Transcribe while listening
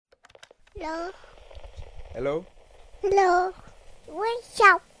Hello. Hello? Hello. What's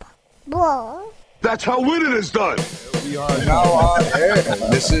up, bro? That's how winning is done. We are now on air.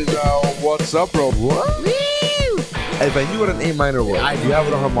 This is What's Up, Bro. What? If I knew what an A minor was, you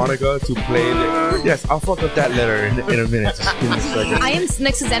have a harmonica to play the... Yes, I'll fuck up that letter in a minute. Just give me a second. I am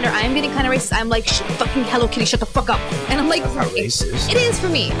next to Xander. I am getting kind of racist. I'm like, fucking Hello Kitty, shut the fuck up. And I'm like, That's not racist. It is for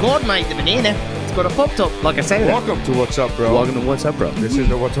me. God, mate, the banana. It's got a pop top, like I said. Welcome to What's Up, Bro. Welcome to What's Up, Bro. This is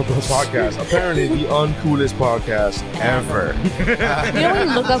the What's Up, Bro podcast. Apparently the uncoolest podcast ever. You know when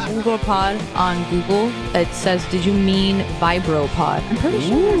you look up Google Pod on Google, it says, did you mean Vibro Pod? I'm pretty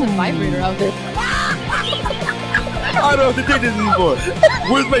sure there's a vibrator out there. I don't have to take this anymore.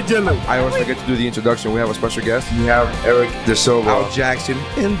 Where's my jello? I always forget to do the introduction. We have a special guest. We have Eric De Silva, Al Jackson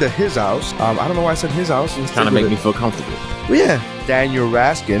in his house. I don't know why I said his house. Kind of make me feel comfortable. Well, yeah. Daniel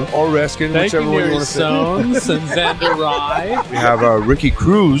Raskin or Raskin, whichever one you want to say. Sons and Xander Rye. We have Ricky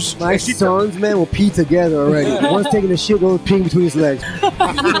Cruz. My sons, man, will pee together already. One's taking a shit, one's peeing between his legs. What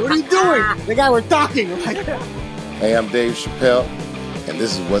are you doing? The guy we're talking. I'm like, Hey, I'm Dave Chappelle, and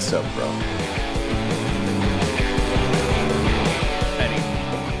this is What's Up, Bro.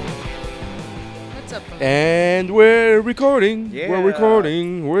 What's up, bro? And we're recording. Yeah. We're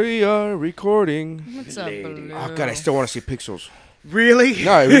recording. We are recording. What's up, bro? Oh, God, I still want to see pixels. Really?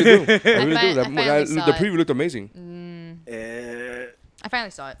 No, I really do. I really I do. finally saw The it. preview looked amazing. I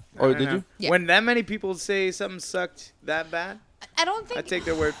finally saw it. Oh, did you? Yeah. When that many people say something sucked that bad, I don't think. I take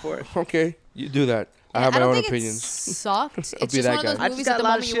their word for it. Okay, you do that. I have my don't own think opinions. It sucked. It's I'll be just that one of those guy. I just movies got that the a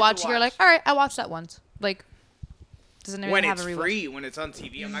lot of moment shit you to watch it, you're watch. like, all right, I watched that once. Like, doesn't When have it's a rewatch. free, when it's on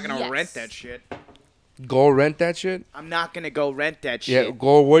TV, I'm not gonna Yes. rent that shit. Go rent that shit? I'm not gonna go rent that Yeah, shit.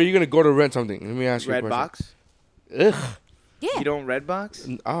 go. Where are you going to go to rent something? Let me ask you a question. Redbox? Ugh. Yeah. You don't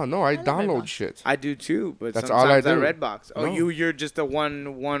Redbox? Oh, no, I love download Redbox. shit. I do too, but That's all I sometimes do. Redbox. Oh, No. you're just a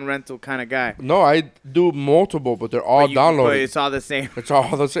one rental kind of guy. No, I do multiple, but they're all But but downloaded. it's all the same. It's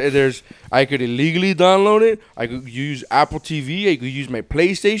all the same. There's, I could illegally download it. I could use Apple TV. I could use my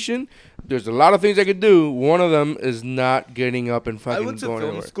PlayStation. There's a lot of things I could do. One of them is not getting up and I fucking went to going film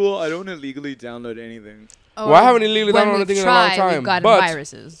anywhere. school. I don't illegally download anything. Well, I haven't illegally when downloaded we've anything in a long tried, time, we've gotten but-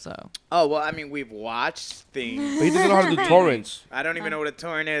 viruses, so. Oh, well, I mean, we've watched things. But he doesn't know how to do torrents. I don't even know what a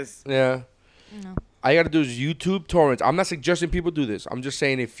torrent is. Yeah. No. I got to do is YouTube torrents. I'm not suggesting people do this. I'm just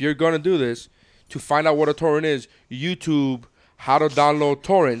saying if you're going to do this, to find out what a torrent is, YouTube how to download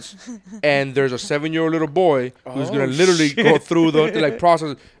torrents, and there's a 7-year-old little boy who's going to literally go through the like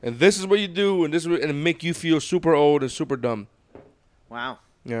process, and this is what you do, and this is what, and make you feel super old and super dumb. Wow.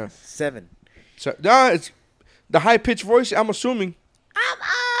 Yeah. 7. So, it's the high-pitched voice, I'm assuming.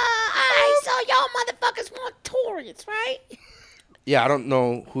 So y'all motherfuckers want torrents, right? Yeah, I don't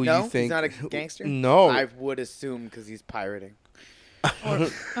know who No? you think. He's not a gangster? No. I would assume because he's pirating. Or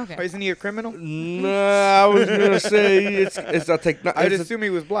Okay. isn't he a criminal? Nah, I was gonna say it's a I would it's a, assume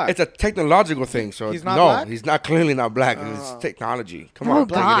he was black. it's a technological thing. So He's not no, black? he's not clearly not black. It's technology. Come on,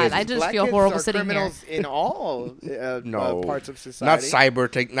 God, it is. I just Black feel kids horrible are sitting here. criminals in all No. parts of not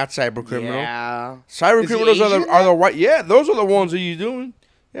society. not cyber criminal. Yeah. Cyber Is he criminals Asian are the white. Yeah, those are the ones that you doing.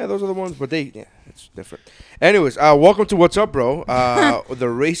 Yeah, those are the ones. But it's different. Anyways, welcome to What's Up, Bro?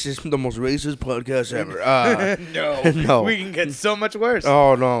 The most racist podcast ever. No. No. We can get so much worse.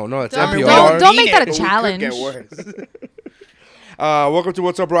 Oh no, it's Don't- NPR. don't make that a but we could challenge. get worse. Welcome to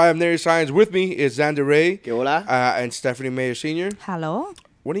What's Up, Bro? I am Nary Science. With me is Xander Ray Que hola? and Stephanie Mayer Sr. Hello?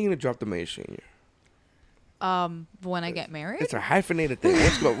 When are you gonna drop the Mayer Sr.? When I get married? It's a hyphenated thing.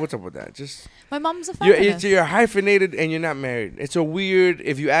 What's up with that? Just My mom's a you're, feminist. you're hyphenated and you're not married. It's a weird.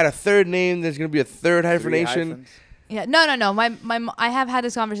 If you add a third name, there's gonna be a third 3 hyphenation. hyphens. Yeah, no. I have had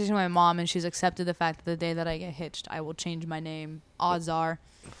this conversation with my mom, and she's accepted the fact that the day that I get hitched, I will change my name. Odds are,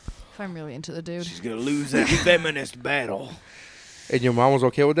 if I'm really into the dude. She's going to lose that feminist battle. And your mom was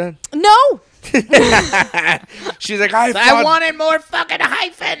okay with that? No. She's like, I wanted more fucking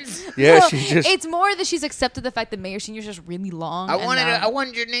hyphens. Yeah, No, she just. It's more that she's accepted the fact that Mayor Senior's just really long. I and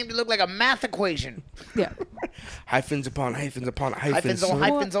wanted your name to look like a math equation. Yeah. hyphens upon hyphens upon hyphens. Hyphens on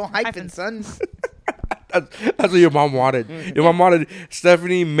hyphens on hyphens, son. That's what your mom wanted. Your mom wanted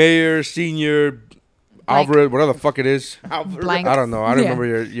Stephanie Mayer Senior. Alvarez, whatever the fuck it is. Blank. I don't know. I don't Yeah.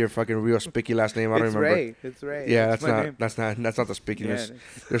 remember your fucking real spicky last name. I don't It's remember. Ray. It's Ray. Yeah, That's my name. that's not the spickiness. Yeah.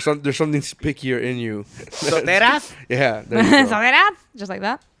 There's something spickier in you. Soteras? Yeah, there you So go. that, just like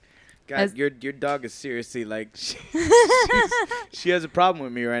that. God, As- your dog is seriously like she has a problem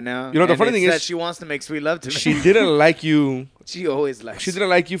with me right now. You know, the and funny it's thing is that she wants to make sweet love to me. She didn't like you. She always likes. She didn't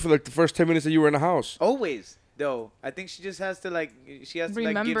like you for like the first 10 minutes that you were in the house. Always though. I think she just has to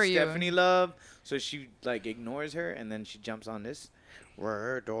Remember give you. Stephanie love, so she like ignores her and then she jumps on this.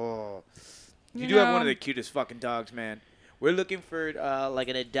 Weirdo. You You do have one know- of the cutest fucking dogs, man. We're looking for like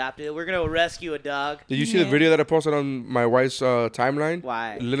an adopted. We're gonna rescue a dog. Did you see the video that I posted on my wife's timeline?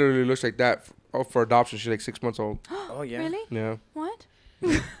 Why? It literally looks like that for adoption. She's like 6 months old. Oh yeah. Really? Yeah. What?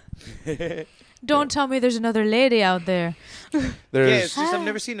 Don't tell me there's another lady out there. Yeah, There's it's just I've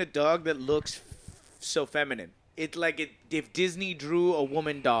never seen a dog that looks so feminine. It's like if Disney drew a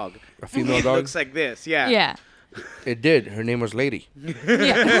woman dog. a female It dog. looks like this. Yeah. Yeah. It did. Her name was Lady.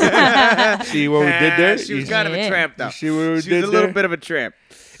 Yeah. See what we did there? She was You- kind of a Yeah. tramp, though. You see what we She did was a little there? bit of a tramp.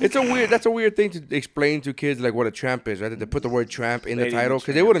 That's a weird thing to explain to kids, like what a tramp is, right? That they put the word tramp in the Lady title and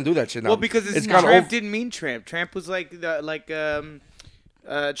because they tramp. wouldn't do that shit now. Well, because it's kinda tramp ov- didn't mean tramp. Tramp was like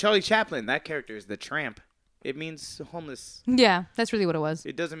Charlie Chaplin. That character is the tramp. It means homeless. Yeah, that's really what it was.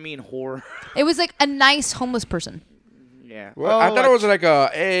 It doesn't mean whore. It was like a nice homeless person. Yeah. Well, I thought it was like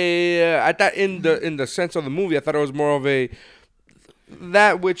I thought in the sense of the movie, I thought it was more of a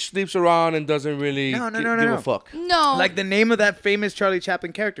that which sleeps around and doesn't really No, give no. a fuck. No. Like the name of that famous Charlie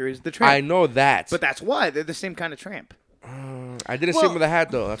Chaplin character is the tramp. I know that, But that's why they're the same kind of tramp. I didn't see him with a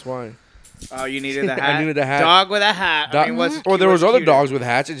hat though. That's why. Oh, you needed the I hat. needed the hat. Dog with a hat. I mean, what's or there was other cuter? dogs with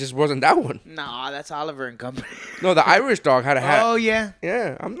hats. It just wasn't that one. Nah, that's Oliver and Company. No, the Irish dog had a hat. Oh yeah.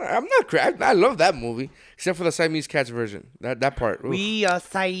 Yeah, I'm not crazy. I love that movie, except for the Siamese Cats version. That part. Oof. We are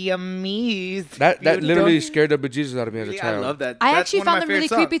Siamese. That You literally don't- scared the bejesus out of me as a Really, I child. love that. I That's actually one of my found them really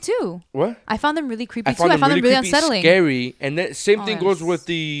favorite creepy songs. too. What? I found them really creepy I too. found I them found really them really creepy, unsettling. scary, and then same Oh, thing yes. goes with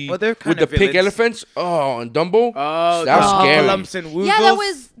the Well, they're with kinda the pink villains. elephants. Oh, and Dumbo. Oh, that was the scary. Lumps and Woozles.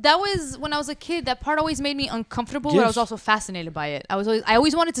 Yeah, that was when I was a kid. That part always made me uncomfortable, but I Yes. was also fascinated by it. I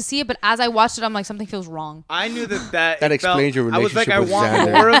always wanted to see it, but as I watched it, I'm like, something feels wrong. I knew that That it explains your I was like, relationship I with want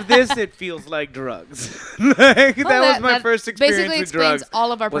Xander. more of this. It feels like drugs. Like, that was my first experience basically with explains drugs.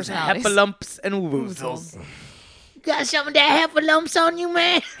 all of our was personalities. Heffalumps and Woozles. Got some of that lumps on you,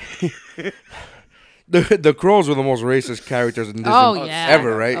 man? The Crows were the most racist characters in Disney Oh yeah,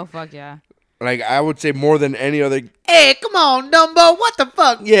 ever, right? Oh fuck yeah. Like I would say more than any other. Hey, come on, Dumbo. What the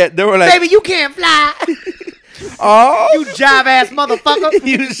fuck? Yeah, they were like, Baby, you can't fly. oh, you jive ass motherfucker.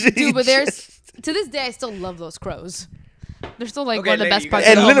 you see, Dude, but there's to this day I still love those crows. They're still like Okay, one of the lady, best you parts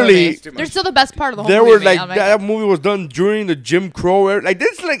guys- of the And whole literally- movie. They're still the best part of the whole They movie. were like I'm that movie was done during the Jim Crow era. Like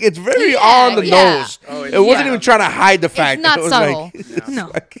this, like it's very Yeah, on the yeah. nose. Oh, It wasn't yeah. even trying to hide the fact. It's not it was subtle. Like, No.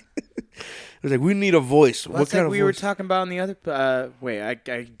 it was like we need a voice. Well, what it's kind like of we were voice? talking about in the other. Wait, I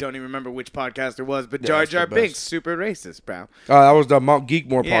don't even remember which podcast it was, but Yeah, Jar it's the Jar best. Binks, super racist, bro. That was the Mount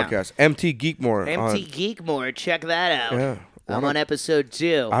Geekmore Yeah. podcast. MT Geekmore. MT Geekmore, check that out. Yeah. I'm on episode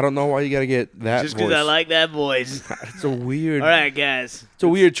 2. I don't know why you gotta get that Just voice. because I like that voice. It's a weird. All right, guys. It's a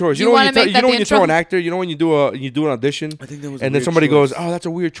weird choice. You know when wanna make you that know the when you throw intro? an actor. You know when you do an audition. I think that was a and then weird somebody choice. goes, "Oh, that's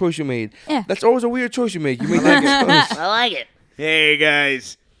a weird choice you made." Yeah. That's always a weird choice you make. You made that choice. I like it. Hey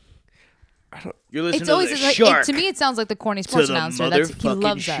guys, you're listening It's to always the like shark. to me. It sounds like the corny to sports the announcer. He motherfucking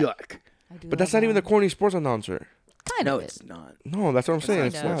loves that. shark. I do But that's love not even the that. corny sports announcer. kind No, of it's it. not. No, that's what I'm saying. Kinda.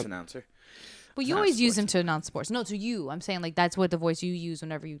 It's Sports not. announcer. But you not always use sports. him to announce sports. No, to you. I'm saying like that's what the voice you use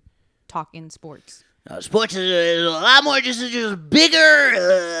whenever you talk in sports. Sports is a lot more just bigger.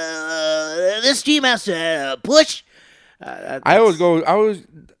 This team has to push. I always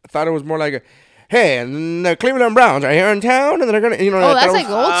thought it was more like a, hey, and the Cleveland Browns are here in town, and they're gonna, you know. Oh, that that's was- like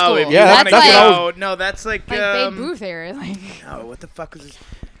old school. if you Yeah, wanna that's like, what I was- No, that's like Babe Ruth era. Like Oh, what the fuck is this?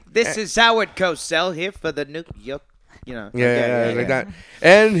 This is Howard Cosell here for the New York. You know. Yeah, like that.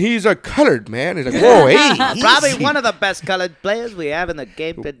 And he's a colored man. He's like, whoa, hey, Probably easy. one of the best colored players we have in the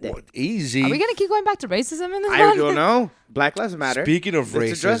game today. Easy. are we gonna keep going back to racism in this I one? don't know. Black Lives Matter. Speaking of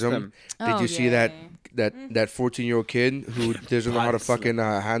Let's address racism, them. did Oh, you see that yay. that 14-year-old kid who doesn't know how to Honestly. fucking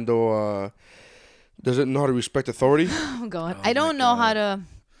handle, doesn't know how to respect authority? Oh god. I don't know how to.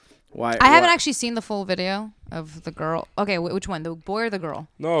 Why? I haven't why- actually seen the full video of the girl. Okay, which one? The boy or the girl?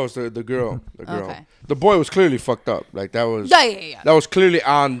 No, it's the girl. The girl. Okay. The boy was clearly fucked up. Like that was. Yeah. That was clearly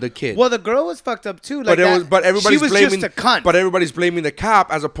on the kid. Well, the girl was fucked up too. Like but it that. was. But everybody's she was blaming. just a cunt. But everybody's blaming the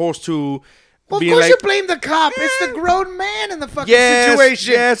cop as opposed to. well, of being course like, you blame the cop. It's the grown man in the fucking yes,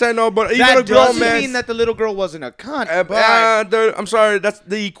 situation. yes, I know. But even a That grown doesn't man. mean that the little girl wasn't a cunt. but I'm sorry. That's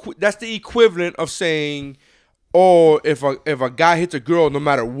the equivalent of saying, "Oh, if a guy hits a girl, no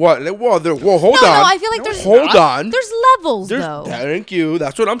matter what." Like, hold No, on. no, I feel like there's hold on. There's levels though. Thank you.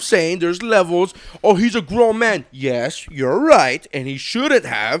 That's what I'm saying. There's levels. Oh, he's a grown man. Yes, you're right, and he shouldn't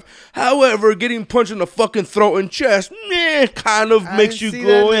have. However, getting punched in the fucking throat and chest, kind of I makes didn't you see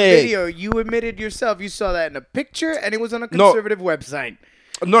that in go, the hey. video. You admitted yourself. You saw that in a picture, and it was on a No. conservative website.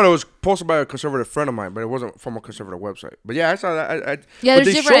 No, it was posted by a conservative friend of mine, but it wasn't from a conservative website. But yeah, I saw that. Yeah, but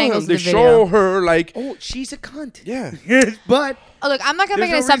there's different angles They to the show video. her like, Oh, she's a cunt. yeah. But Oh, look, I'm not gonna there's make no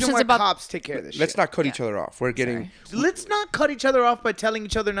any reason assumptions why about. cops take care of this Let's shit. not cut each other off. We're getting. Let's not cut each other off by telling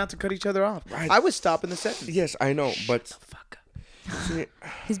each other not to cut each other off. Right. I was stopping the sentence. Yes, I know, but Fuck. see,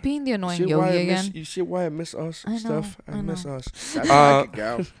 He's being the annoying see why yogi I miss, again. you see why I miss us, I know, Steph? I miss know. us. That's why I could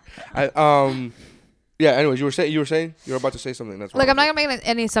go. Yeah. Anyways, you were saying you were about to say something. That's Like, why I'm not gonna make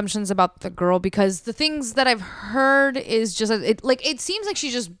any assumptions about the girl because the things that I've heard is just it seems like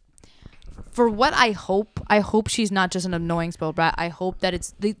she just, for what I hope she's not just an annoying spoiled brat. I hope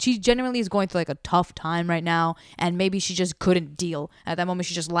that she genuinely is going through like a tough time right now, and maybe she just couldn't deal at that moment.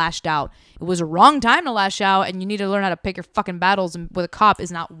 She just lashed out. It was a wrong time to lash out, and you need to learn how to pick your fucking battles. And with a cop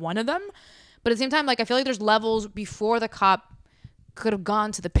is not one of them. But at the same time, like, I feel like there's levels before the cop could have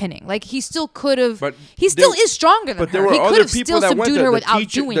gone to the pinning. Like, he still could have. But he still there- is stronger than But her. there were He could other have people still that went subdued there. her The without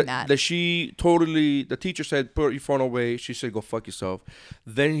teacher, doing that. The teacher said, put your phone away. She said, go fuck yourself.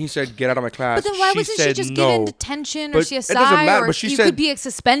 Then he said, get out of my class. But then why wasn't she said just no. given detention or But it CSI doesn't matter, or but she you said- could be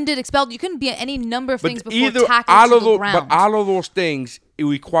suspended, expelled. You couldn't be any number of things But before either tackled all to of the those, ground. but all of those things, it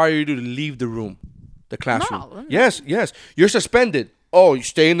require you to leave the room, the classroom. No. Yes. You're suspended. Oh, you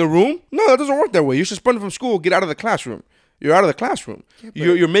stay in the room? No, that doesn't work that way. You're suspended from school. Get out of the classroom. You're out of the classroom.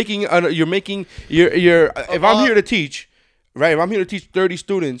 You're making. If I'm here to teach, right? If I'm here to teach 30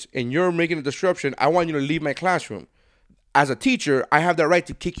 students and you're making a disruption, I want you to leave my classroom. As a teacher, I have that right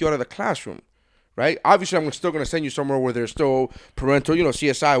to kick you out of the classroom, right? Obviously, I'm still going to send you somewhere where there's still parental,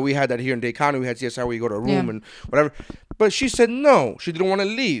 CSI. We had that here in Dade County. We had CSI where you go to a room and whatever. But she said no. She didn't want to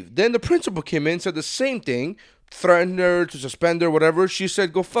leave. Then the principal came in, said the same thing, threatened her to suspend her, whatever. She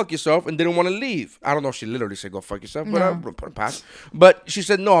said, go fuck yourself, and didn't want to leave. I don't know if she literally said, go fuck yourself, but I'm going to put a pass. But she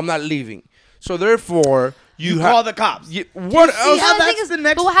said, no, I'm not leaving. So therefore, you call the cops. What else? how the that's thing is, the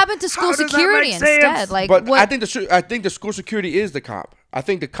next- but what happened to school how does that security make instead? sense? Like, But what? I think the school security is the cop. I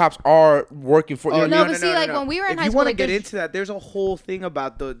think the cops are working for. no, but see, like, when we were in high if you school, want to like, get there's- into that, there's a whole thing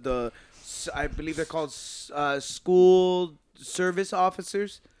about the I believe they're called school service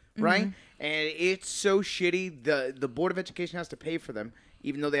officers, right? And it's so shitty. The Board of Education has to pay for them,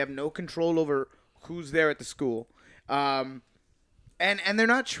 even though they have no control over who's there at the school. And they're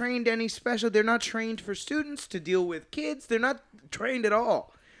not trained any special. They're not trained for students to deal with kids. They're not trained at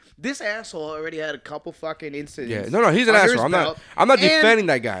all. This asshole already had a couple fucking incidents. Yeah, no, he's an under his asshole. belt. I'm not And- defending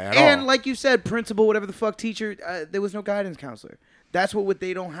that guy at all. And like you said, principal, whatever the fuck, teacher, there was no guidance counselor. That's what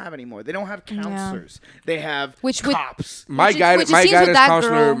they don't have anymore. They don't have counselors. They have cops. My Which it guidance seems with that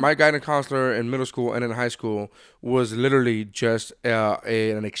counselor, girl- my guidance counselor in middle school and in high school was literally just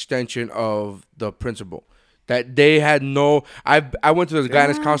an extension of the principal. That they had no. I went to the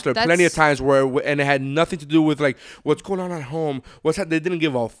guidance counselor plenty of times and it had nothing to do with like what's going on at home. They didn't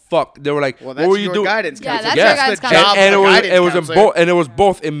give a fuck. They were like, Well, what that's were you your doing? guidance Yeah, counselor. that's your guidance the counselor. job And of a it guidance was in counselor. both, and it was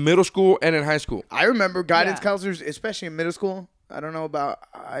both in middle school and in high school. I remember guidance Yeah. counselors, especially in middle school. I don't know about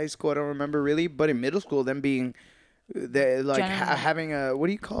high school. I don't remember really, but in middle school, them being having a what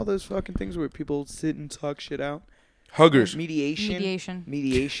do you call those fucking things where people sit and talk shit out? Huggers. Mediation.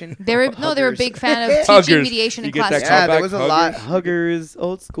 They were a big fan of Huggers. teaching mediation You in get that class. Yeah, there Callback was a lot. huggers. Huggers,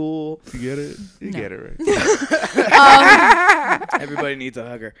 old school. You get it? You No. get it, right? Everybody needs a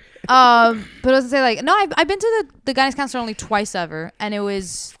hugger. But I was gonna say, like, no, I've been to the guidance counselor only twice ever, and it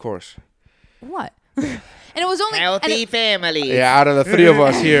was Of course. what? And it was only and Healthy it- family. Yeah, out of the three of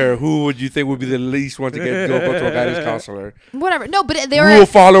us here, who would you think would be the least one to go to a guidance counselor? whatever. No, but they Rule were.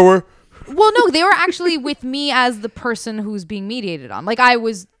 follower. Well, no, they were actually with me as the person who's being mediated on. Like, I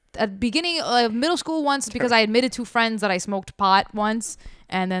was at the beginning of middle school once because I admitted to friends that I smoked pot once,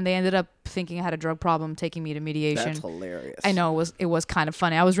 and then they ended up thinking I had a drug problem, taking me to mediation. That's hilarious. I know it was kind of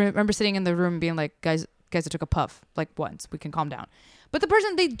funny. I remember sitting in the room being like, guys, I took a puff like once. We can calm down. But the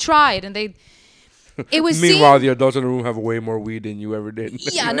person, they tried and it was. Meanwhile, the adults in the room have way more weed than you ever did.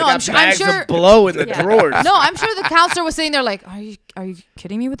 Yeah, They no, got I'm sure. bags of blow in the Yeah. drawers. No, I'm sure the counselor was sitting there like, are you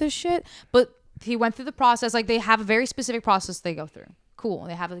kidding me with this shit? But he went through the process. Like, they have a very specific process they go through. Cool.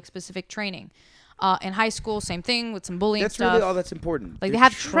 They have like specific training. In high school, same thing with some bullying That's stuff. really all that's important. Like, They're they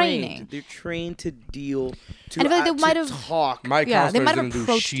have trained. training. They're trained to deal. To, And I feel like they to might have- talk. My Yeah, they counselors might have didn't do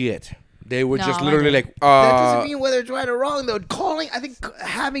approached- shit. They were No, just I literally didn't. like, That doesn't mean whether it's right or wrong though. I think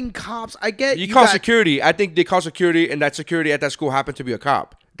having cops. I get you call got- security. I think they call security, and that security at that school happened to be a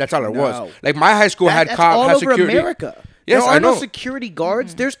cop. That's all it No. was. Like my high school had That's cop all had over security. America. Yes, there I are no know. security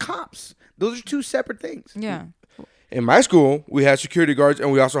guards. There's cops. Those are two separate things. Yeah. In my school, we had security guards,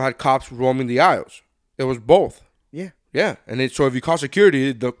 and we also had cops roaming the aisles. It was both. Yeah. Yeah, and so if you call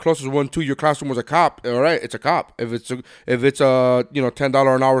security, the closest one to your classroom was a cop. All right, it's a cop. If it's a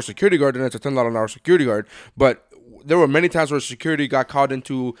 $10 an hour security guard, then it's a $10 an hour security guard. But there were many times where security got called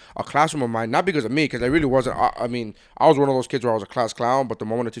into a classroom of mine, not because of me, because I really wasn't. I mean, I was one of those kids where I was a class clown. But the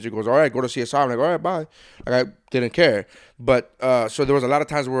moment the teacher goes, "All right, go to CSI," I'm like, "All right, bye." Like I didn't care. But so there was a lot of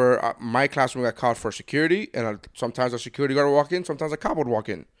times where my classroom got called for security, and sometimes a security guard would walk in, sometimes a cop would walk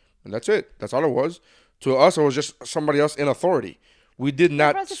in, and that's it. That's all it was. To us, it was just somebody else in authority. We did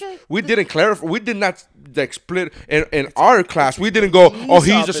not. We didn't clarify. We did not split in our class. We didn't go. Oh,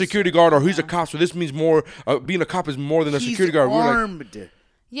 he's a security guard or he's a cop. So this means more. Being a cop is more than a security guard. Armed.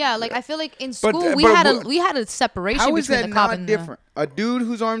 Yeah, like I feel like in school we had a separation how is between that the cop not and different? A dude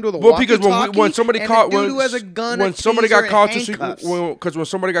who's armed with a because when somebody called, dude who has a gun, when somebody got called to because when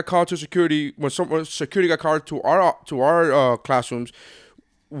somebody got called to security, when security got called to our classrooms,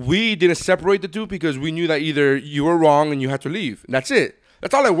 we didn't separate the two because we knew that either you were wrong and you had to leave. And that's it.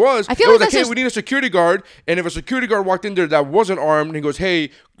 That's all it was. I feel it was like hey, we need a security guard. And if a security guard walked in there that wasn't armed and he goes, hey,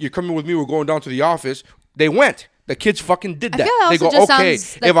 you're coming with me, we're going down to the office, they went. The kids fucking did that. They go, okay.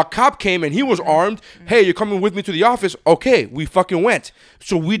 If a cop came and he was armed, hey, you're coming with me to the office. Okay, we fucking went.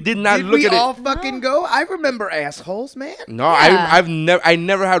 So we did not look at it. Did we all fucking go? I remember assholes, man. No, yeah. I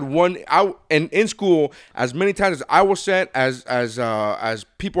never had one out. And in school, as many times as I was sent, as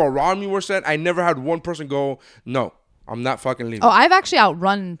people around me were sent, I never had one person go, no. I'm not fucking leaving. Oh, I've actually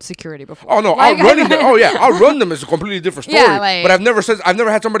outrun security before. Oh no, like, outrunning them. Oh yeah, outrun them is a completely different story. Yeah, like, but I've never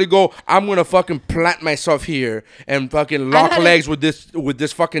had somebody go, I'm gonna fucking plant myself here and fucking lock legs with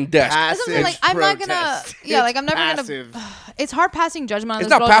this fucking desk. Like, I'm not gonna. Yeah, like I'm never passive. Gonna. It's hard passing judgment on it's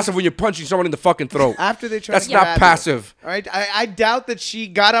this. It's not passive when you're punching someone in the fucking throat. After they try. That's to not passive. All right, I doubt that she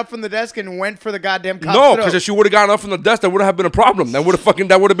got up from the desk and went for the goddamn cop's No, because if she would have gotten up from the desk, that wouldn't have been a problem. That would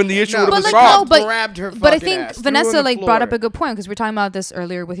have been the issue. Would have been solved. But I think Vanessa like brought up a good point. Because we were talking about this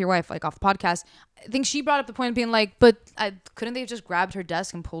earlier with your wife, like off the podcast. I think she brought up the point of being like, but couldn't they have just grabbed her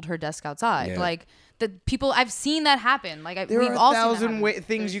desk and pulled her desk outside? Yeah. Like the people, I've seen that happen. Like we've all seen 1,000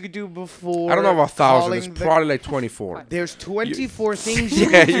 things you could do before. I don't know about 1,000. It's probably like 24. There's 24 things you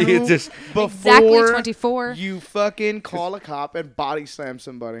can do before exactly 24. You fucking call a cop and body slam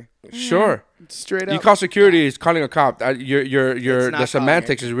somebody. Sure. Straight up. You call security is calling a cop. The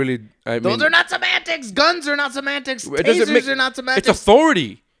semantics is really. Those are not semantics. Guns are not semantics. Tasers are not semantics. It's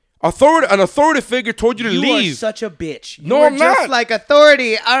authority. An authority figure told you to leave. You are such a bitch. No, I'm not. Just like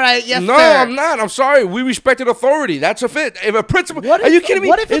authority. All right, yes, no, sir. No, I'm not. I'm sorry. We respected authority. That's a fit. If a principal, are you kidding me?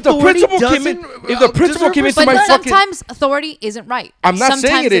 What if the principal came in? If the principal came into my fucking, sometimes authority isn't right. I'm not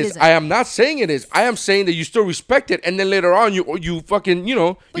saying it is. I am not saying it is. I am saying that you still respect it, and then later on you fucking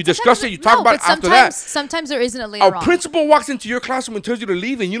you discuss it. You talk about it after that. Sometimes there isn't a later on. A principal walks into your classroom and tells you to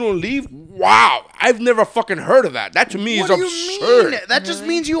leave, and you don't leave. Wow, I've never fucking heard of that. That to me is absurd. What do you mean? That just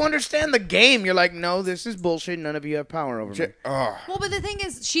means you understand the game. You're like, no, this is bullshit. None of you have power over me. Well, but the thing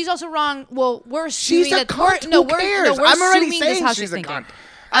is, she's also wrong. Well, we're assuming she's a cunt. Who cares? I'm already saying she's a cunt.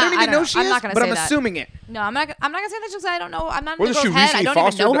 I don't even know she is, but I'm assuming it. No, I'm not gonna say that because I don't know. I'm not in the girl's head. I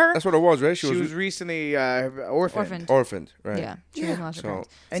don't even know her. That's what it was, right? She was recently orphaned. Orphaned, right? Yeah.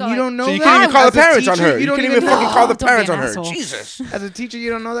 And you don't know that? So you can't even call the parents on her. You can't even fucking call the parents on her. Jesus. As a teacher, you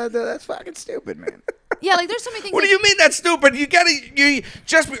don't know that? That's fucking stupid, man. Yeah, like there's so many things. What do you mean that's stupid? You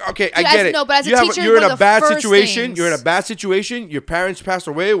just okay. Dude, I get it. No, but as a teacher, you're in a bad situation. You're in a bad situation. Your parents passed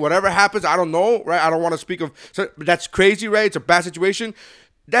away. Whatever happens, I don't know, right? I don't want to speak of. So that's crazy, right? It's a bad situation.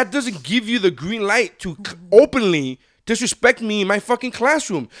 That doesn't give you the green light to openly disrespect me in my fucking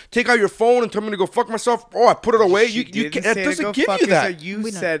classroom. Take out your phone and tell me to go fuck myself. Oh, I put it away. That doesn't give you that. You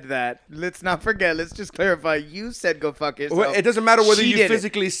said that. Let's not forget. Let's just clarify. You said go fuck yourself. Well, it doesn't matter whether you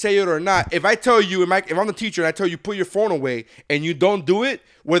physically say it or not. If I tell you, if I'm the teacher and I tell you put your phone away and you don't do it,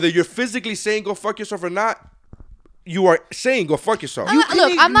 whether you're physically saying go fuck yourself or not, you are saying go fuck yourself. You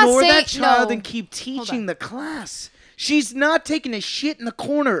can ignore that child and keep teaching the class. She's not taking a shit in the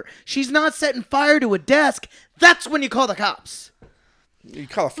corner. She's not setting fire to a desk. That's when you call the cops. You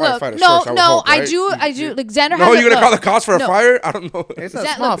call a firefighter. I do. Like Xander. No, you're gonna call the cops for a fire? I don't know.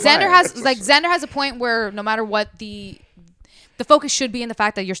 Xander has a point where no matter what the focus should be in the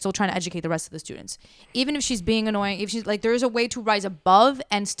fact that you're still trying to educate the rest of the students. Even if she's being annoying, if she's like, there is a way to rise above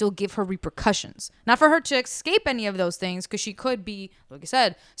and still give her repercussions. Not for her to escape any of those things, because she could be, like I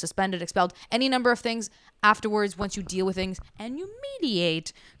said, suspended, expelled, any number of things afterwards once you deal with things and you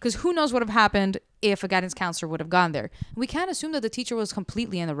mediate. Because who knows what would have happened if a guidance counselor would have gone there. We can't assume that the teacher was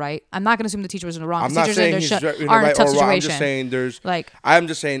completely in the right. I'm not going to assume the teacher was in the wrong. I'm not teachers saying in he's there in the are in a right tough or wrong. situation. I'm just saying I'm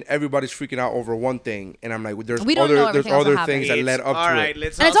just saying everybody's freaking out over one thing, and I'm like, there's We don't know other everything else that things that It's- led up all to right, it.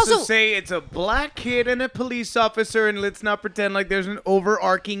 let's And it's also also- say it's a black kid and a police officer, and let's not pretend like there's an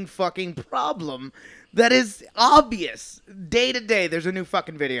overarching fucking problem that is obvious. Day to day, there's a new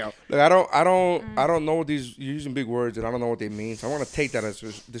fucking video. Like I don't know what these you're using big words and I don't know what they mean. So I want to take that as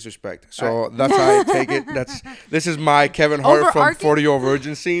disrespect. So that's how I take it. This is my Kevin Hart from Overarching? 40-Year-Old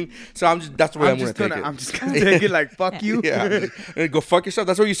Virgin scene. So that's the way I'm gonna take it. I'm just gonna take it like fuck you. Yeah, go fuck yourself.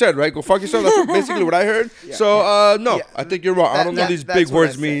 That's what you said, right? Go fuck yourself. That's basically what I heard. So no, Yeah. I think you're wrong. I don't know these that's big what I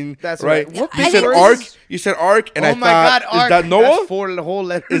words said. mean. That's what right? I- what You big said words? arc. You said arc, and Oh I my thought, god, Ark. is that Noah? That's 4 whole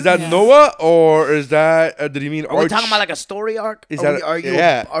letters. Is that Noah or is that? Did he mean Are we arch? talking about like a story arc? Is are that- we, are you?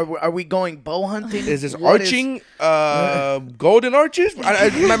 yeah. Are we going bow hunting? Is this What arching? Golden arches?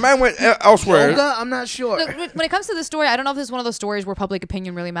 My mind went elsewhere. yoga? I'm not sure. Look, when it comes to the story, I don't know if this is one of those stories where public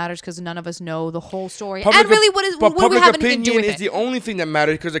opinion really matters because none of us know the whole story. Public and really, op- what but do we public have anything to do opinion with is it? the only thing that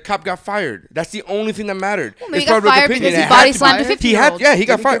mattered because the cop got fired. That's the only thing that mattered. Maybe It's he got public fired opinion. because he It had body to slammed a be- 50-year-old. Yeah, he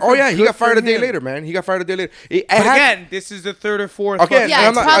got Good fired. for Oh yeah, he good got fired for a day him. later, man. He got fired a day later. But again, this is the third or fourth. Again, Yeah,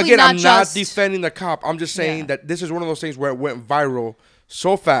 and it's probably I'm not not just- defending the cop. I'm just saying Yeah. that this is one of those things where it went viral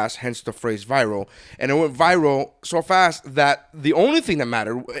so fast, hence the phrase viral, and it went viral so fast that the only thing that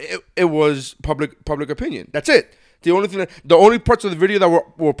mattered it was public opinion. That's it. The only parts of the video that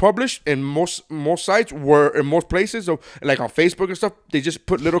were published in most sites were in most places, so like on Facebook and stuff, they just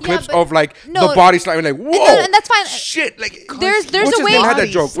put little clips but of like no, the body slamming, like whoa, and that's fine. shit, like There's what's a his way- name had that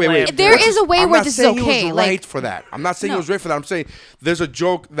Body joke. Wait, slam. There is a way I'm where not this is saying he okay, was like- right for that. I'm not saying No. he was right for that. I'm saying there's a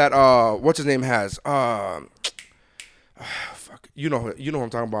joke that what's his name has fuck, you know what I'm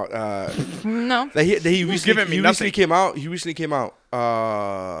talking about. No. That he giving me recently came out. He recently came out.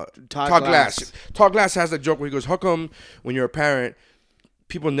 Todd Glass. Todd Glass has a joke where he goes, "How come when you're a parent,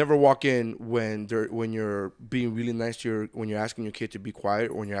 people never walk in when you're being really nice to when you're asking your kid to be quiet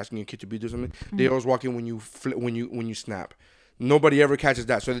or when you're asking your kid to do something? Mm-hmm. They always walk in when you snap." Nobody ever catches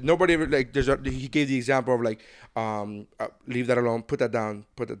that. So nobody ever like. He gave the example of like, leave that alone. Put that down.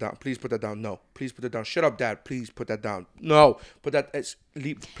 Put that down. Please put that down. No. Please put that down. Shut up, Dad. Please put that down. No. Put that.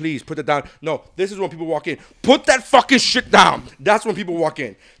 Please put that down. No. This is when people walk in. Put that fucking shit down. That's when people walk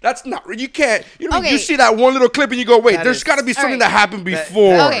in. That's not. You can't. Okay. You see that one little clip and you go, wait. That there's is- got to be something right. that happened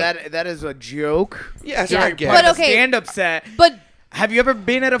before. That is a joke. Yes, Yeah, I get. but it. okay. Stand-up set. But Have you ever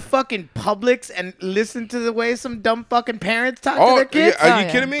been at a fucking Publix and listened to the way some dumb fucking parents talk to Oh, their kids? yeah, are Oh, you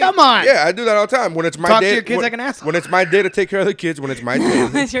yeah. kidding me? Come on. Yeah, I do that all the time. When it's my Talk to day, your kids when, like an asshole. when it's my day to take care of the kids, when it's my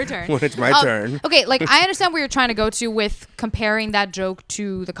turn. it's your turn. When it's my turn. Okay, like I understand where you're trying to go to with comparing that joke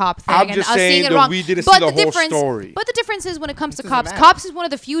to the cop thing I'm and just us saying seeing it that wrong. we didn't but see the whole difference, story. But the difference is when it comes to doesn't cops, matter. cops is one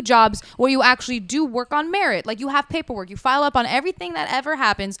of the few jobs where you actually do work on merit. Like you have paperwork, you file up on everything that ever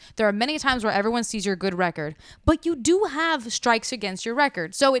happens. There are many times where everyone sees your good record, but you do have strikes against your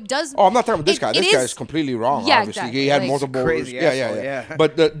record. So it does. Oh, I'm not talking about this guy. it This is- guy's completely wrong. Yeah, obviously, exactly. he had Like- multiple. Crazy yeah. asshole, yeah.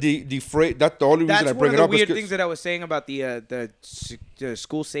 But the phrase. That's the only reason That's I one bring of it the up. weird is things that I was saying about the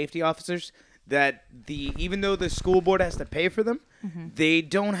school safety officers. That even though the school board has to pay for them, they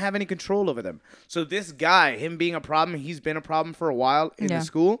don't have any control over them. So this guy, him being a problem, he's been a problem for a while in Yeah. the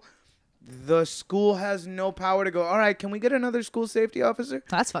school. The school has no power to go, all right, can we get another school safety officer?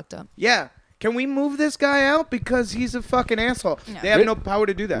 That's fucked up. Yeah. Can we move this guy out because he's a fucking asshole? They have no power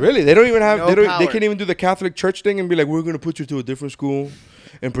to do that. Really, they don't even have. No They power. can't even do the Catholic Church thing and be like, we're gonna put you to a different school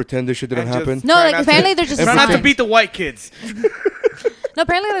and pretend this shit didn't And just happen. No, try like not apparently to, they're just try not to assigned. beat the white kids. No,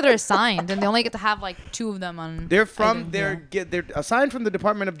 apparently they're assigned and they only get to have like 2 of them on. They're from either- they're assigned from the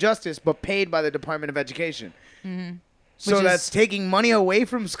Department of Justice, but paid by the Department of Education. So Which that's is- taking money away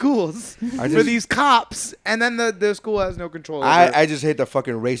from schools for just- these cops, and then the school has no control. Over I just hate the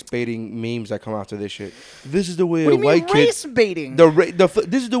fucking race baiting memes that come after this shit. This is the way what do a you mean white kid. race baiting?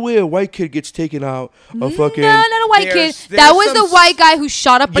 This is the way a white kid gets taken out of fucking. No, not a white kid. There's That was some the white guy who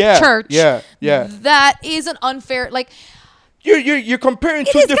shot up Yeah, a church. yeah. That is an unfair. Like, You're comparing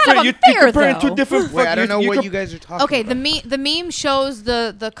two is kind different. of You're unfair, comparing though. two different. Wait, I don't know you're what com- you guys are talking okay, about. the meme shows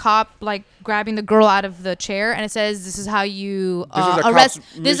the cop like grabbing the girl out of the chair, and it says, "This is how you This is a arrest."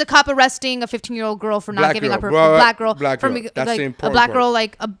 cop's This is a cop arresting a 15-year-old girl for not Black giving girl. up her Bro, black girl. black for girl. me- That's like the a important black part. girl,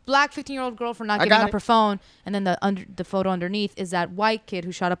 like a black 15-year-old girl for not I giving got up it. her phone, and then the photo underneath is that white kid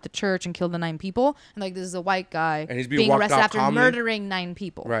who shot up the church and killed the 9 people, and like this is a white guy And he's being walked arrested out after calmly. murdering 9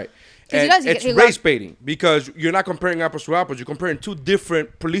 people. Right. 'Cause he And does, he it's got- race baiting because you're not comparing apples to apples. You're comparing two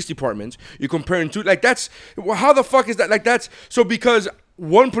different police departments. You're comparing two like that's how the fuck is that? Like that's so because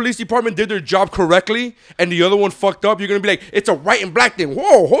one police department did their job correctly and the other one fucked up, you're gonna be like, it's a white and black thing.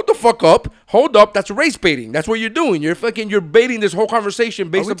 Whoa, hold the fuck up. Hold up. That's race baiting. That's what you're doing. You're baiting this whole conversation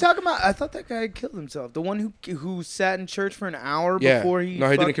based Are we on. talking about? I thought that guy had killed himself. The one who sat in church for an hour Yeah. before he. No,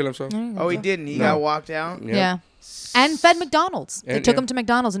 he didn't kill himself. Oh, he didn't. He No. got walked out. Yeah. And fed McDonald's. They And- took yeah. him to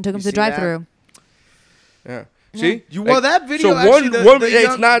McDonald's and took him You to see drive-through. Yeah. See? Well, that video. So actually,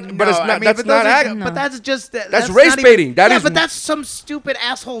 it's not, but it's not. That's but not those are- act. But that's just That's not race even- baiting. That yeah, is- but that's some stupid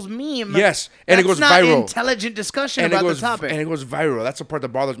asshole's meme. Yes, and it That's goes not viral. Intelligent discussion And about it goes the topic. and it goes viral. That's the part that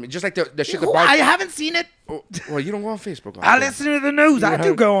bothers me. Just like the shit that Who- bothers. I haven't seen it. Well, you don't go on Facebook. I listen to the news. I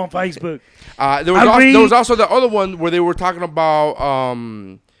do go on Facebook. There was also the other one where they were talking about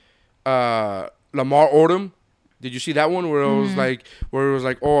Lamar Odom. Did you see that one where it was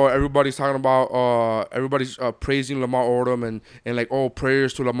like, oh, everybody's talking about everybody's praising Lamar Odom and like, oh,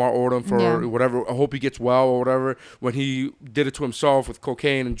 prayers to Lamar Odom for whatever. I hope he gets well or whatever, when he did it to himself with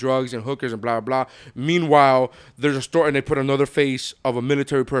cocaine and drugs and hookers and blah blah. Meanwhile, there's a story and they put another face of a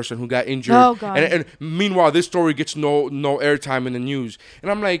military person who got injured. Oh, God. And meanwhile, this story gets no airtime in the news. And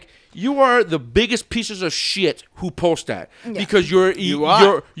I'm like, you are the biggest pieces of shit who post that because you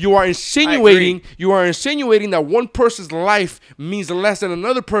are insinuating that one person's life means less than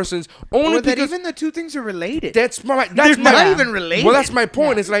another person's only Or that because even the two things are related. that's They're not even related. Well, that's my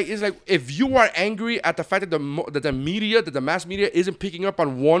point. It's like if you are angry at the fact that the mass media isn't picking up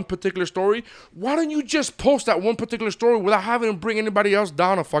on one particular story, why don't you just post that one particular story without having to bring anybody else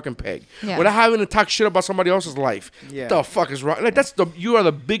down a fucking peg, without having to talk shit about somebody else's life? Yeah. The fuck is wrong? Like you are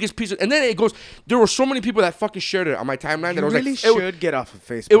the biggest piece of, and then it goes. There were so many people that fucking shared it on my timeline that You I was really like, should get off of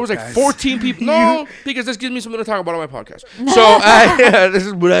Facebook. it was like guys. 14 people. No, because this gives me something to talk about on my podcast. So this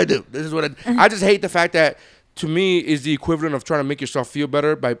is what I do. I just hate the fact that, to me, is the equivalent of trying to make yourself feel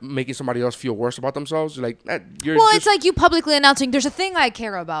better by making somebody else feel worse about themselves. Like, you're Well, just, it's like you publicly announcing there's a thing I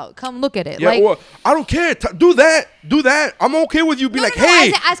care about. Come look at it. yeah, like, well, I don't care. Do that. I'm okay with you being like, no,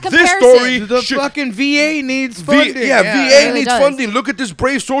 hey, as this comparison. story. The fucking VA needs funding. VA it really needs does. funding. Look at this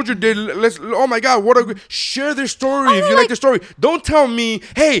brave soldier did. Oh my God, what a share their story if you like the story. Don't tell me,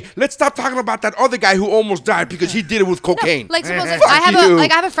 hey, let's stop talking about that other guy who almost died because he did it with cocaine. Like suppose Fuck I you.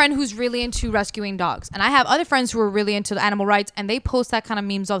 have a friend who's really into rescuing dogs, and I have other friends who are really into the animal rights, and they post that kind of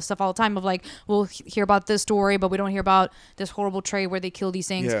memes of stuff all the time of like, we'll hear about this story, but we don't hear about this horrible trade where they kill these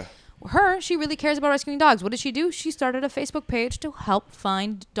things. Yeah. She really cares about rescuing dogs. What did she do? She started a Facebook page to help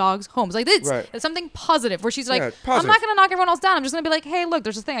find dogs homes. Like this, Right. it's something positive where she's like, Yeah, I'm positive. not gonna knock everyone else down. I'm just gonna be like, hey, look,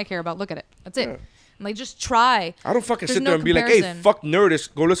 there's this thing I care about. Look at it. That's it. And like, just try. I don't fucking There's sit no there and be like, hey, comparison. fuck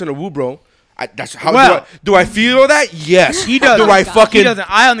Nerdist, go listen to Woo Bro. That's how Well- do I feel that? Yes. He does. Do I fucking He doesn't.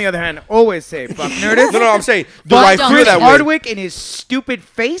 I, on the other hand, always say fuck Nerdist. No, I'm saying, do But I feel Chris that way? Hardwick and his stupid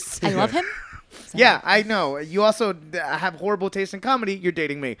face. I love him. Yeah, I know. You also have horrible taste in comedy. You're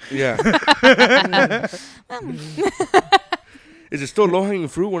dating me. Yeah. Is it still low hanging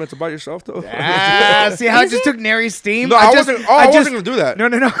fruit when it's about yourself though? See how I just took Neri's steam? No, I wasn't gonna do that. No.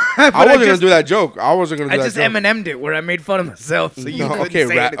 I wasn't gonna do that joke. I wasn't gonna do I that just joke. Eminem'd it where I made fun of myself. So you No, couldn't okay,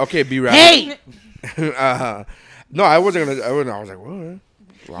 say it. okay, be right. Hey! No, I wasn't gonna. I was like,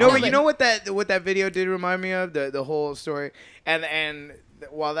 what? No, but you know what that video did remind me of? The whole story. And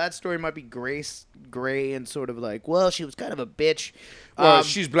while that story might be gray and sort of like, well, she was kind of a bitch. Well,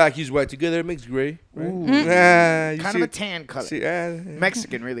 she's black, he's white. Together it makes gray. Right? Kind of a tan color. See,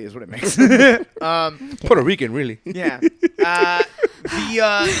 Mexican really is what it makes. Puerto Rican, really. Yeah.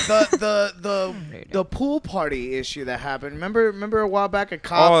 The pool party issue that happened. Remember a while back a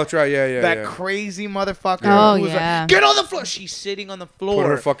cop. Oh, that's right. Yeah. That crazy motherfucker. Oh, who was yeah. like, get on the floor. She's sitting on the floor. Put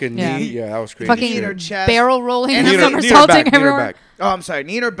her fucking Yeah. knee. Yeah, that was crazy. Fucking shit. her chest. barrel rolling And and knee her- somersaulting knee her everywhere. back. Oh, I'm sorry.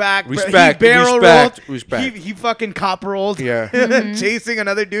 Knee in her back. Respect, He barrel respect, rolled. respect. He fucking cop rolled. Yeah. Chasing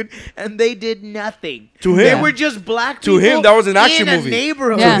another dude, and they did nothing. To They him. were just black To people him, that was an action in movie. a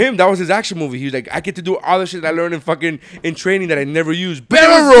neighborhood. Yeah. To him, that was his action movie. He was like, I get to do all the shit that I learned in training that I never used.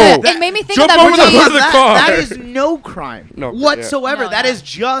 Barrel roll. It made me think Jump of that over the movie. hood of the car. That is no crime No, whatsoever. yeah. No, That no. is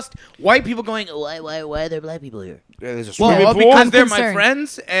just white people going, Why are there black people here? Yeah, there's a swimming well, pool. because I'm they're my concerned.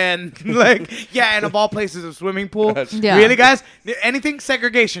 friends, and like, yeah, and of all places, a swimming pool. Yeah. Really, guys? Anything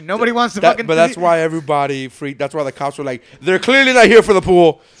segregation. Nobody wants to fucking. But that's why everybody freaked. That's why the cops were like, they're clearly not here for the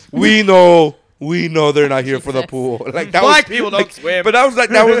pool. We know they're not here for the pool. Like that Black was, people don't swim. But that was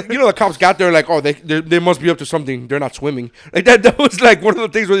the cops got there like, oh, they must be up to something. They're not swimming. Like that was like one of the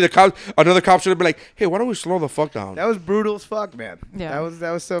things where another cop should have been like, hey, why don't we slow the fuck down? That was brutal as fuck, man. Yeah.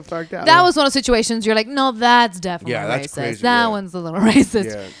 That was so fucked up. That was one of the situations you're like, no, that's definitely Yeah, that's racist. crazy, That yeah. one's a little racist.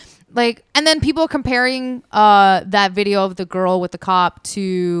 Yeah. Like, and then people are comparing that video of the girl with the cop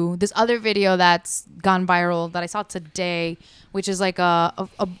to this other video that's gone viral that I saw today, which is like a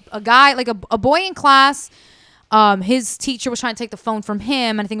guy, like a boy in class. His teacher was trying to take the phone from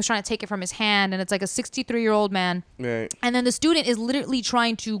him, and I think was trying to take it from his hand, and it's like a 63-year-old man. Right. And then the student is literally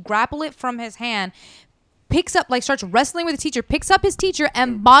trying to grapple it from his hand, picks up, like starts wrestling with the teacher, picks up his teacher,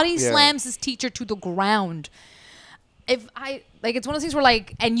 and body slams his teacher to the ground. If I like, it's one of those things where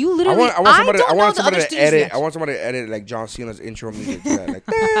like, and you literally, I want somebody to edit. I want somebody to edit like John Cena's intro music to that.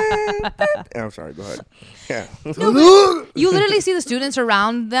 Like, I'm sorry. Go ahead. Yeah. No, you literally see the students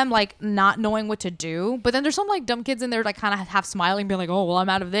around them like not knowing what to do, but then there's some like dumb kids in there like kind of half smiling, being like, "Oh, well, I'm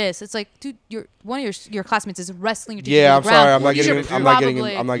out of this." It's like, dude, one of your classmates is wrestling your teacher. Yeah, to the I'm sorry. ground. I'm not getting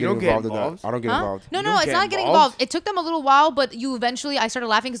involved in that. I don't get involved. No, it's not getting involved. It took them a little while, but you eventually, I started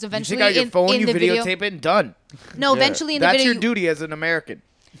laughing because eventually, you take out your phone, you the videotape video, it, and done. No, eventually in the video, that's your duty as an American.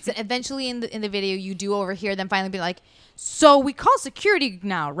 So eventually in the video, you do overhear them finally be like, "So we call security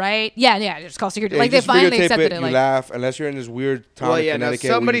now, right?" Yeah, just call security. Yeah, like they finally accepted it. You like, laugh unless you're in this weird town in Connecticut.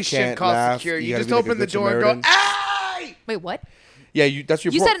 Somebody should call security. You just open the door and go, "Ay!" Wait, what? Yeah, that's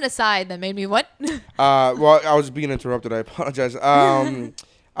your. You said an aside that made me what? Well, I was being interrupted. I apologize.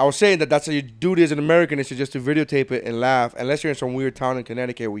 I was saying that's your duty as an American is to just to videotape it and laugh, unless you're in some weird town in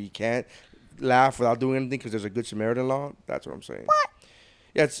Connecticut where you can't laugh without doing anything because there's a Good Samaritan law. That's what I'm saying. What?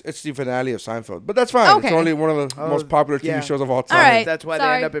 Yeah, it's the finale of Seinfeld, but that's fine. Okay. It's only one of the most popular TV shows of all time. All right. That's why they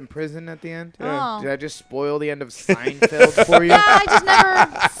end up in prison at the end. Yeah. Did I just spoil the end of Seinfeld for you? Yeah, I just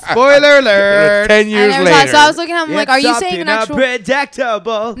never. Spoiler alert! 10 years later. So I was looking at him like, are you saying an actual?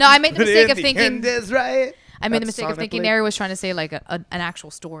 Predictable. No, I made the mistake of thinking. Right. I made the mistake of thinking Nary was trying to say like an actual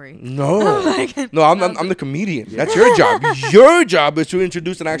story. No, no, I'm the comedian. That's your job. Your job is to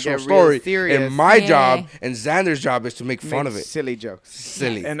introduce an actual story, and my job and Xander's job is to make fun of it. Silly jokes.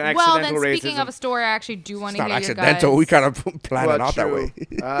 Silly. And well, accidental then speaking racism. of a story, I actually do want to hear It's not your accidental. guys. We kind of plan it out true.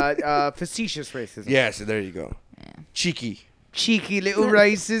 that way. Facetious racism. Yes, there you go. Cheeky. Cheeky little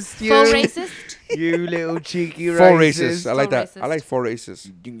racist. You. Faux racist. You little cheeky Full racist. racist. I like that. Racist. I like full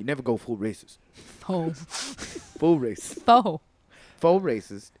racist. You never go full racist. Faux. Full racist. Faux. Full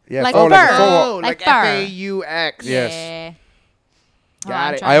racist. Yeah, Like faux, fur. like Oh, Like like fur. F-A-U-X. Yes. Yeah.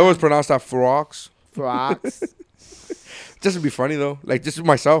 Got it. I always pronounce that frogs. Frogs. Just to be funny though, like just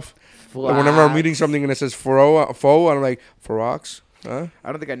myself. Like, whenever I'm reading something and it says faux, I'm like frogs. Huh?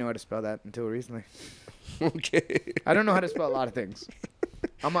 I don't think I knew how to spell that until recently. Okay. I don't know how to spell a lot of things.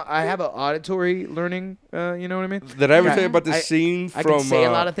 I have an auditory learning. You know what I mean? Did I ever tell you about the scene I from? can say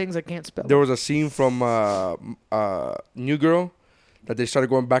a lot of things I can't spell. There was a scene from New Girl that they started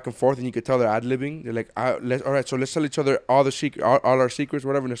going back and forth, and you could tell they're ad libbing. They're like, all right, so let's tell each other all our secrets,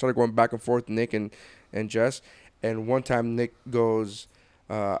 whatever. And they started going back and forth, Nick and Jess. And one time Nick goes,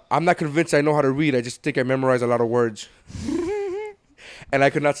 "I'm not convinced I know how to read. I just think I memorized a lot of words." And I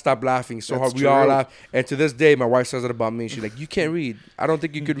could not stop laughing so hard. We all laughed. And to this day, my wife says it about me. She's like, "You can't read. I don't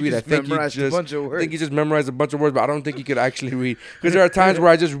think you could read. I think you just memorized a bunch of words, but I don't think you could actually read." Because there are times where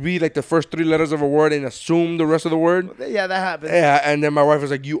I just read like the first 3 letters of a word and assume the rest of the word. Yeah, that happens. Yeah, and then my wife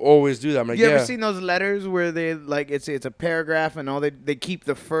was like, "You always do that." I'm like, you ever seen those letters where they like it's a paragraph and all they keep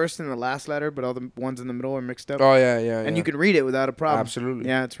the first and the last letter, but all the ones in the middle are mixed up? Oh yeah. And you can read it without a problem. Absolutely.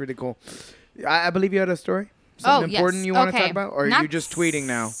 Yeah, it's really cool. I believe you had a story. Something important you want to talk about, or are you just tweeting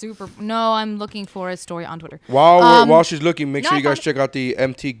now? No, I'm looking for a story on Twitter. While she's looking, make sure you guys check out the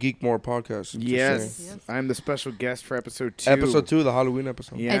MT Geekmore podcast. Yes, I'm the special guest for episode 2. Episode 2, the Halloween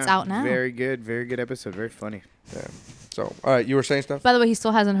episode. Yeah, it's out now. Very good episode. Very funny. Yeah. So, all right, you were saying stuff. By the way, he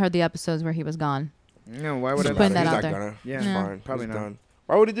still hasn't heard the episodes where he was gone. No, why would Just I? putting that He's out not there. gonna. Yeah, It's fine. Probably He's not. done.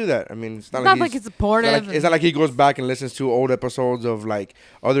 Why would he do that? I mean, it's not Not like he's supportive. It's not like he goes back and listens to old episodes of like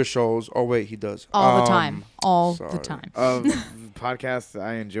other shows. Oh wait, he does all the time. All the time. Of podcasts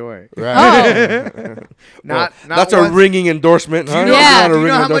I enjoy. Right. Not that's once. a ringing endorsement. Huh? Yeah. Do you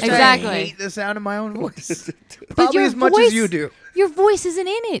know how much Exactly. I hate the sound of my own voice? But Probably your as much voice, as you do. Your voice isn't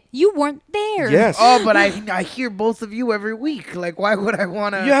in it. You weren't there. Yes. Oh, but I hear both of you every week. Like, why would I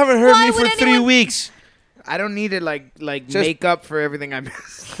want to? You haven't heard Why me for would 3 anyone- weeks. I don't need to like make up for everything I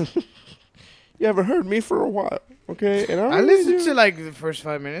missed. You haven't heard me for a while, okay? And I listened to like the first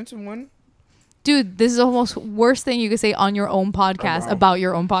 5 minutes of one. Dude, this is the almost worst thing you could say on your own podcast about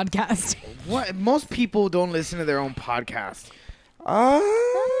your own podcast. What? Most people don't listen to their own podcast. Uh,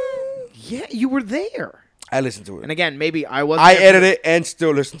 Yeah, you were there. I listened to it. And again, maybe I wasn't. I there for edit it and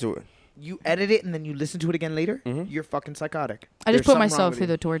still listen to it. You edit it and then you listen to it again later. You're fucking psychotic. I just There's put something wrong myself with through you.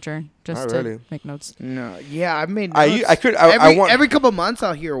 the torture just Not to really. make notes. No, yeah, I've made. I Notes. could- I want- every couple months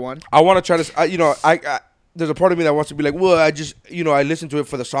I'll hear one. I want to try to, there's a part of me that wants to be like, well, I just, I listen to it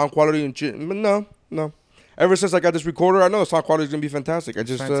for the sound quality and shit. But no. Ever since I got this recorder, I know the sound quality is going to be fantastic. I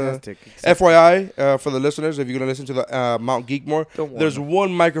just, Fantastic. FYI, for the listeners, if you're going to listen to the Mount Geekmore, Don't worry. there's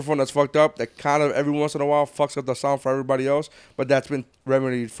one microphone that's fucked up that kind of every once in a while fucks up the sound for everybody else, but that's been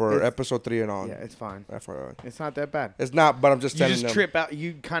remedied for episode 3 and on. Yeah, it's fine. FYI. It's not that bad. It's not, but I'm just You telling just them. trip out.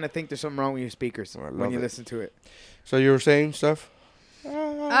 You kind of think there's something wrong with your speakers I when love you it. listen to it. So you were saying stuff?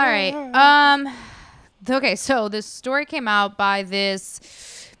 All right. Okay, so this story came out by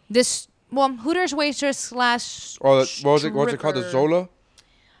this Hooters waitress slash. Oh, what was it called? The stripper. Zola?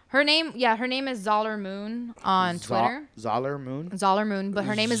 Her name is Zoller Moon on Twitter. Zoller Moon. Zoller Moon, but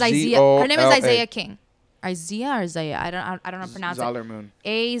her name is Z-O-L-A. Isaiah. Her name is Isaiah King. Isaiah or Isaiah? I don't know how to pronounce it. Zoller Moon.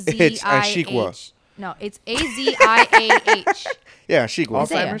 It's Anshikwa. AZIAH. No, it's AZIAH. Yeah, Chic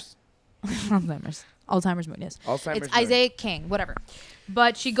was. Isaiah. Alzheimer's. Alzheimer's Moon, yes. Alzheimer's It's Moon. Isaiah King, whatever.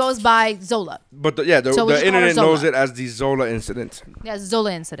 But she goes by Zola. But So we just call her internet Zola. knows it as the Zola incident. Yeah,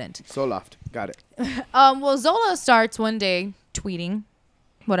 Zola incident. Soloft. Got it. Well, Zola starts one day tweeting,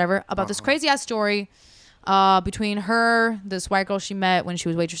 whatever, about this crazy ass story between her, this white girl she met when she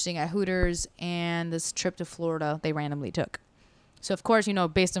was waitressing at Hooters, and this trip to Florida they randomly took. So of course,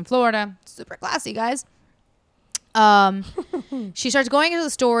 based in Florida, super classy, guys. She starts going into the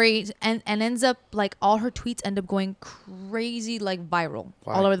story and ends up like all her tweets end up going crazy, like viral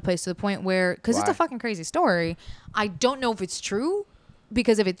all over the place, to the point where, because it's a fucking crazy story, I don't know if it's true,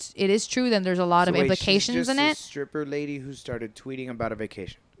 because if it is true, then there's a lot of implications she's just in a it. stripper lady who started tweeting about a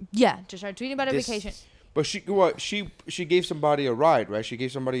vacation. Yeah, just started tweeting about a This- vacation. But she gave somebody a ride, right? She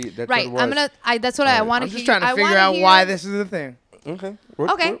gave somebody that. Right, that's what I want to I'm hear. just trying to figure out why this is a thing. Okay.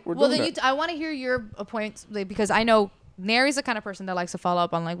 Okay, We're well doing then that. I want to hear your points, like, because I know Nary's the kind of person that likes to follow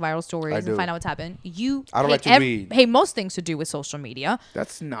up on like viral stories do. and find out what's happened. You I don't hate like to read. Hey, most things to do with social media.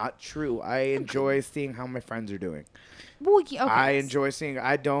 That's not true. I enjoy seeing how my friends are doing. Well, yeah, okay. I enjoy seeing.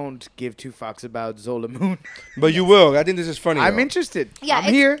 I don't give two fucks about Zola Moon. But you will. I think this is funny. I'm though. interested. Yeah, I'm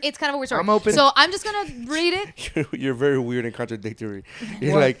it's, here. It's kind of a weird story. I'm open. So I'm just gonna read it. You're very weird and contradictory.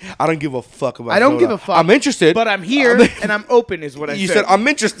 You're like, I don't give a fuck about. I don't Zola. give a fuck. I'm interested, but I'm here and I'm open. Is what I You said. said I'm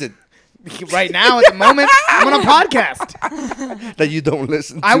interested. Right now, at the moment, I'm on a podcast. That you don't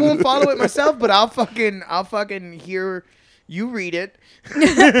listen to. I won't follow it myself, but I'll fucking hear you read it.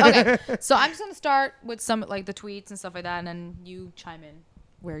 Okay, so I'm just gonna start with some like the tweets and stuff like that, and then you chime in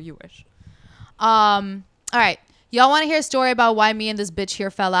where you wish. All right, y'all want to hear a story about why me and this bitch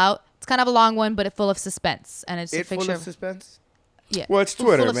here fell out? It's kind of a long one, but it's full of suspense, and it's a Full picture of suspense. Yeah. Well, it's Full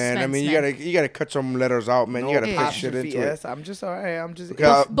Twitter, of man. I suspense, mean, man. you gotta cut some letters out, man. You gotta fix shit Apostrophe into S. it. I'm just alright. I'm just.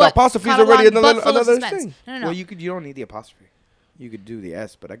 The But apostrophe is kinda already long, but another full of another suspense. thing. No. Well, you don't need the apostrophe. You could do the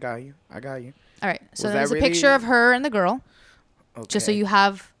S, but I got you. All right, so Was there's that a picture really- of her and the girl, Okay. just so you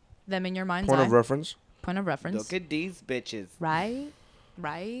have them in your mind's Point eye. of reference. Point of reference. Look at these bitches. Right.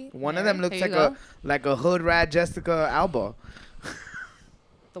 One of There, them looks here you like go. a hood rat Jessica Alba.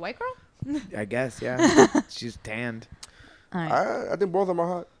 The white girl. I guess, yeah. She's tanned. All right. I think both of them are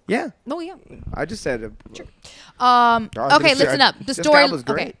hot. Yeah, Oh yeah. I just said. Okay, didn't say- listen up. The Jessica story. Alba's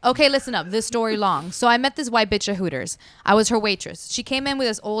great. Okay, listen up. This story long. So I met this white bitch at Hooters. I was her waitress. She came in with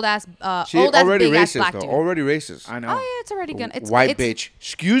this old ass, She old ass already big ass racist black though. dude. Already racist. I know. Oh yeah, it's already gonna. It's White it's, bitch.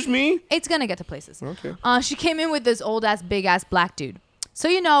 Excuse me. It's gonna get to places. Okay. She came in with this old ass big ass black dude. So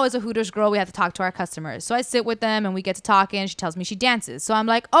as a Hooters girl, we have to talk to our customers. So I sit with them and we get to talking. She tells me she dances. So I'm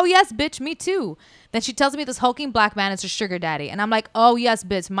like, oh yes, bitch, me too. Then she tells me this hulking black man is her sugar daddy. And I'm like, oh yes,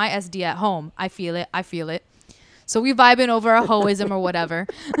 bitch, my SD at home. I feel it. So we vibing over a hoism or whatever.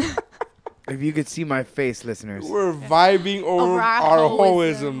 If you could see my face, listeners. We're vibing over our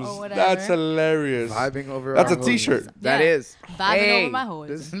hoism or hoisms. whatever. That's hilarious. Vibing over. That's our a T-shirt. hoisms. That Yeah. is. Vibing Hey, over my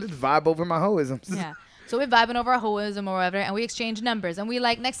hoism. Let's vibe over my hoisms. Yeah. So we're vibing over a hoism or whatever, and we exchange numbers. And we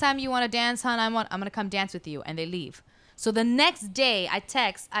like, next time you want to dance, hon, I'm gonna come dance with you. And they leave. So the next day, I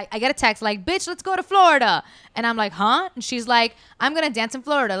get a text like, bitch, let's go to Florida. And I'm like, huh? And she's like, I'm gonna dance in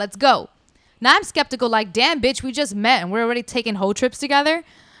Florida. Let's go. Now I'm skeptical, like, damn, bitch, we just met and we're already taking whole trips together.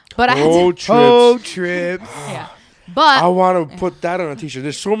 But I had Road to, trips. Oh, trips. yeah. But I want to put that on a T-shirt.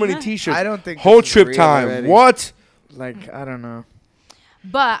 There's so many T-shirts. I don't think whole this is trip real time. already. What? Like, I don't know.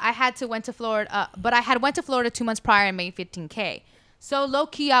 But I had went to Florida. But I had went to Florida 2 months prior and made $15K. So low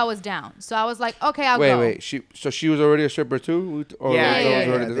key, I was down. So I was like, okay, I'll go. Wait. She was already a stripper too. Or Yeah. that was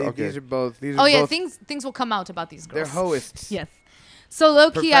already These, these are both. These are Oh yeah, both, things will come out about these They're girls. hosts. Yes. So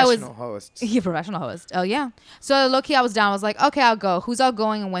low key, I was Professional hosts. yeah, professional host. Oh yeah. So low key, I was down. I was like, okay, I'll go. Who's all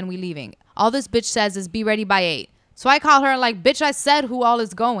going and when we leaving? All this bitch says is be ready by 8. So I call her and like, bitch, I said who all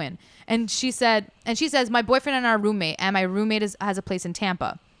is going, and she says my boyfriend and our roommate, and my roommate has a place in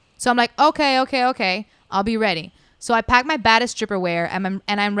Tampa. So I'm like, okay. I'll be ready. So I packed my baddest stripper wear and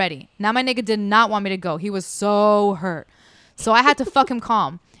I'm ready. Now my nigga did not want me to go. He was so hurt. So I had to fuck him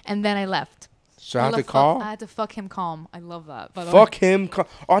calm. And then I left. So I had to call? I had to fuck him calm. I love that. By the Fuck way. him. Oh,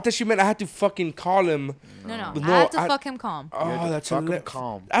 I thought she meant I had to fucking call him. No. But I had to fuck him calm. Oh, that's fucking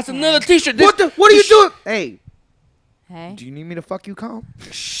calm. That's another T-shirt. What are you doing? Hey, Hey. do you need me to fuck you calm?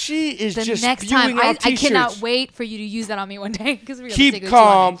 She is The just next spewing time, out I T-shirts. cannot wait for you to use that on me one day. Because we're gonna Keep stick with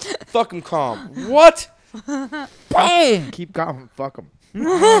calm. you on it. Fuck him calm. What? Boom. Keep calm. Fuck him.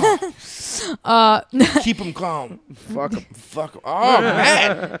 Keep him calm. Fuck him. Fuck him. Oh,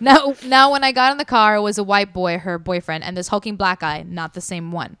 man. Now, when I got in the car, it was a white boy, her boyfriend, and this hulking black guy, not the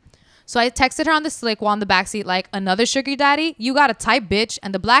same one. So I texted her on the slick while in the backseat, like, another sugar daddy? You got a type, bitch.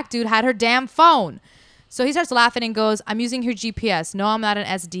 And the black dude had her damn phone. So he starts laughing and goes, I'm using her GPS. No, I'm not an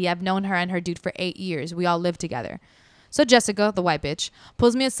SD. I've known her and her dude for 8 years. We all live together. So Jessica, the white bitch,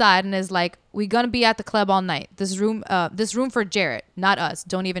 pulls me aside and is like, we gonna be at the club all night. This room for Jarrett, not us.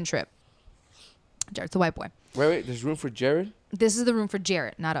 Don't even trip. Jarrett's the white boy. Wait. There's room for Jared? This is the room for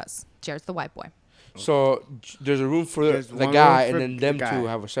Jarrett, not us. Jarrett's the white boy. So there's a room for There's the one guy, room for and then them the guy. two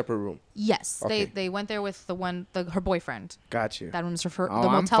have a separate room. Yes, Okay. they went there with her boyfriend. Got you. That room's for Oh, the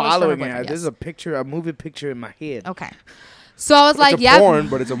I'm motel is for her following boyfriend. it. This is Yes. a movie picture in my head. Okay. So I was like, it's a yeah. porn,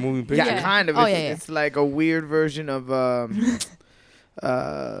 but it's a moving picture. Yeah, Yeah. kind of. Oh, it's, yeah. it's like a weird version of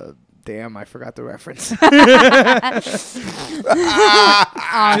damn, I forgot the reference.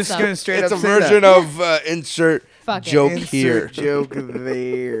 Awesome. Just gonna straight It's up a say version that. of insert Fuck it. joke Insert here. joke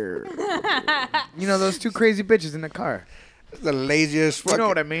there. You know those two crazy bitches in the car. The laziest You fucking know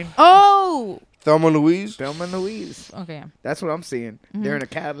what I mean? Oh. Thelma Louise. Thelma and Louise. Okay. That's what I'm seeing. They're in a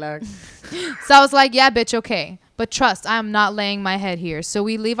Cadillac. So I was like, yeah, bitch, okay. But trust, I am not laying my head here. So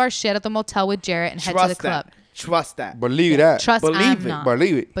we leave our shit at the motel with Jarrett and head to the Trust club. that. Trust that. Believe that. Trust, Believe I'm it. not.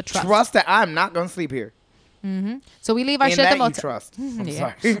 Believe it. But trust. Trust that I'm not gonna sleep here. So we leave our In shit at that the you motel. trust. I'm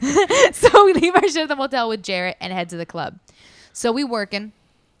Yeah. sorry. So we leave our shit at the motel with Jarrett and head to the club. So we working.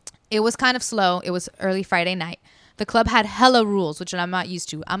 It was kind of slow. It was early Friday night. The club had hella rules, which I'm not used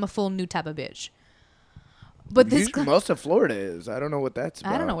to. I'm a full new type of bitch. But this club, Most of Florida is. I don't know what that's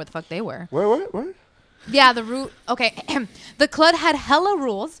about. I don't know what the fuck they were. What? Yeah, the root. Okay, the club had hella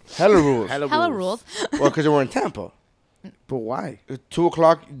rules. Hella rules. Hella rules. Well, because they were in Tampa. But why? 2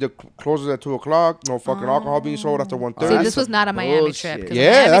 o'clock. The closes at 2 o'clock. No fucking alcohol being sold after 1:30. See, that's this was some not a Miami bullshit. trip. 'cause the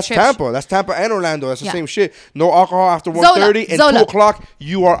Yeah, Miami that's trip- Tampa. That's Tampa and Orlando. That's the Yeah. same shit. No alcohol after 1:30 and Zola. 2 o'clock.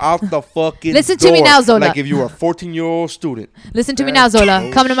 You are out the fucking Listen to me door. now, Zola. Like if you were a 14-year-old student. Listen to me now, Zola.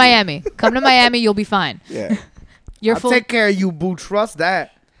 Come to Miami. Come to Miami. You'll be fine. Yeah. You're I'll full. take care of you, boo. Trust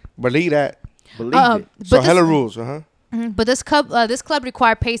that. Believe that. Believe it. So But hella this, rules, huh? but this club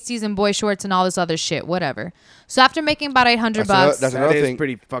required pasties and boy shorts and all this other shit. Whatever. So after making about $800 bucks, That's That another is thing.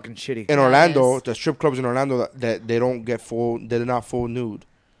 pretty fucking shitty. In Yeah, it Orlando, is. the strip clubs in Orlando that they don't get full. They're not full nude.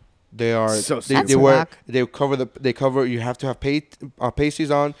 They are. So they, That's they wear. whack. They cover the. They cover. You have to have pasties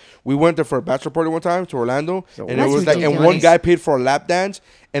on. We went there for a bachelor party one time to Orlando, and it That's was like, and one ridiculous. guy paid for a lap dance,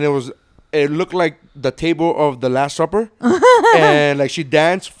 and it was. It looked like the table of the Last Supper, and like she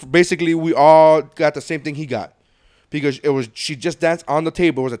danced. Basically, we all got the same thing he got. Because it was, she just danced on the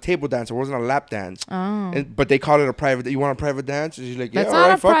table. It was a table dance. It wasn't a lap dance. But they called it a private. You want a private dance? And she's like, yeah, That's all not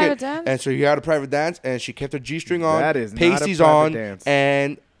right, a fuck private it. dance. And so he had a private dance, and she kept her G-string on, That is not a pasties private on, dance.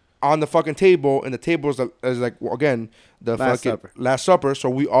 and on the fucking table. And the table is like, well, again, the Last fucking Supper. Last Supper. So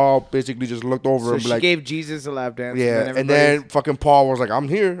we all basically just looked over So and be she like, gave Jesus a lap dance. yeah. And then everybody's- fucking Paul was like, I'm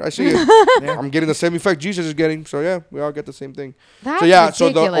here. I see it. I'm getting the same effect Jesus is getting. So yeah, we all get the same thing. That's so yeah,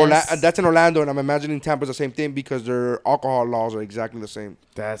 ridiculous. that's in Orlando, and I'm imagining Tampa's the same thing because their alcohol laws are exactly the same.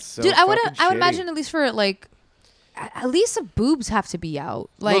 that's so dude, I would fucking shitty. imagine at least for like. At least the boobs have to be out.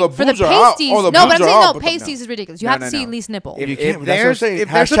 Like the for the boobs are out. pasties. Oh, the no, but boobs I'm are saying out, no, but the- pasties is ridiculous. You No, have no, to see no. at least nipple. If, You if can't- that's what I'm there's saying. if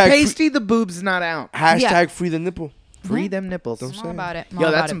there's a Hashtag pasty, the boob's not out. Hashtag free the nipple. Free them nipples. More about it. More Yo,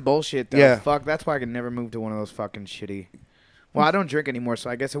 about that's it. some bullshit, though. Yeah. Fuck, that's why I could never move to one of those fucking shitty. Well, I don't drink anymore, so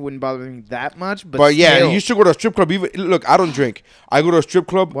I guess it wouldn't bother me that much. But yeah, still. you used to go to a strip club. Even look, I don't drink. I go to a strip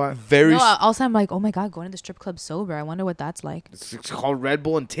club. What? Very. No, also I'm like, oh my god, going to the strip club sober. I wonder what that's like. It's called Red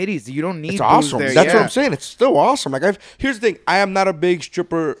Bull and titties. You don't need It's booze awesome. there. That's what yeah. I'm saying. It's still awesome. Like here's the thing. I am not a big strip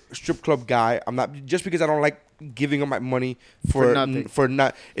club guy. I'm not just because I don't like giving up my money For nothing.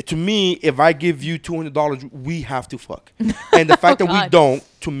 To me, if I give you $200, we have to fuck. And the fact that we God. don't,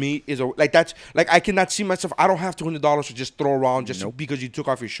 to me, is that's like I cannot see myself. I don't have $200 to just throw around just because you took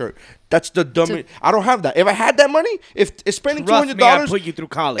off your shirt. That's the dumbest. I don't have that. If I had that money, if spending Trust $200, me, I put you through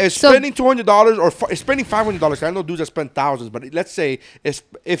college. if spending $200 or spending $500, I know dudes that spend thousands, but let's say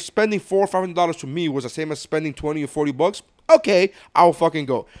if spending $400 or $500 to me was the same as spending $20 or $40, okay, I'll fucking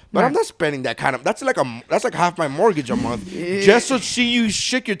go. But I'm not spending that kind of. That's like half my mortgage a month just to see you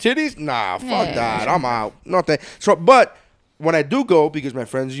shake your titties. Nah, fuck that. I'm out. Nothing. So, but when I do go, because my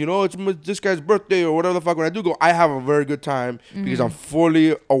friends, it's this guy's birthday or whatever the fuck. When I do go, I have a very good time because I'm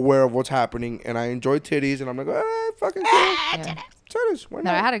fully aware of what's happening and I enjoy titties and I'm like, fucking titties. Why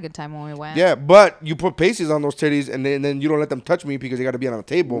No, not? I had a good time when we went. Yeah, but you put pasties on those titties and then you don't let them touch me because they got to be on the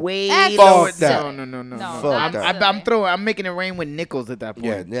table. Wait, Fuck that. No. Fuck that. I'm making it rain with nickels at that point.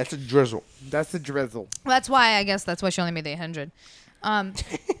 Yeah, that's a drizzle. That's the drizzle. That's why she only made the 800.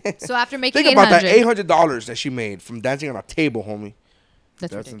 So after making Think about that $800, $800 that she made from dancing on a table, homie.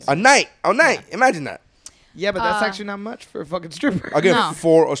 that's ridiculous. A night. Imagine that. Yeah, but that's actually not much for a fucking stripper. Again, No.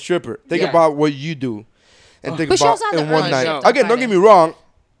 for a stripper. Think about what you do. And think But she about also had in the one early night. shift on Again, don't Friday. get me wrong.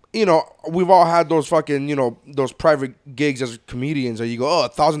 We've all had those fucking, those private gigs as comedians where you go,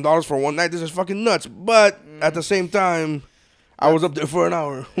 $1,000 for one night. This is fucking nuts. But at the same time, I was up there for an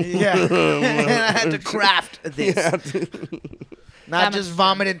hour. Yeah. And I had to craft this. Yeah. Not just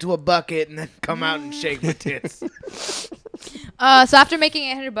vomit into a bucket and then come out and shake my tits. So after making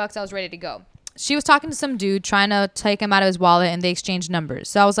 $800, I was ready to go. She was talking to some dude trying to take him out of his wallet, and they exchanged numbers.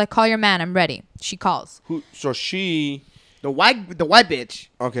 So I was like, "Call your man. I'm ready." She calls. So she... The white bitch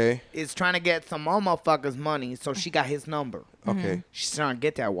Okay. is trying to get some more motherfucker's money, so she got his number. Okay. She's trying to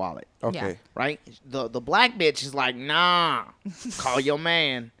get that wallet. Okay. Yeah. Right? The black bitch is like, nah, call your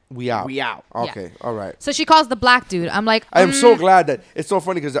man. We out. We out. Okay. All right. So she calls the black dude. I'm like, I am so glad that it's so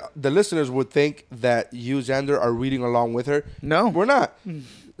funny because the listeners would think that you, Xander, are reading along with her. No. We're not.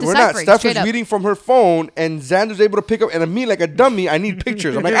 We're not. Deciphering, Steph straight is up. reading from her phone, and Xander's able to pick up. And me, like a dummy, I need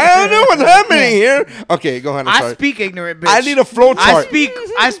pictures. I'm like, I don't know what's happening here. Okay, go ahead. I'm I sorry. speak ignorant bitch. I need a flow chart.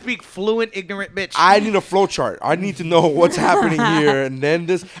 I speak fluent ignorant bitch. I need a flow chart. I need to know what's happening here, and then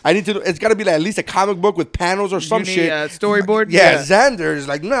this. I need to. It's got to be like at least a comic book with panels or some You need shit. a storyboard? Yeah, Yeah. Xander is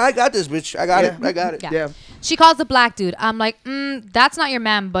like, no, I got this, bitch. I got it. I got it. Yeah. Yeah. She calls the black dude. I'm like, that's not your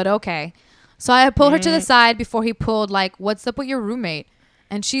man, but okay. So I pulled her to the side before he pulled, like, what's up with your roommate?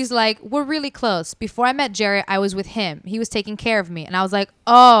 And she's like, we're really close. Before I met Jared, I was with him. He was taking care of me. And I was like,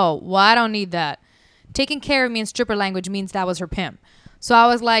 oh, well, I don't need that. Taking care of me in stripper language means that was her pimp. So I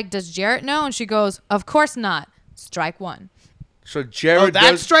was like, does Jared know? And she goes, of course not. Strike one. So Jared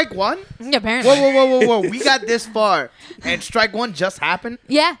That's does. strike one? Yeah, apparently. Whoa. We got this far. And strike one just happened?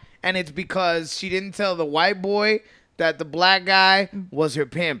 Yeah. And it's because she didn't tell the white boy that the black guy was her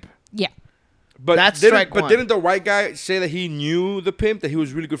pimp. Yeah. But That's didn't, strike But one. didn't the white guy say that he knew the pimp, that he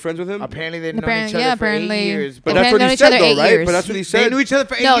was really good friends with him? Apparently they've known Apparently, each other yeah, for 8 apparently. years. But They've that's what known he each said, other though, 8 right? years. But that's what he They said. knew each other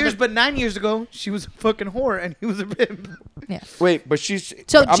for 8 No, years, the- but 9 years ago, she was a fucking whore and he was a pimp. Yeah. Wait, but she's.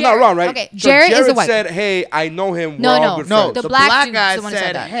 So I'm not Jared- wrong, right? okay, So Jared is a white- said, "Hey, I know him. No, We're all no, good No, friends." The the black black dude's guy the one who said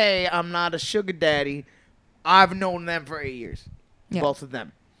said, that. hey, I'm not a sugar daddy. I've known them for 8 years. Yeah. Both of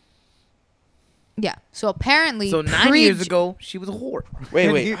them. Yeah. So apparently, So 9 years ago, she was a whore.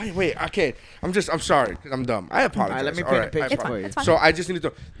 Wait. I can't. I'm sorry because I'm dumb. I apologize. All right, let me All paint a right, picture I It's for fine. you. It's fine. So I just need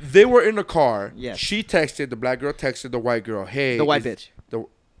to. They were in the car. Yes. She texted the black girl. Texted the white girl. Hey, The white is- bitch.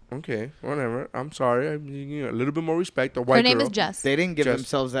 Okay, whatever. I'm sorry. A little bit more respect. The white her name girl. is Jess. They didn't give Just-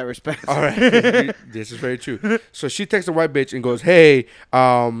 themselves that respect. All right. This is very true. So she texts the white bitch and goes, "Hey,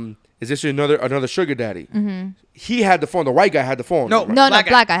 is this another sugar daddy?" Mm-hmm. He had the phone. The white guy had the phone. No. No, Black guy.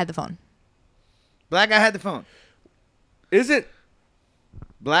 black guy had the phone. Black guy had the phone. Is it?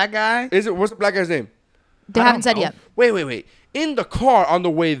 Black guy? What's the black guy's name? They I haven't don't said know. yet. Wait. In the car on the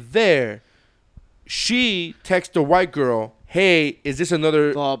way there, she texts the white girl, "Hey, is this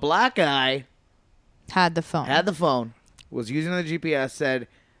another?" The black guy Had the phone. had the phone, was using the GPS, said,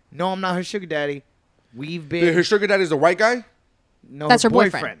 no, I'm not her sugar daddy. We've been... Her sugar daddy is the white guy. no, That's her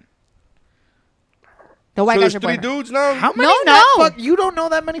boyfriend. The white So guy's there's your three boyfriend. dudes now. How many No. you don't know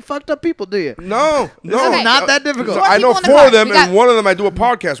that many fucked up people, do you? No. Okay. Not that difficult. So I know people in the 4 car. of them, We got- and one of them I do a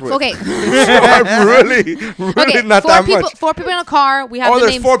podcast with. Okay. So I'm really Okay. not four that people. much. 4 people in a car. We have Oh, the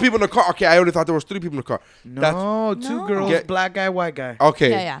there's names. 4 people in the car. Okay, I only thought there was 3 people in the car. No, two No. girls, Get- black guy, white guy.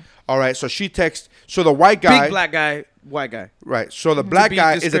 Okay. Yeah. All right. So she texts. So the white guy. Big black guy, white guy. Right. So the black be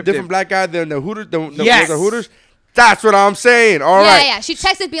guy is a descriptive. different black guy than the Hooters. Yes. The Hooters. That's what I'm saying. All right. Yeah. She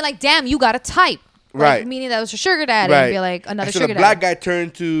texted being like, "Damn, you got a type." Like, Right. meaning that was her sugar daddy. Right. And be like another And so sugar the black daddy. guy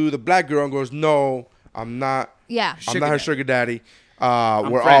turned to the black girl and goes, "No, I'm not. Yeah. I'm not her sugar daddy. We're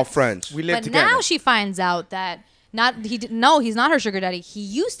all friends. friends." We live But together. now she finds out that he's not her sugar daddy. He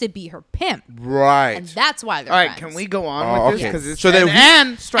used to be her pimp, Right. and that's why they're All right, friends. can we go on Oh, with this? okay. 'Cause it's So then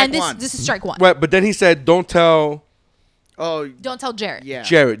and strike And one. this is strike one. But then he said, "Don't tell Oh, Don't tell Jared. yeah.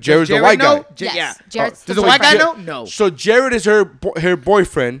 Jared. Jared's Does the white know? guy." Yes. Yeah. Jared's Does the the white guy boyfriend. know? No. So Jared is her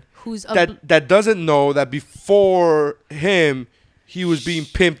boyfriend who's a that doesn't know that before him, he was being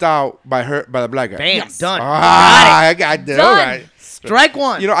pimped out by the black guy. Bam, Yes. done. I got it. Done. All right. Strike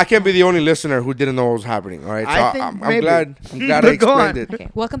one. You know, I can't be the only listener who didn't know what was happening. All right, so I think I'm maybe. glad. I'm glad I Go on. explained it. Okay,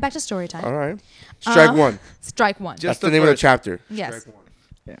 welcome back to story time. All right, strike one. Strike one. That's Just the the name of the first. chapter. Yes.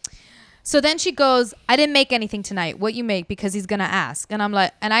 Yeah. So then she goes, I didn't make anything tonight. What you make? Because he's gonna ask. And I'm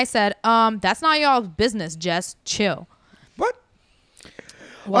like, and I said, that's not y'all's business, Jess. Chill. What?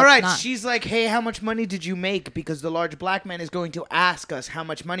 Well, All right, not. she's like, hey, how much money did you make? Because the large black man is going to ask us how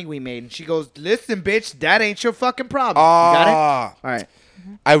much money we made. And she goes, listen, bitch, that ain't your fucking problem. You got it? Ah, All right.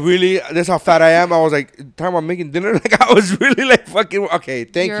 I really. That's how fat I am. I was like, talking about making dinner. Like I was really like fucking. Okay,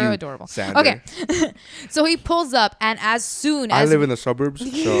 thank You're you. adorable. Sandra. Okay. So he pulls up, and as soon I as live in the suburbs, so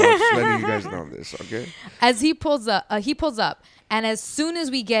I'm just letting you guys know this. Okay. as he pulls up, and as soon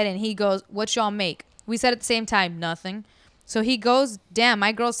as we get in, he goes, "What y'all make?" We said at the same time, "Nothing." So he goes, "Damn,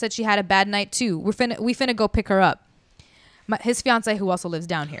 my girl said she had a bad night too. We finna go pick her up." His fiance, who also lives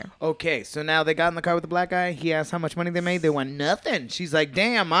down here. Okay, so now they got in the car with the black guy. He asked how much money they made. They went, nothing. She's like,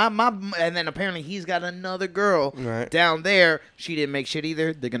 damn, my. And then apparently he's got another girl Right. down there. She didn't make shit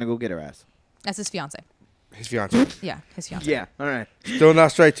either. They're going to go get her ass. That's his fiance. His fiance. Yeah, his fiance. Yeah, all right. Still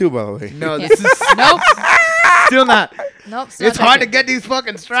not strike two, by the way. No, Yeah. this is Nope. still not. Nope. It's hard to get these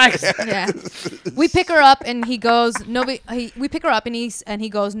fucking strikes. Yeah. We pick her up and he goes, nobody. We pick her up and he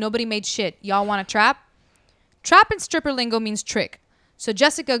goes, nobody made shit. Y'all want a trap? Trap in stripper lingo means trick. So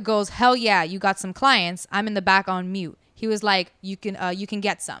Jessica goes, hell yeah, you got some clients. I'm in the back on mute. He was like, you can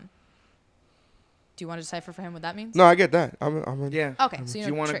get some. Do you want to decipher for him what that means? No, I get that. I'm in. Yeah. Okay, so Do you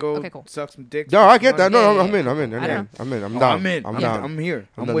you know want to trick. go Okay, cool. suck some dick? No, I get that. No, Yeah, I'm in. I don't know. I'm in. I'm Oh, down. I'm in. I'm down. I'm here.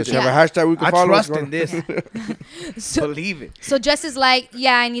 I'm I'm down. with Does she you. have a hashtag we can I follow? trust What's in going this. So, Believe it. so Jess is like,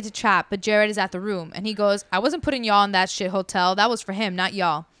 yeah, I need to trap, but Jared is at the room. And he goes, I wasn't putting y'all in that shit hotel. That was for him, not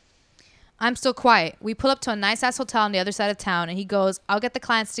y'all. I'm still quiet. We pull up to a nice-ass hotel on the other side of town, and he goes, I'll get the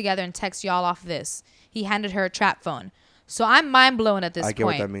clients together and text y'all off this. He handed her a trap phone. So I'm mind-blown at this I point. get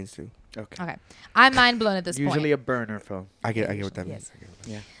what that means too. Okay. I'm mind-blown at this point. Usually a burner phone. I get what that means.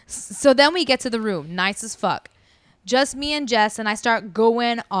 So then we get to the room. Nice as fuck. Just me and Jess, and I start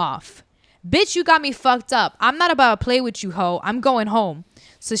going off. Bitch, you got me fucked up. I'm not about to play with you, hoe. I'm going home.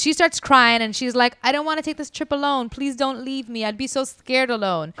 So she starts crying, and she's like, I don't want to take this trip alone. Please don't leave me. I'd be so scared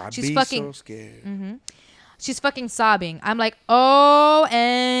alone. I'd be so scared. She's fucking sobbing. I'm like,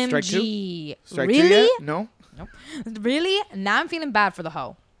 OMG. Strike two? Strike two Really? yet? No. Really? Now I'm feeling bad for the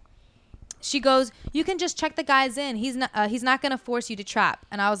hoe. She goes, you can just check the guys in. He's not gonna force you to trap.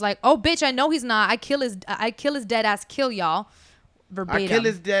 And I was like, oh bitch, I know he's not. I kill his dead ass, kill y'all. Verbatim. I kill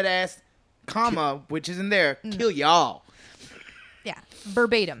his dead ass, comma, which isn't there. Kill y'all. Yeah,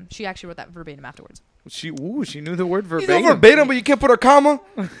 verbatim. She actually wrote that verbatim afterwards. She knew the word You verbatim. know verbatim, but you can't put a comma.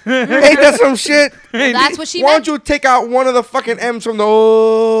 Ain't that some shit? Well, that's what she Why meant. don't you take out one of the fucking M's from the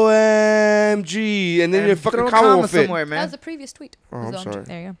OMG and then your fucking throw a comma will fit? somewhere, That man. was the previous tweet. Oh, I'm So sorry.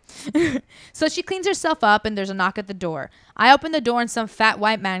 There you go. So she cleans herself up, and there's a knock at the door. I open the door, and some fat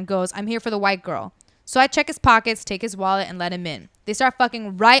white man goes, I'm here for the white girl. So I check his pockets, take his wallet, and let him in. They start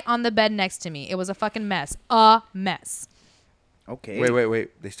fucking right on the bed next to me. It was a fucking mess. A mess. Okay.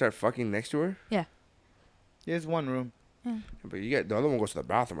 Wait. They start fucking next to her? Yeah. Here's one room. But you get the other one goes to the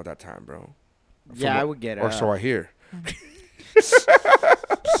bathroom at that time, bro. Yeah, I would get it. Or so I hear.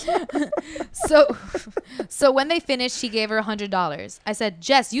 So when they finished, he gave her $100. I said,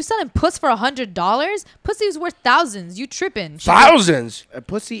 Jess, you selling puss for $100? Pussy's worth thousands. You tripping. She goes, Thousands? A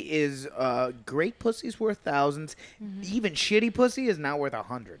pussy is great. Pussy's worth 1000s. Even shitty pussy is not worth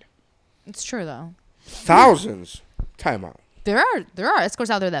 100. It's true, though. Thousands? Time out. There are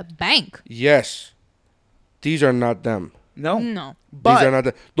escorts out there that bank. Yes. These are not them. No. No. But These are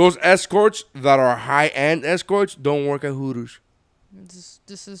not those escorts that are high-end escorts don't work at Hooters.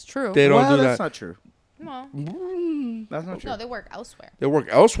 This is true. They don't well, do that's that. not true. No. That's not true. No, they work elsewhere. They work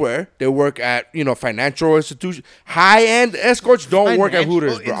elsewhere. They work at, financial institutions. High-end escorts don't work at Financial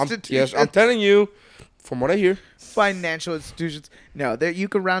Hooters, bro. Yes, I'm institutions. telling you, from what I hear. Financial institutions. No, there you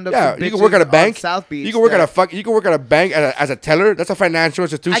can round up. Yeah, some you can work at a bitches bank. on South Beach. You can work that- You can work at a bank as a teller. That's a financial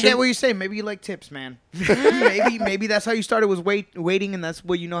institution. I get what you're saying. Maybe you like tips, man. maybe that's how you started was waiting, and that's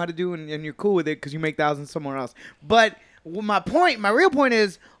what you know how to do, and you're cool with it because you make thousands somewhere else. But my real point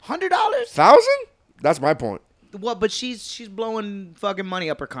is $100. 1,000? That's my point. What? But she's blowing fucking money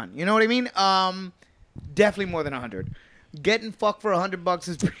up her cunt. You know what I mean? Definitely more than 100. Getting fucked for $100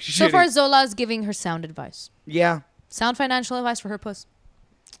 is pretty So shitty. far, Zola is giving her sound advice. Yeah. Sound financial advice for her puss.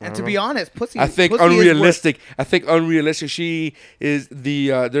 And to be honest, pussy. I think pussy is unrealistic. I think unrealistic. She is the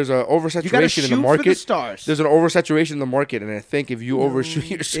there's an oversaturation in the market. For the stars. There's an oversaturation in the market, and I think if you overshoot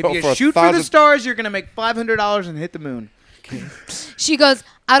yourself, If you shoot for the stars, you're gonna make $500 and hit the moon. She goes,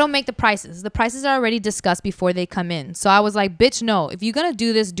 I don't make the prices. The prices are already discussed before they come in. So I was like, bitch, no. If you're gonna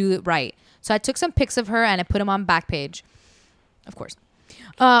do this, do it right. So I took some pics of her and I put them on Backpage, of course.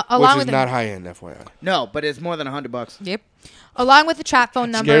 Along Which is with not high end, FYI. No, but it's more than $100. Yep. Along with the chat phone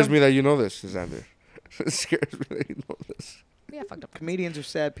number. Scares me that you know this, Xander. It scares me that you know this. Yeah, fucked up. Comedians are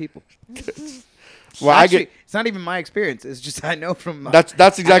sad people. Well, Actually, it's not even my experience. It's just I know from. That's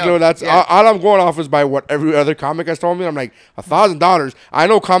exactly what that's. Yeah. All I'm going off is by what every other comic has told me. I'm like $1,000. I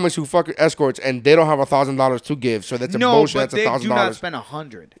know comics who fuck escorts and they don't have $1,000 to give, so that's a bullshit. But That's they do not $1,000. spend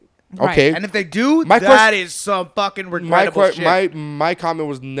 $100. Okay, And if they do, My that is some fucking regrettable shit. my comment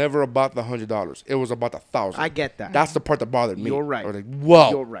was never about the $100. It was about $1,000. I get that. That's the part that bothered me. You're right. I was like,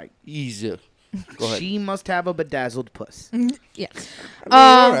 whoa, You're right. easy. Go ahead. She must have a bedazzled puss. Yeah.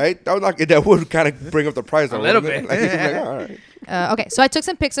 All right, that would kind of bring up the price A little bit. All right. Okay, so I took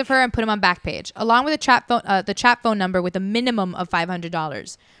some pics of her and put them on Backpage, along with the chat phone number with a minimum of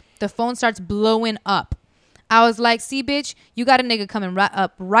 $500. The phone starts blowing up. I was like, see, bitch, you got a nigga coming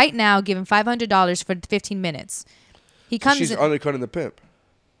up right now giving $500 for 15 minutes. He comes She's in. undercutting the pimp.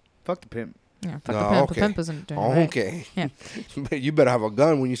 Fuck the pimp. Yeah, fuck No, the pimp. okay. The pimp isn't doing it right. Okay. Yeah. You better have a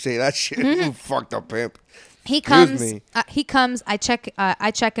gun when you say that shit. You fucked up pimp. He Excuse comes. me. He comes. I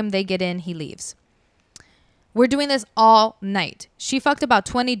check him. They get in. He leaves. We're doing this all night. She fucked about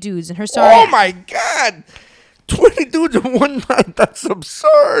 20 dudes in her sorry. Oh my god. 20 dudes in one night. That's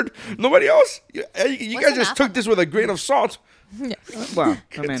absurd. Nobody else? You guys just took this with a grain of salt. Yeah. Well,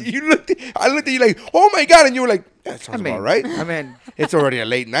 I mean, I looked at you like, oh my god, and you were like, that sounds about right. I mean, It's already a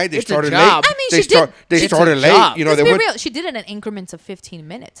late night. They It's a started job. late. I mean, they she did- They it's a started late. job. You know, Let's they be went real. She did it in increments of 15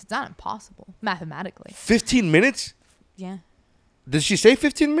 minutes. It's not impossible mathematically. 15 minutes. Yeah. Did she say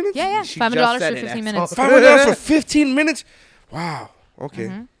 15 minutes? Yeah. Yeah. She $500 just for said it, 15 that's minutes. all. $500 for 15 minutes. Wow. Okay.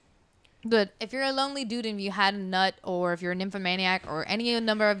 Mm-hmm. But if you're a lonely dude and you had a nut, or if you're a nymphomaniac, or any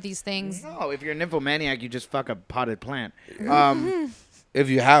number of these things, no, if you're a nymphomaniac, you just fuck a potted plant. If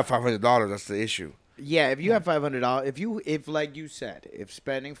you have $500, that's the issue. Yeah, if you have $500, if like you said, if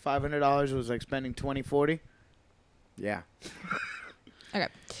spending $500 was like spending 20-40, yeah, okay.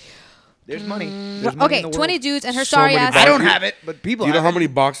 there's money. Mm, There's money in Okay, the 20 world. dudes and her So sorry many ass. I don't have it, but people Do you know have how it. many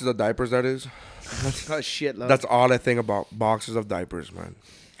boxes of diapers that is? Oh, shit, love. That's all I think about. Boxes of diapers, man.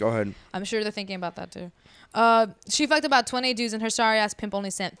 Go ahead. I'm sure they're thinking about that too. She fucked about 20 dudes and her sorry ass pimp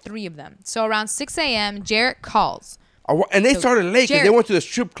only sent 3 of them. So around 6 a.m., Jarrett calls. And they started late because they Jared- went to the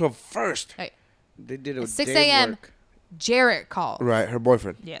strip club first. Right. They did a 6 day a.m. work. Jarrett calls. Right, her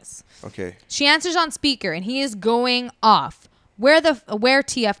boyfriend. Yes. Okay. She answers on speaker and he is going off. Where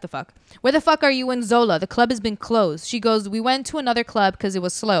TF the fuck? Where the fuck are you in Zola? The club has been closed. She goes, we went to another club because it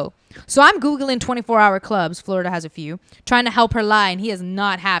was slow. So I'm Googling 24-hour clubs. Florida has a few. Trying to help her lie, and he is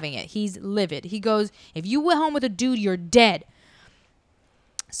not having it. He's livid. He goes, if you went home with a dude, you're dead.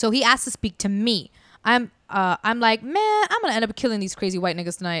 So he asks to speak to me. I'm like, man, I'm going to end up killing these crazy white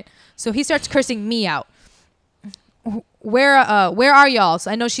niggas tonight. So he starts cursing me out. Where are y'all? So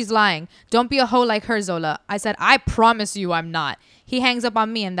I know she's lying. Don't be a hoe like her, Zola. I said, I promise you I'm not. He hangs up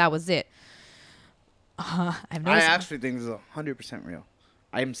on me, and that was it. I've I noticed. actually think this is 100% real.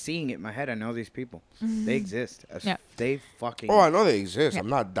 I'm seeing it in my head. I know these people. They exist. Yeah. They fucking. Oh, I know they exist. Yeah. I'm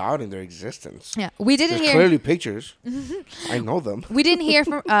not doubting their existence. Yeah, we didn't There's hear. clearly pictures. I know them. We didn't hear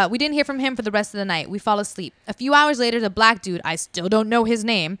from him for the rest of the night. We fall asleep. A few hours later, the black dude, I still don't know his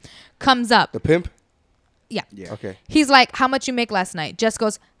name, comes up. The pimp? Yeah. Okay. He's like, how much you make last night? Jess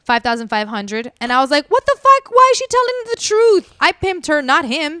goes, 5,500. And I was like, what the fuck? Why is she telling the truth? I pimped her, not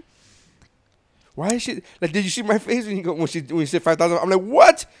him. Why is she like? Did you see my face when you said 5,000? I'm like,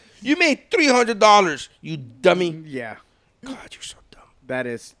 what? You made $300, you dummy. Yeah. God, you're so dumb. That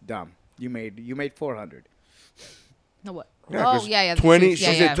is dumb. You made 400. No, what? Yeah, Oh, 'cause yeah. the 20. truth. She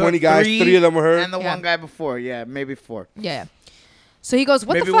Yeah, said yeah. 20 guys. 3 of them were her. And the Yeah. one guy before. Yeah, maybe 4. Yeah. So he goes,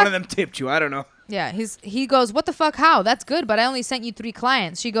 what maybe the fuck? one of them tipped you. I don't know. Yeah, he goes, what the fuck, how? That's good, but I only sent you 3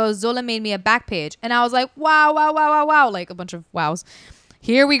 clients. She goes, Zola made me a back page. And I was like, wow, like a bunch of wows.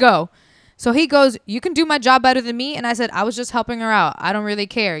 Here we go. So he goes, you can do my job better than me. And I said, I was just helping her out. I don't really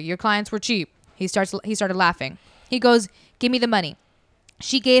care. Your clients were cheap. He started laughing. He goes, give me the money.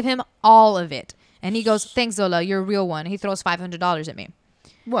 She gave him all of it. And he goes, thanks, Zola. You're a real one. He throws $500 at me.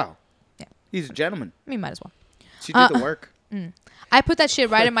 Well, Yeah. he's a gentleman. I mean, might as well. She did the work. I put that shit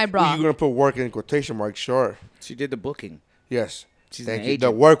right in my bra. You're gonna put work in quotation marks, sure. She did the booking. Yes. She's Thank an you. agent.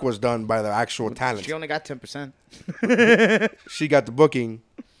 The work was done by the actual talent. She only got 10%. She got the booking.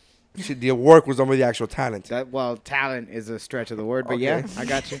 The work was done by the actual talent. Talent is a stretch of the word, but yeah, I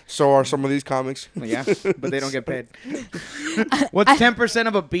got you. So are some of these comics. Yeah, but they don't get paid. What's 10%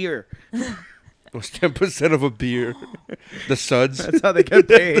 of a beer? What's 10% of a beer? The suds. That's how they get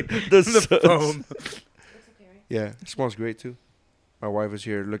paid. the suds. foam. Yeah, it smells great too. My wife is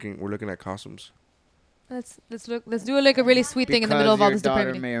here looking. We're looking at costumes. Let's do like a really sweet thing in the middle of all this Your daughter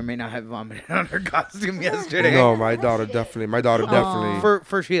depravity. may or may not have vomited on her costume yesterday. No, my daughter definitely.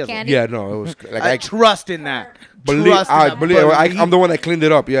 For she has. Candy? Yeah, no, it was like I trust in that. I'm the one that cleaned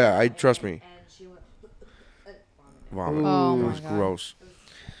it up. Yeah, I trust me. Vomit. Oh It my was God. gross.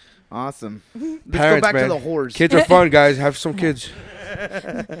 Awesome. Let's Parents, go back man. to the whores. Kids are fun, guys. Have some kids.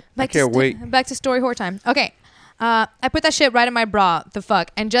 Back can't wait. Back to story whore time. Okay. I put that shit right in my bra. The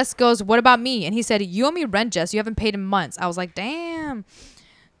fuck. And Jess goes, "What about me?" And he said, "You owe me rent, Jess. You haven't paid in months." I was like, "Damn."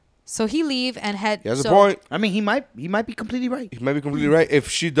 So he leave and head. He has a point. I mean, he might be completely right. He might be completely right. If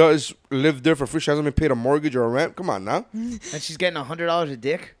she does live there for free, she hasn't been paid a mortgage or a rent. Come on now. And she's getting $100 a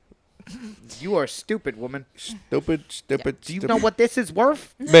dick. You are stupid, woman. Stupid. Do you know what this is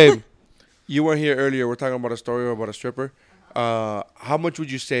worth? Babe, you weren't here earlier. We're talking about a story about a stripper. How much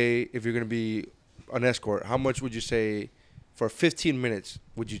would you say if you're gonna be an escort? How much would you say for 15 minutes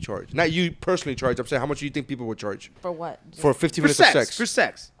would you charge? Not you personally charge. I'm saying how much do you think people would charge For what? for 15 For minutes sex. of sex? For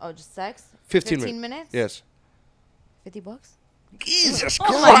sex. Oh, just sex? 15 minutes? Yes. $50? Jesus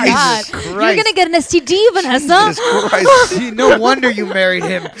Oh my God. You're gonna get an STD, Vanessa. Christ. No wonder you married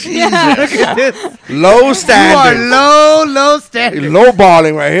him. Yeah. Look at this. Low You are standards. low standard. Low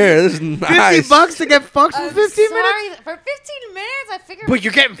balling right here. This is nice. $50 to get fucked for 15 minutes? Sorry, for 15 minutes, I figured. But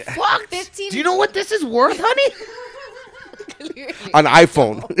you're getting fucked. 15 Do you know what this is worth, honey? An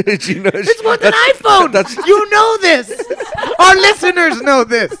iPhone. You know, It's worth an iPhone. You know this. Our listeners know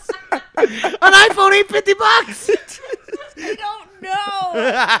this. An iPhone ain't $50. I don't know.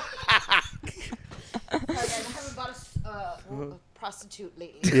 I haven't bought a prostitute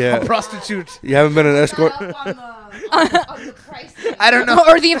lately. Yeah. A prostitute. You haven't been an escort? On the price. I don't know.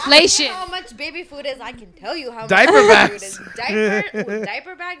 Or the inflation. How much baby food is? I can tell you how Diaper much bags. food is.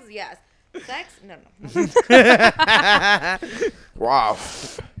 Diaper bags, yes. Sex, no. Wow.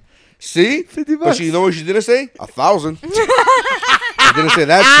 See? But you know what she didn't say? 1,000. She didn't say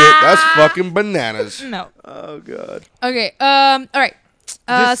that shit. That's fucking bananas. No. Oh, God. Okay. All right.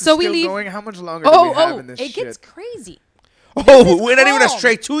 This is So we still leave. Going? How much longer do we have in this it shit? gets crazy. Oh, we're not even a calm.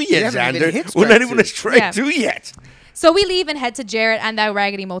 straight two We yet, haven't even hit Xander. We're not strike even two. a straight Yeah. two yet. So we leave and head to Jarrett and that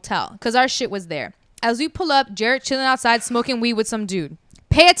raggedy motel because our shit was there. As we pull up, Jarrett chilling outside smoking weed with some dude.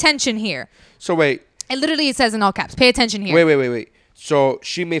 Pay attention here. So wait. It literally says in all caps. Pay attention here. Wait. So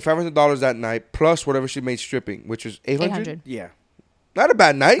she made $500 that night plus whatever she made stripping, which was 800. Yeah. Not a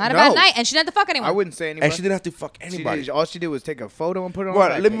bad night. Not a No. bad night, and she didn't have to fuck anyone. I wouldn't say anyone. And she didn't have to fuck anybody. All she did was take a photo and put it on Well,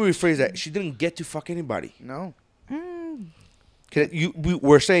 her let me backpack. rephrase that. She didn't get to fuck anybody. No.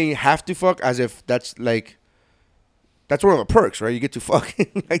 We're saying have to fuck as if that's like that's one of the perks, right? You get to fuck.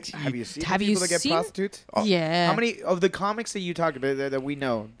 Like, Have you seen Have the you people that get seen- prostitutes? Yeah. How many of the comics that you talk about that we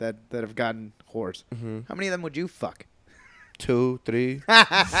know that have gotten whores? How many of them would you fuck? 2, 3.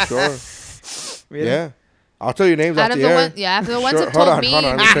 Sure. Really? Yeah. I'll tell you names Out off of the the air. one, yeah, after the ones Sure. that told Hold on, me, hold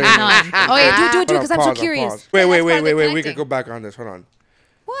on, let me tell you. none. Oh yeah, do Hold because on, I'm so pause, curious. pause. That's part Wait. of the We could connecting. go back on this. Hold on.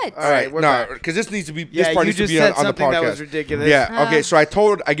 What? All right, we're back. because this needs to be. Yeah, this part you needs to just be said on the something podcast. that was ridiculous. Yeah. Okay. So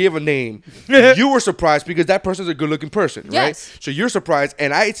I gave a name. You were surprised because that person's a good-looking person, right? Yes. So you're surprised,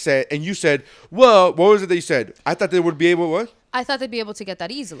 and you said, well, what was it that you said? I thought they would be able what? I thought they'd be able to get that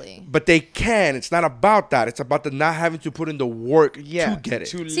easily. But they can. It's not about that. It's about the not having to put in the work Yeah. to get it.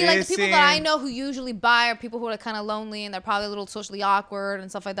 See, like the people that I know who usually buy are people who are kind of lonely and they're probably a little socially awkward and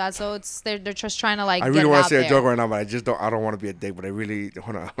stuff like that. So they're just trying to like. I get really it want out to say there. a joke right now, but I just don't. I don't want to be a dick. But I really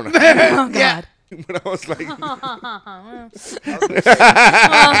hold on. Oh God. When I was like, You're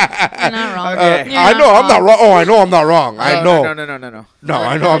not wrong. Okay. You're I not know I'm not wrong. wrong. Oh, I know I'm not wrong. I know. No. No,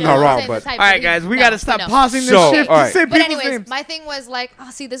 I know I'm not wrong. Saying But the type All right, that guys, we no, got to stop no. pausing this So, shit all to right. say But people's anyways, names. my thing was like, oh,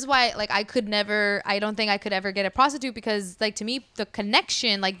 see, this is why like I don't think I could ever get a prostitute because like to me the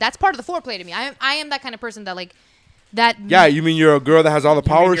connection like that's part of the foreplay to me. I am that kind of person that like that. yeah, you mean you're a girl that has all the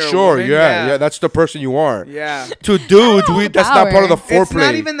power? you're a Sure. woman? Yeah. Yeah. That's the person you are. Yeah. To dudes, all the that's not part of the power. foreplay. It's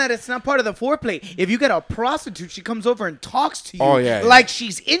not even that it's not part of the foreplay. If you get a prostitute, she comes over and talks to you Oh, yeah, like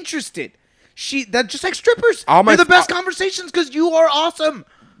she's interested. That just like strippers. All my- They're the best conversations because you are awesome.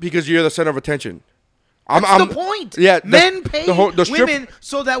 Because you're the center of attention. That's the point. Yeah, men pay the strip- women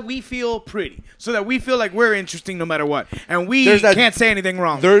so that we feel pretty, so that we feel like we're interesting no matter what, and we There's that- can't say anything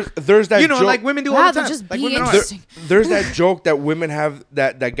wrong. There's that you know, joke, like women do Wow, all the they'll time. just Like be women are. interesting. there's that joke that women have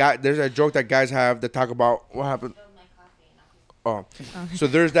that guy. There's that joke that guys have that talk about what happened. Oh, so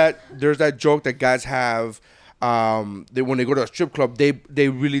there's that joke that guys have. They when they go to a strip club, they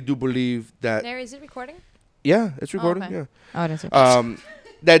really do believe that. Mary, is it recording? Yeah, it's recording. okay. Yeah. Oh, it is.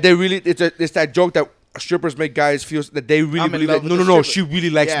 That they really it's that joke that strippers make guys feel that they really I'm in believe love that with no the she really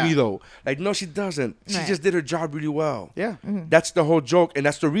likes Yeah. me though. Like no she doesn't. She Right. just did her job really well. Yeah. That's the whole joke, and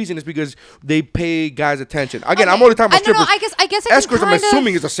that's the reason is because they pay guys attention. Again, I'm Okay. only talking about I don't know. strippers. I guess I can Escorts, I'm kind of-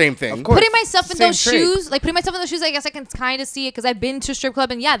 assuming is the same thing. Of course. Putting myself in Same those trade. shoes, like putting myself in those shoes, I guess I can kind of see it because I've been to a strip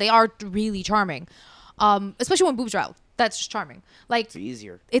club and yeah, they are really charming. Especially when boobs are out. That's just charming. Like It's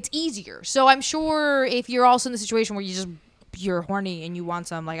easier. it's easier. So I'm sure if you're also in the situation where you're horny and you want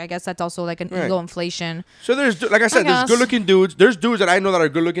some, like I guess that's also like an Right. ego inflation. So there's, like I said, there's guess. good-looking dudes. There's dudes that I know that are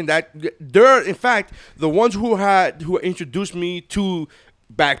good-looking. That they're, in fact, the ones who introduced me to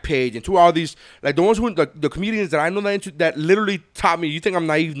Backpage and to all these, like the ones who the comedians that I know that literally taught me. You think I'm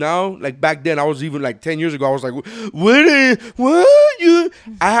naive now? Like back then, I was even like 10 years ago. I was like, what you?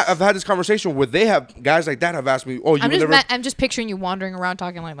 I've had this conversation where they have guys like that have asked me, oh, you I'm would just never. I'm just picturing you wandering around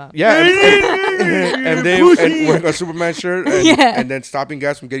talking like that. Yeah, and wearing a Superman shirt, and then stopping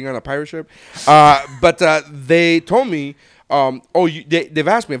guys from getting on a pirate ship. But they told me, they've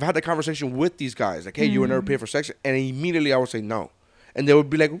asked me. I've had the conversation with these guys, like, hey, you would never pay for sex, and immediately I would say no, and they would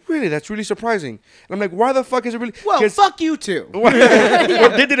be like, really? That's really surprising. And I'm like, why the fuck is it really? Well, 'Cause- fuck you too. well,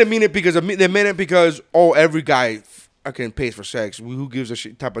 they didn't mean it because they meant it because every guy fucking pays for sex. Who gives a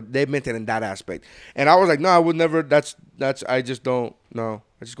shit? Type of. They meant it in that aspect, and I was like, no, I would never. That's. I just don't. No,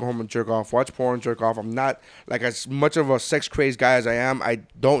 I just go home and jerk off, watch porn, jerk off. I'm not like as much of a sex crazed guy as I am. I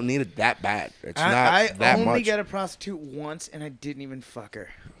don't need it that bad. It's not I that only much. got a prostitute once, and I didn't even fuck her.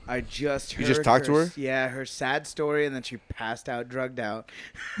 I just heard You just talked to her? Yeah, her sad story, and then she passed out, drugged out,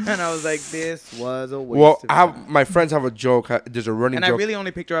 and I was like, "This was a waste." Well, of time. my friends have a joke. There's a running And joke. I really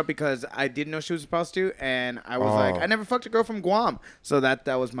only picked her up because I didn't know she was a prostitute, and I was like, Oh. I never fucked a girl from Guam, so that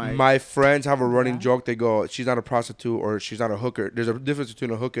was My friends have a running joke. They go, she's not a prostitute or she's not a hooker. There's a difference between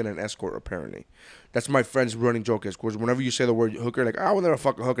a hooker and an escort, apparently. That's my friend's running joke is, because whenever you say the word hooker, like, I will never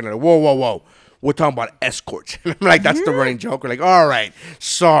fuck a hooker. And they're like, whoa. We're talking about escorts. I'm like, that's the running joke. We're like, all right,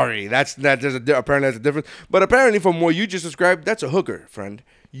 sorry. Apparently that's a difference. But apparently from what you just described, that's a hooker, friend.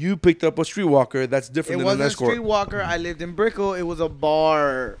 You picked up a streetwalker. That's different It than an wasn't a escort. streetwalker. I lived in Brickell. It was a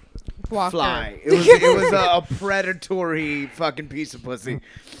bar Walker. fly. It was a predatory fucking piece of pussy.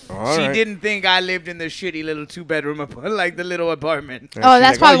 All She right. didn't think I lived in the shitty little 2-bedroom, like the little apartment. And Oh, she's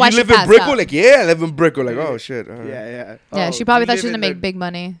that's probably why you she live in passed Brickell? out. Like, yeah, I live in Brickell. Like, oh, shit. All right. Yeah. Yeah, Oh, she probably you thought live she was in gonna make the- big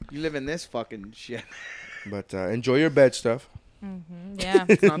money. You live in this fucking shit. But enjoy your bed stuff. Yeah.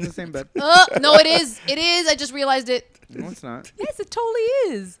 It's not the same bed. No, it is. It is. I just realized it. No, it's not. Yes, it totally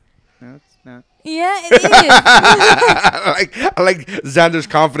is. No, it's not. Yeah, it is. I like Xander's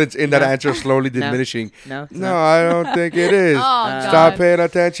confidence in that No. answer slowly No. diminishing. No, it's No, not. I don't think it is. Oh, Stop God. paying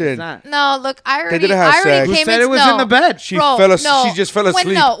attention. It's not. No, look, I already, didn't have I already sex. Who came said into it was no. in the bed? She Bro, fell as- no. she just fell asleep.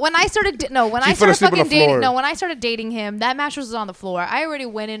 When I started, when I She fell started asleep on fucking the dating, floor. when I started dating him, that mattress was on the floor. I already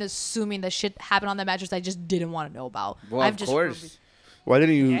went in assuming that shit happened on that mattress I just didn't want to know about. Well, I've of just course. Why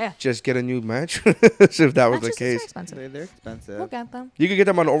didn't you Yeah. just get a new mattress if that was the Mattresses are case? expensive. They're expensive. Look at them. You can get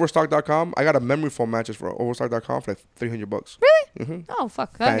them on Overstock.com. I got a memory foam mattress for Overstock.com for like $300. Really? Oh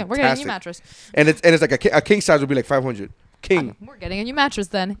fuck! Okay, we're getting a Fantastic. new mattress. And it's like a king size would be like $500. King. We're getting a new mattress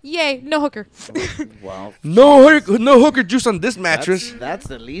then. Yay! No hooker. Wow. No hooker juice on this mattress. That's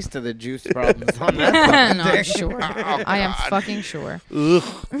the least of the juice problems on that. No, I'm sure. I am fucking sure. Ugh.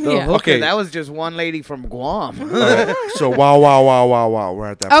 Yeah. Okay. That was just one lady from Guam. So wow.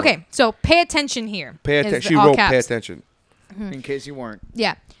 We're at that point. Okay, so pay attention here. Pay is attention. the She all wrote caps. pay attention. In case you weren't.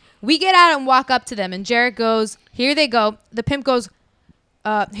 Yeah. We get out and walk up to them, and Jared goes, "Here they go." The pimp goes,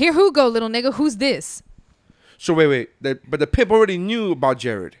 "Here who go, little nigga? Who's this?" So wait. But the pimp already knew about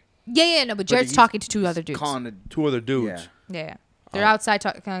Jared. Yeah, no, but Jared's he's talking to two other dudes. Two other dudes. Yeah. Yeah. They're outside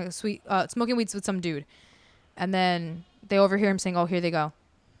talking smoking weeds with some dude. And then they overhear him saying, "Oh, here they go."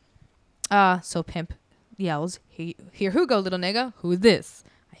 So pimp yells, "Here who go, little nigga? Who's this?"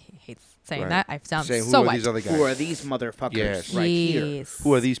 I hate saying Right. that. I sound Saying, who so are white. these other guys? Who are these motherfuckers Yes. right here? Yes.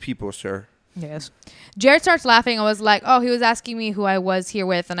 Who are these people, sir? Yes. Jared starts laughing. I was like, "Oh, he was asking me who I was here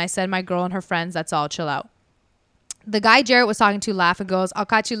with." And I said, "My girl and her friends. That's all. Chill out." The guy Jared was talking to laughs and goes, "I'll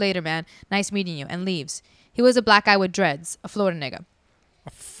catch you later, man. Nice meeting you," and leaves. He was a black guy with dreads, a Florida nigga.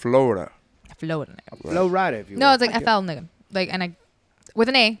 Florida. A Florida nigga. Low rider, if you No, will. it's like FL nigga. Like, and I, with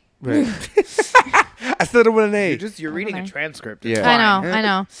an A. Right. started with an A. You're reading a transcript. Yeah. I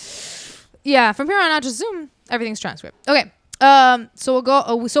know. Yeah, from here on out, just assume everything's transcript. Okay. So we'll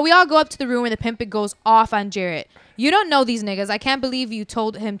go. So we all go up to the room and the pimp goes off on Jarrett. You don't know these niggas. I can't believe you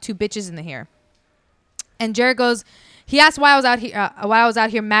told him 2 bitches in the here. And Jarrett goes. He asked why I was out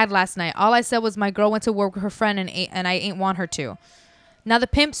here mad last night. All I said was my girl went to work with her friend and I ain't want her to. Now the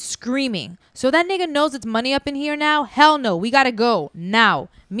pimp's screaming. So that nigga knows it's money up in here now? Hell no. We gotta go now.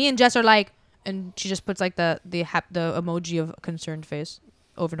 Me and Jess are like, and she just puts like the emoji of concerned face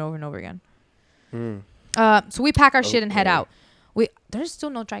over and over and over again. So we pack our shit and head out. There's still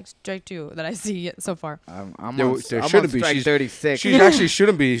no strike 2 that I see yet so far. I'm There on shouldn't be. strike She's 36. She actually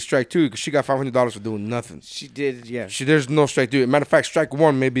shouldn't be strike 2 because she got $500 for doing nothing. She did, yeah. There's no strike 2. Matter of fact, strike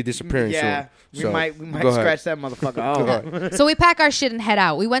 1 may be disappearing Yeah, soon. we might scratch that motherfucker off. So we pack our shit and head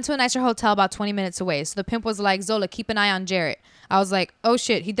out. We went to a nicer hotel about 20 minutes away. So the pimp was like, Zola, keep an eye on Jarrett. I was like, oh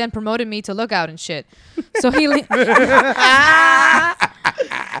shit. He then promoted me to lookout and shit. So he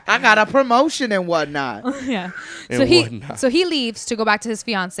I got a promotion and whatnot. Yeah. And So he leaves to go back to his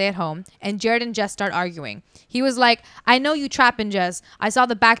fiance at home, and Jared and Jess start arguing. He was like, "I know you trapping, Jess. I saw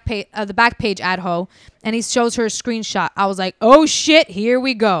the back page ad ho," and he shows her a screenshot. I was like, "Oh shit, here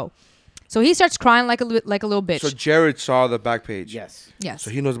we go." So he starts crying like a little bitch. So Jared saw the back page. Yes. Yes. So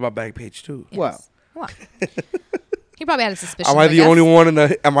he knows about back page too. Yes. Well. What? He probably had a suspicion. Am I the guess. only one in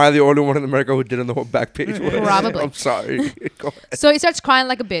America who didn't know what back page was? Probably. I'm sorry. Go ahead. So he starts crying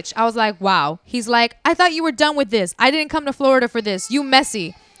like a bitch. I was like, wow. He's like, I thought you were done with this. I didn't come to Florida for this. You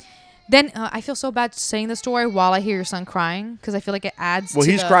messy. Then I feel so bad saying the story while I hear your son crying because I feel like it adds Well,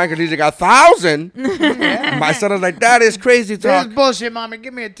 to he's crying because he's like 1,000. My son is like, that is crazy This talk. is bullshit, mommy.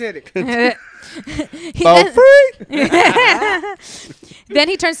 Give me a titty. Then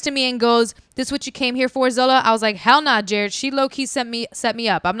he turns to me and goes, "This what you came here for, Zola?" I was like, "Hell nah, Jared. She low key set me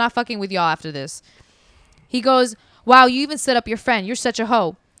up. I'm not fucking with y'all after this." He goes, "Wow, you even set up your friend. You're such a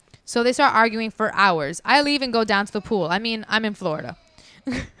hoe." So they start arguing for hours. I leave and go down to the pool. I mean, I'm in Florida.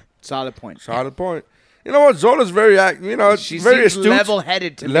 Solid point. Solid point. You know what? Zola's very, She very seems astute.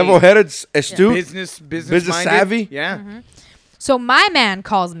 level-headed to me. Level-headed, astute. Business savvy. Yeah. Mm-hmm. So my man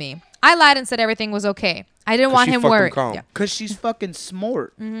calls me. I lied and said everything was okay. I didn't want him worried. Yeah. Because she's fucking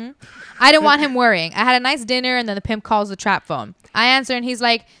smart. Mm-hmm. I didn't want him worrying. I had a nice dinner, and then the pimp calls the trap phone. I answer, and he's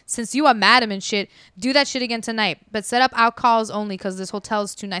like, "Since you are madam and shit, do that shit again tonight. But set up out calls only because this hotel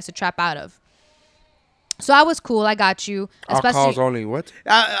is too nice to trap out of." So I was cool. I got you. Our calls only what?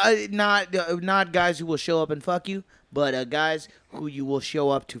 Not guys who will show up and fuck you, but guys who you will show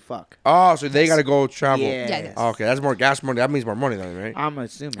up to fuck. Oh, so they got to go travel. Yeah. Yes. Okay, that's more gas money. That means more money then, right? I'm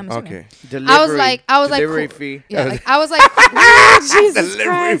assuming. Okay. I was like, delivery cool. fee. Yeah, like, I was like, Jesus Delivery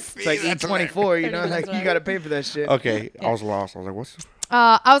Christ. fee. It's like E24, you know, That's like right. you got to pay for that shit. Okay, I was lost. I was like, what's...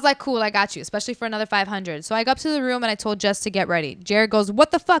 I was like, cool, I got you, especially for another 500. So I go up to the room and I told Jess to get ready. Jared goes, "What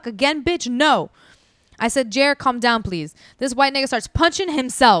the fuck? Again, bitch? No." I said, "Jared, calm down, please." This white nigga starts punching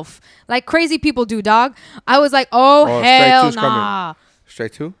himself like crazy people do, dog. I was like, oh hell nah.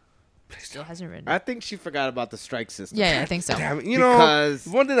 Strike 2? Still hasn't written. I think she forgot about the strike system. Yeah, I think so. Damn, Because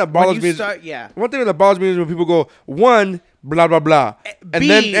one thing that bothers me is yeah. one thing that bothers me is when people go 1 blah blah blah and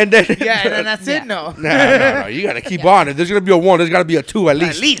then yeah, and then that's Yeah. it. No, no, you gotta keep on. If there's gonna be a 1, there's gotta be a 2 at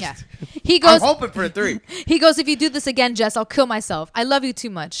least. Yeah. He goes, I'm hoping for a 3. he goes, "If you do this again, Jess, I'll kill myself. I love you too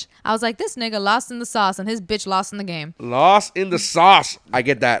much." I was like, this nigga lost in the sauce and his bitch lost in the game. Lost in the sauce. I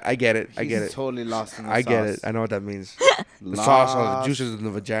get that. I get it. I get He's it. totally lost in the I sauce. get it. I know what that means. The sauce or the Lost. juices in the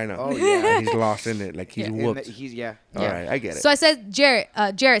vagina. Oh, yeah. And he's lost in it. Like he's In whooped. he's yeah. All right, I get it. So I said, Jared,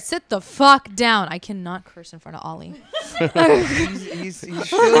 sit the fuck down. I cannot curse in front of Ollie. He's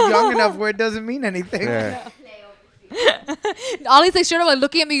still young enough where it doesn't mean anything. Yeah. Ollie's like straight up like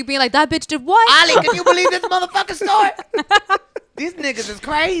looking at me being like, that bitch did what? Ali, can you believe this motherfucking story? These niggas is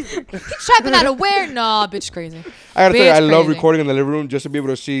crazy. He's trapping out of where? Nah, bitch crazy. I gotta tell you, Bitch I love crazy. recording in the living room just to be able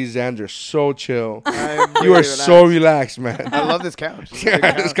to see Xander so chill. I'm You really are so relaxed, man. I love this couch. It's a Yeah,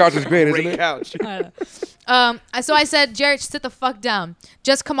 great this couch is great, isn't Great it? couch. So I said, Jared, sit the fuck down.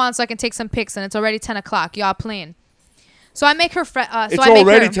 Just come on so I can take some pics, and it's already 10 o'clock. Y'all playing. So I make her It's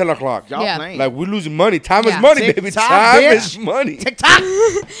already 10 o'clock. Y'all Yeah. playing. Like, we're losing money. Time Yeah. is money, TikTok, baby. Time bitch. is money. TikTok.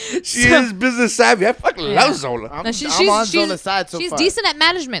 She is business savvy. I fucking Yeah. love Zola. I'm, No, I'm on Zola's side so she's far. decent at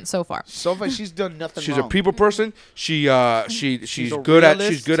management so far. So far, she's done nothing She's wrong. a people person. She's a good at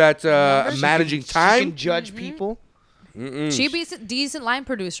realist. managing She time. can judge people. She'd be a decent line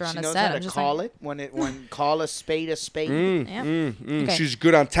producer on She a knows set. how I'm to just call like, it when call a spade a spade. Yeah. Okay. She's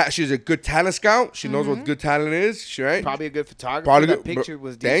good on she's a good talent scout. She knows what good talent is. Right? Probably a good photographer. Probably that good. picture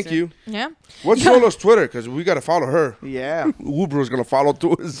was decent. Thank you. Yeah. What's Zola's Twitter? Because we gotta follow her. Yeah. Ubro's gonna follow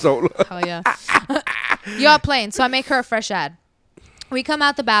through with Zola. Hell yeah. You out playing, so I make her a fresh ad. We come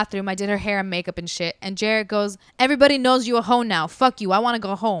out the bathroom. I did her hair and makeup and shit. And Jared goes, everybody knows you a hoe now. Fuck you. I want to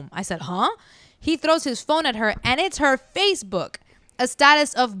go home. I said, huh? He throws his phone at her, and it's her Facebook. A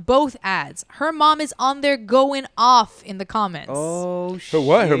status of both ads. Her mom is on there going off in the comments. Oh, shit. Her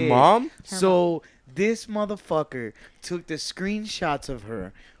what? Her mom? So this motherfucker took the screenshots of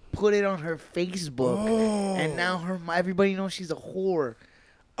her, put it on her Facebook, and now everybody knows she's a whore.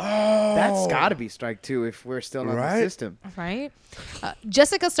 Oh. That's got to be strike two if we're still on the system. Right?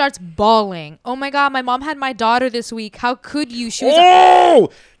 Jessica starts bawling. Oh my God, my mom had my daughter this week. How could you? She was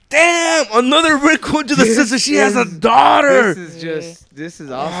damn, another wrinkle to the sister. She has a daughter. This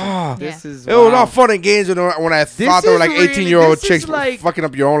is awesome. This is It was all fun and games when I thought they were like 18-year-old chicks fucking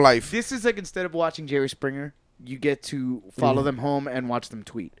up your own life. This is like instead of watching Jerry Springer, you get to follow them home and watch them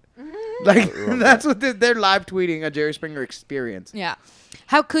tweet. Like, that's what they're live tweeting a Jerry Springer experience. Yeah.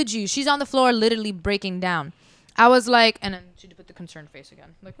 How could you? She's on the floor literally breaking down. I was like, and then she put the concerned face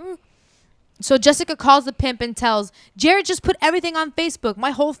again. Like, So Jessica calls the pimp and tells, Jared just put everything on Facebook. My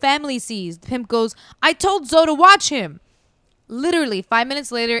whole family sees. The pimp goes, I told Zoe to watch him. Literally, 5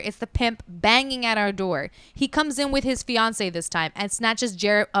 minutes later, it's the pimp banging at our door. He comes in with his fiance this time and snatches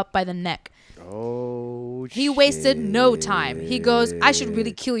Jared up by the neck. Oh, He wasted no time. He goes, I should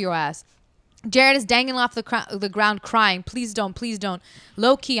really kill your ass. Jared is dangling off the ground crying. Please don't. Please don't.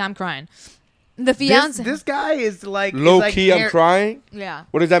 Low key, I'm crying. The fiance. This guy is like low key. I'm crying. Yeah.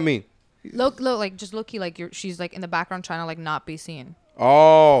 What does that mean? Low like just low key, like she's like in the background trying to like not be seen.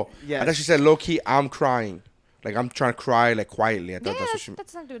 Oh. Yeah. I thought she said low key. I'm crying. Like I'm trying to cry like quietly. I thought that's what she.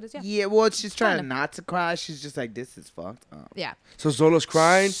 That's not what it is. Yeah. Yeah. Well, she's trying not to cry. She's just like, this is fucked up. Yeah. So Zola's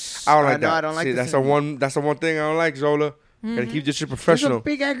crying. I don't like that. I don't like See, this that's the one thing I don't like, Zola. Gotta keep this shit There's professional. a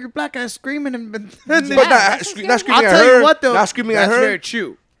big angry black guy screaming and But not screaming I'll at tell her. you what though. Not screaming at that's her. very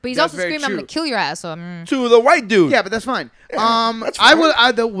true. But he's That's also very screaming, "I'm true. gonna kill your ass." So, To the white dude. Yeah, but that's fine. That's I fine.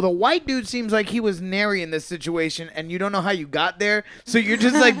 would. The white dude seems like he was nary in this situation, and you don't know how you got there, so you're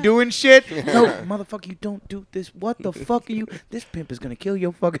just like doing shit. No, motherfucker, you don't do this. What the fuck are you? This pimp is gonna kill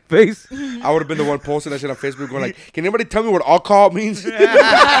your fucking face. I would have been the one posting that shit on Facebook, going like, "Can anybody tell me what alcohol means?"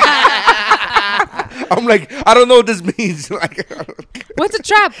 I'm like, I don't know what this means. Like, what's a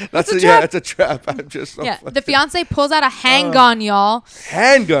trap? That's What's a yeah, trap? it's a trap. I'm just so Yeah, funny. the fiance pulls out a handgun, y'all.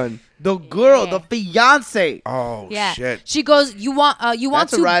 Handgun. The girl, Yeah. the fiance. Oh Yeah. shit. She goes, "You want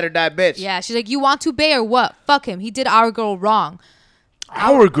That's to a ride or die bitch. Yeah, she's like, "You want to bay or what? Fuck him. He did our girl wrong."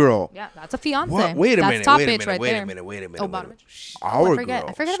 Our girl. Yeah, that's a fiance. What? Wait a That's minute. top Wait a bitch minute. right Wait there. a minute. Wait a minute. Oh, wait a bottom minute. bitch. Our I forget. girl.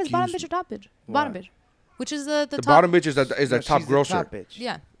 I forget if it's bottom bitch Excuse or top bitch. What? Bottom bitch. Which is the The top. bottom bitch is the No, top she's the grocer. top bitch.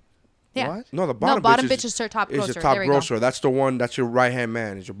 Yeah. Yeah. What? No, the bottom, bottom bitch bitch is her top Is grocer. the top There we go. grocer. That's the one. That's your right hand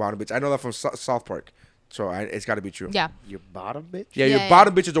man. Is your bottom bitch. I know that from South Park, so it's got to be true. Yeah. Your bottom bitch. Yeah, Yeah, your yeah.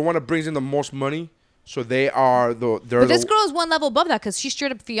 bottom bitch is the one that brings in the most money. So they are the. They're But this the, girl is one level above that because she's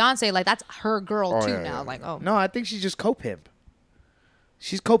straight up fiance. Like that's her girl Oh, too yeah, now. yeah, Like, oh. No, I think she's just co-pimp.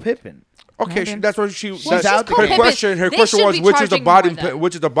 She's co-pimping. Okay, Maybe. that's what she. Well, that's- she's her co-pimping. question. Her They question should was, be which is the charging bottom? more, though.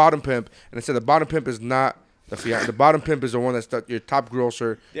 Which is the bottom pimp? And I said the bottom pimp is not the fiance. The bottom pimp is the one that's your top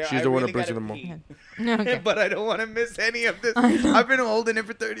grocer. Yeah, She's I the one really that brings in gotta the most. pee. Okay. But I don't want to miss any of this. I've been holding it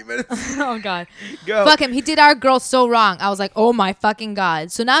for 30 minutes. Oh god. Go. Fuck him. He did our girl so wrong. I was like, oh my fucking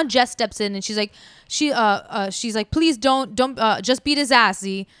god. So now Jess steps in and she's like, she's like, please don't just beat his ass,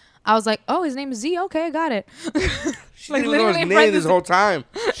 Z. I was like, oh, his name is Z. Okay, I got it. She didn't know his name this whole time.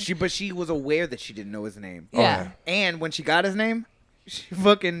 But she was aware that she didn't know his name. Yeah. And when she got his name,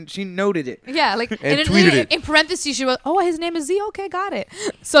 she noted it. Yeah, like And in, tweeted it. in parentheses, she was, oh, his name is Z. Okay, got it.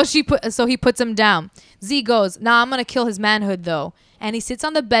 So he puts him down. Z goes, nah, I'm gonna kill his manhood though, and he sits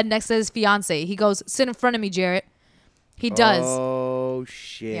on the bed next to his fiance. He goes, sit in front of me, Jarrett. He does. Oh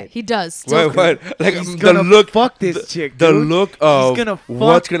shit. Yeah, he does. Still What? Like He's the gonna look. fuck this chick. The dude. look of He's gonna fuck,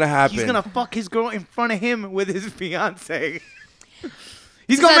 what's gonna happen. He's gonna fuck his girl in front of him with his fiance.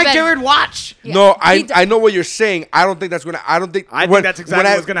 He's Sits gonna on make bed. Jared watch. Yeah. No, He I know what you're saying. I don't think that's gonna. I don't think. I think that's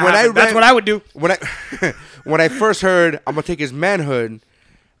exactly what's gonna happen. That's what I would do. When I when I first heard I'm gonna take his manhood,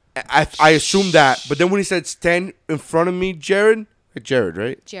 I assumed that. But then when he said stand in front of me, Jared,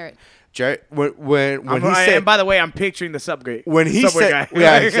 right? Jarrett. Jared, when he And said by the way, I'm picturing the subway. when he subway said guy.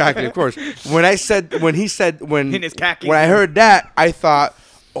 yeah, exactly, of course. When he said In his khakis. when I heard that, I thought,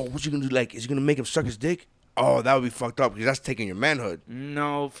 oh, what's he gonna do? Like, is he gonna make him suck his dick? Oh, that would be fucked up because that's taking your manhood.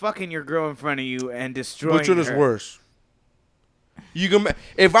 No, fucking your girl in front of you and destroying Which one is her. worse? You can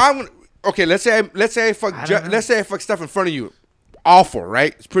if I'm okay. Let's say I fuck I don't know. let's say I fuck stuff in front of you. awful,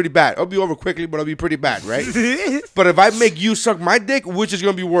 right? It's pretty bad. It'll be over quickly, but it'll be pretty bad, right? But if I make you suck my dick, which is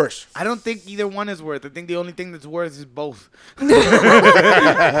gonna be worse? I don't think either one is worth. I think the only thing that's worth is both.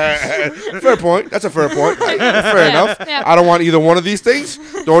 Fair point. That's a fair point. Fair enough. Yeah. I don't want either one of these things.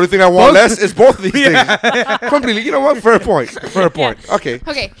 The only thing I want less is both of these things. Completely. You know what? Fair point. Fair point. Okay.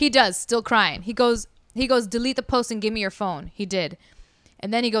 Okay, he does, still crying. He goes, delete the post and give me your phone. He did.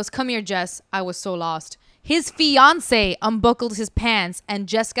 And then he goes, come here, Jess. I was so lost. His fiance unbuckled his pants, and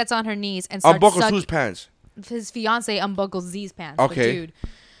Jess gets on her knees and starts Unbuckles whose pants? His fiance unbuckles Z's pants. Okay. The dude.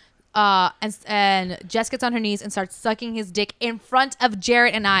 And Jess gets on her knees and starts sucking his dick in front of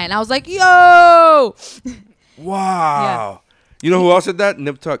Jarrett and I. And I was like, yo! Wow. You know who else did that?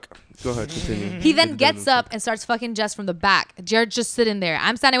 Nip Tuck. Go ahead, continue. He then gets up and starts fucking Jess from the back. Jarrett's just sitting there.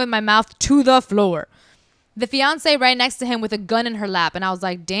 I'm standing with my mouth to the floor. The fiance right next to him with a gun in her lap. And I was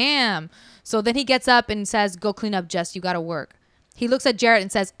like, damn. So then he gets up and says, go clean up, Jess. You got to work. He looks at Jarrett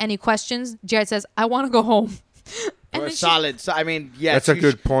and says, any questions? Jarrett says, I want to go home. And then Solid. So, I mean, yes. That's a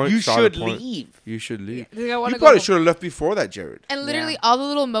good point. You Solid should point. leave. You should leave. I wanna You go probably home. should have left before that, Jared. And literally all the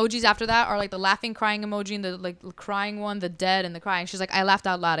little emojis after that are like the laughing, crying emoji and the like crying one, the dead and the crying. She's like, I laughed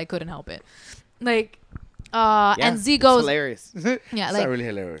out loud. I couldn't help it. Like, and Z it's goes, hilarious. yeah, It's like, not really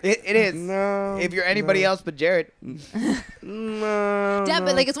hilarious. It is. No. If you're anybody else but Jared. No. yeah,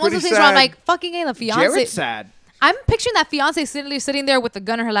 but like it's one of Pretty those things where I'm sad. like, fucking the fiance. Jared's sad. I'm picturing that fiance sitting there with the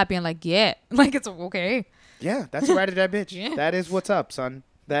gun in her lap being like, yeah, like it's okay. Yeah, that's right of that bitch. Yeah. That is what's up, son.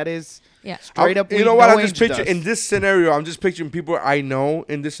 That is Yeah. straight up. You weed, know what? no I'm just angel picturing dust. in this scenario. I'm just picturing people I know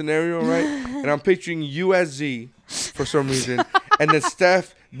in this scenario, right? And I'm picturing you as Z for some reason, and then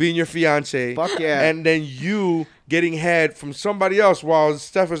Steph being your fiance. Fuck yeah. And then you getting head from somebody else while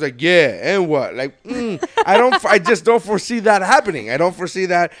Steph was like, yeah, and what? Like, I just don't foresee that happening. I don't foresee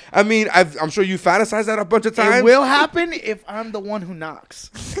that. I mean, I'm sure you fantasize that a bunch of times. It will happen if I'm the one who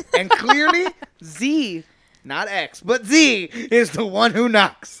knocks. And clearly, Z, not X, but Z is the one who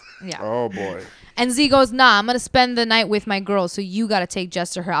knocks. Yeah. Oh boy. And Z goes, nah, I'm gonna spend the night with my girl, so you gotta take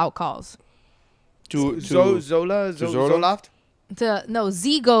Jess to her out calls. Zola? Zoloft?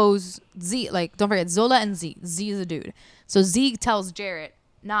 Like, don't forget, Zola and Z. Z is a dude. So Z tells Jarrett,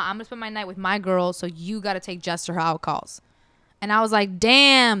 nah, I'm gonna spend my night with my girl, so you gotta take Jess to her out calls. And I was like,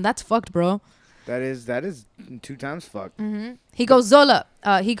 damn, that's fucked, bro. That is 2 times fucked. He goes, Zola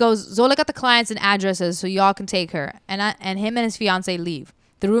got the clients and addresses so y'all can take her. And him and his fiance leave.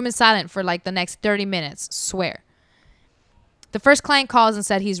 The room is silent for like the next 30 minutes. Swear. The first client calls and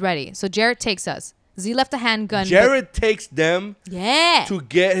said he's ready. So Jarrett takes us. Z left a handgun. Jared takes them Yeah. to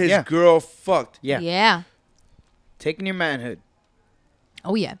get his Yeah. girl fucked. Yeah. Yeah. Taking your manhood.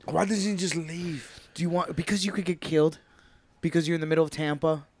 Oh, yeah. Why doesn't he just leave? Do you want, because you could get killed? Because you're in the middle of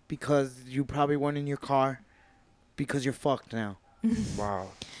Tampa? Because you probably weren't in your car? Because you're fucked now? Wow.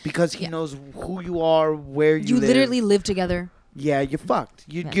 Because he Yeah. knows who you are, where you You live. literally live together. Yeah, you're fucked.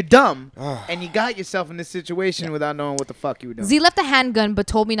 You're dumb. Ah. And you got yourself in this situation without knowing what the fuck you were doing. Z left a handgun but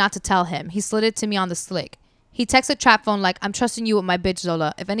told me not to tell him. He slid it to me on the slick. He texted trap phone like, I'm trusting you with my bitch,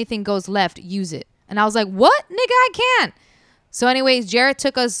 Zola. If anything goes left, use it. And I was like, what? Nigga, I can't. So anyways, Jarrett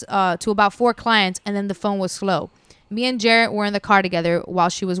took us to about 4 clients and then the phone was slow. Me and Jarrett were in the car together while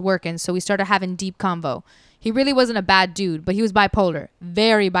she was working, so we started having deep convo. He really wasn't a bad dude, but he was bipolar.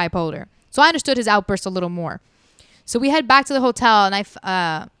 Very bipolar. So I understood his outburst a little more. So we head back to the hotel and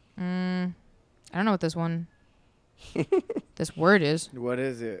I don't know what this word is. What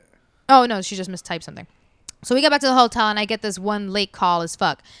is it? Oh, no, she just mistyped something. So we get back to the hotel and I get this one late call as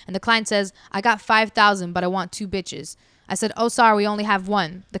fuck. And the client says, I got 5,000, but I want 2 bitches. I said, oh, sorry, we only have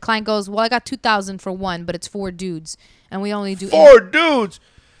 1. The client goes, well, I got 2,000 for 1, but it's 4 dudes. And we only do 4 dudes.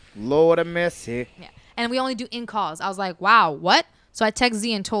 Lord of mercy. Yeah. And we only do in calls. I was like, wow, what? So I text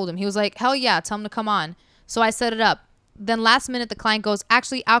Z and told him. He was like, hell yeah, tell him to come on. So I set it up. Then last minute, the client goes,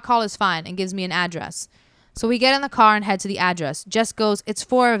 actually, our call is fine, and gives me an address. So we get in the car and head to the address. Jess goes, it's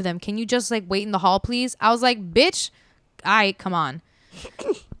 4 of them. Can you just like wait in the hall, please? I was like, bitch, all right, come on.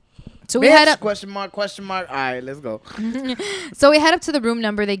 So we head up. Question mark. All right, let's go. So we head up to the room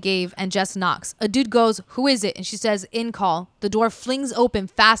number they gave, and Jess knocks. A dude goes, who is it? And she says, in call. The door flings open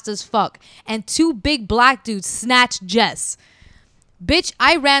fast as fuck, and 2 big black dudes snatch Jess. Bitch,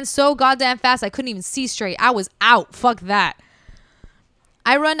 I ran so goddamn fast I couldn't even see straight. I was out. Fuck that.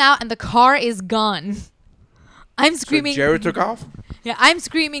 I run out, and the car is gone. I'm screaming. So Jared took off? Yeah, I'm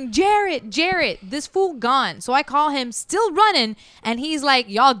screaming, Jarrett, this fool gone. So I call him, still running, and he's like,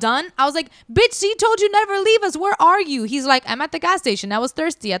 y'all done? I was like, bitch, she told you never leave us. Where are you? He's like, I'm at the gas station. I was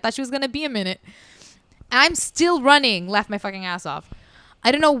thirsty. I thought she was going to be a minute. And I'm still running. Laughed my fucking ass off.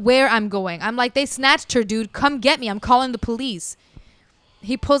 I don't know where I'm going. I'm like, they snatched her, dude. Come get me. I'm calling the police.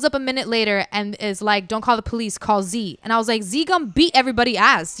 He pulls up a minute later and is like, don't call the police, call Z. And I was like, Z gun beat everybody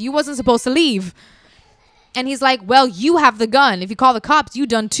ass. You wasn't supposed to leave. And he's like, well, you have the gun. If you call the cops, you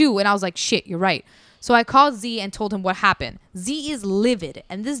done too. And I was like, shit, you're right. So I called Z and told him what happened. Z is livid,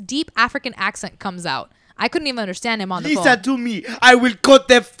 and this deep African accent comes out. I couldn't even understand him on the phone. Listen to me. I will cut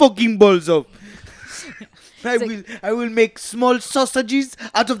their fucking balls off. I will make small sausages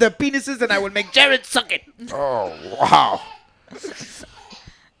out of their penises, and I will make Jared suck it. Oh, wow.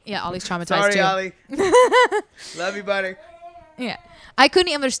 Yeah, Ollie's traumatized Sorry, too. Ollie. Love you, buddy. Yeah. I couldn't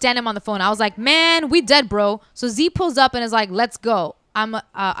even understand him on the phone. I was like, man, we dead, bro. So Z pulls up and is like, let's go.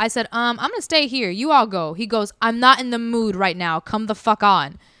 I said, I'm going to stay here. You all go. He goes, I'm not in the mood right now. Come the fuck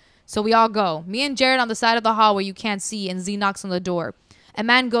on. So we all go. Me and Jared on the side of the hallway you can't see, and Z knocks on the door. A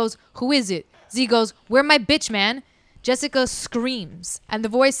man goes, who is it? Z goes, where my bitch, man? Jessica screams. And the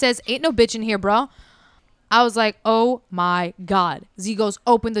voice says, ain't no bitch in here, bro. I was like, oh my God. Z goes,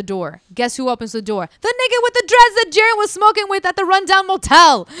 open the door. Guess who opens the door? The nigga with the dreads that Jared was smoking with at the rundown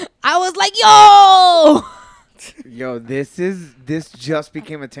motel. I was like, yo! Yo, this just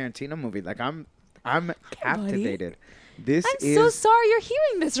became a Tarantino movie. Like I'm captivated. This I'm is so sorry you're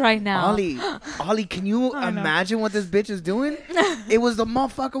hearing this right now. Ollie, can you imagine what this bitch is doing? It was the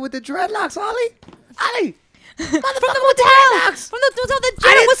motherfucker with the dreadlocks, Ollie. From the motel. From the motel that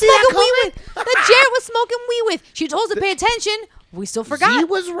Jared was smoking weed with. That Jared was smoking weed with. She told us to pay attention. We still forgot. He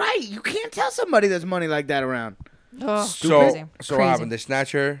was right. You can't tell somebody there's money like that around. Oh, So crazy. what happened? They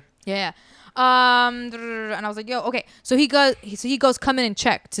snatch her? Yeah. And I was like, yo, okay. So he goes, come in and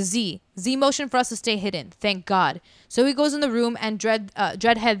check to Z. Z motioned for us to stay hidden. Thank God. So he goes in the room and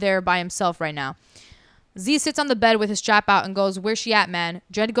Dreadhead there by himself right now. Z sits on the bed with his strap out and goes, where's she at, man?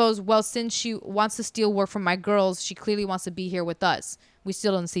 Dread goes, well, since she wants to steal work from my girls, she clearly wants to be here with us. We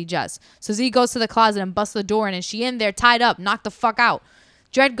still don't see Jess. So Z goes to the closet and busts the door in, and she in there tied up, knocked the fuck out.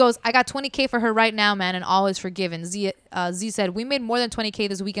 Dread goes, I got $20K for her right now, man, and all is forgiven. Z said, we made more than $20K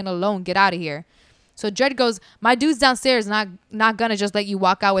this weekend alone. Get out of here. So Dread goes, my dude's downstairs, not gonna just let you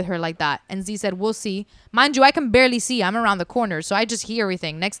walk out with her like that. And Z said, we'll see. Mind you, I can barely see. I'm around the corner, so I just hear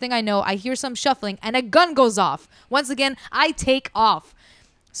everything. Next thing I know, I hear some shuffling, and a gun goes off. Once again, I take off.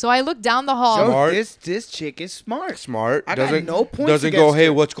 So I look down the hall. Smart. This chick is smart. Smart. I got no points Doesn't against go, hey,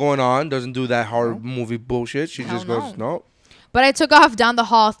 her. what's going on? Doesn't do that horror movie bullshit. She just goes, no. But I took off down the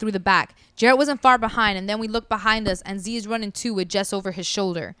hall through the back. Jarrett wasn't far behind, and then we looked behind us, and Z is running too with Jess over his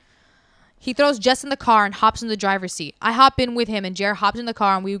shoulder. He throws Jess in the car and hops in the driver's seat. I hop in with him, and Jarrett hopped in the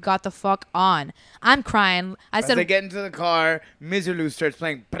car, and we got the fuck on. I'm crying. I said, As they get into the car, Miserlou starts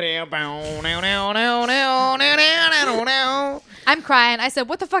playing. I'm crying. I said,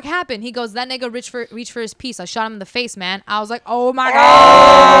 what the fuck happened? He goes, that nigga reached for his piece. I shot him in the face, man. I was like, oh my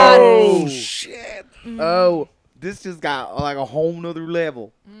God. Oh, shit. Oh, this just got like a whole nother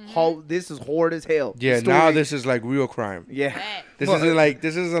level. This is horrid as hell. Yeah, The story- now this is like real crime. Yeah. This Well,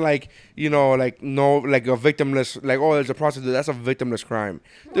 isn't like you know, like no, like a victimless, like, oh, there's a prostitute. That's a victimless crime.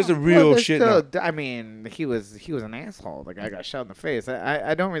 There's a real there's shit still- now. I mean, he was an asshole. The guy got shot in the face.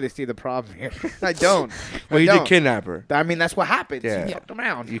 I don't really see the problem here. I don't. Well, I he don't. did kidnap her. I mean, that's what happens. Yeah. You fucked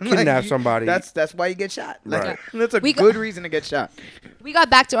around. You Like, kidnap somebody. That's why you get shot. Like, Right. That's a We good reason to get shot. We got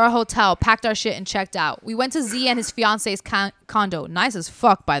back to our hotel, packed our shit, and checked out. We went to Z and his fiance's condo. Nice as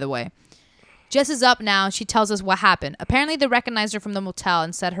fuck, by the way. Jess is up now, and she tells us what happened. Apparently, they recognized her from the motel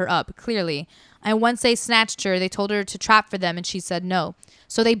and set her up, clearly. And once they snatched her, they told her to trap for them, and she said no.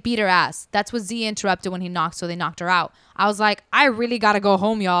 So they beat her ass. That's what Z interrupted when he knocked, so they knocked her out. I was like, I really gotta go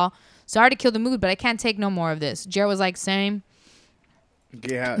home, y'all. Sorry to kill the mood, but I can't take no more of this. Jared was like, same.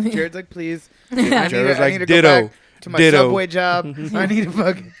 Yeah. Jared's like, please. Jared was I like, need to ditto. go back to my Ditto. Subway job. I need to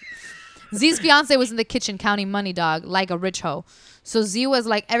fucking. Z's fiance was in the kitchen counting money, dog, like a rich hoe. So Z was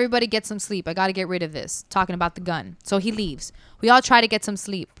like, everybody get some sleep. I got to get rid of this. Talking about the gun. So he leaves. We all try to get some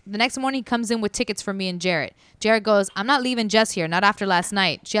sleep. The next morning, he comes in with tickets for me and Jarrett. Jarrett goes, I'm not leaving Jess here. Not after last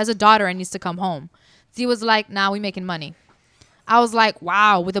night. She has a daughter and needs to come home. Z was like, nah, we making money. I was like,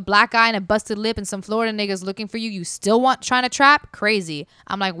 wow, with a black eye and a busted lip and some Florida niggas looking for you, you still trying to trap? Crazy.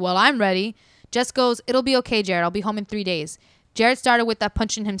 I'm like, well, I'm ready. Jess goes, it'll be okay, Jarrett. I'll be home in 3 days. Jared started with that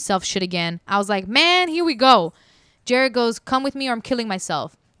punching himself shit again. I was like, man, here we go. Jared goes, come with me or I'm killing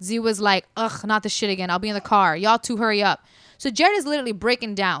myself. Z was like, ugh, not the shit again. I'll be in the car. Y'all two hurry up. So Jared is literally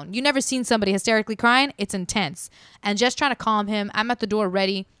breaking down. You never seen somebody hysterically crying? It's intense. And just trying to calm him. I'm at the door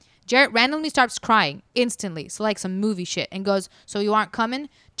ready. Jared randomly starts crying instantly. So like some movie shit. And goes, so you aren't coming?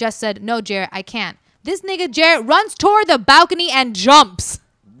 Jess said, no, Jared, I can't. This nigga Jared runs toward the balcony and jumps.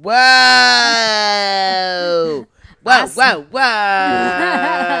 Whoa. Whoa, whoa,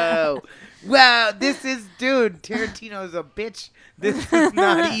 whoa. Whoa. This is, dude, Tarantino is a bitch. This is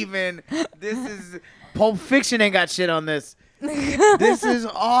not even, this is, Pulp Fiction ain't got shit on this. This is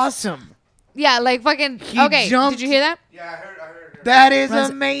awesome. Yeah, like fucking. He Okay, jumped- did you hear that? Yeah, I heard. That is Runs-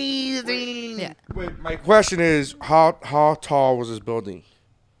 amazing. Yeah. Wait, my question is, how tall was this building?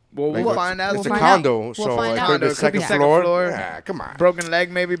 Well, Like, we'll find out. It's We'll a find out. condo, We'll so find it out. could be Could be second second floor. floor. Yeah, come on. Broken leg,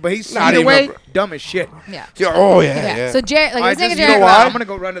 maybe, but he's Not either even way, a bro- dumb as shit. Yeah. Yeah, oh yeah, yeah. So Jared, like I this nigga just, Jared, know why? I'm gonna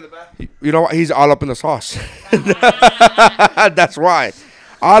go run to the bathroom. You know what? He's all up in the sauce. That's why.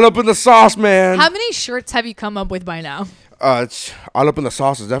 All up in the sauce, man. how many shirts have you come up with by now? It's all up in the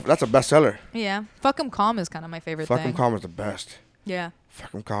sauce. That's a bestseller. Yeah, fuck 'em calm is kind of my favorite Fuck 'em thing. calm is the best. Yeah.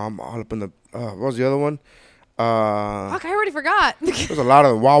 Fuck 'em calm. All up in the. What was the other one? Fuck, I already forgot. There's a lot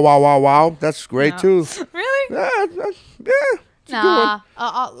of them. Wow, wow, wow, wow. That's great too. Really? Yeah, yeah. It's a good Nah.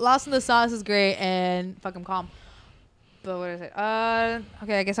 one. Lost in the Sauce is great and fuck 'em calm. But what is it?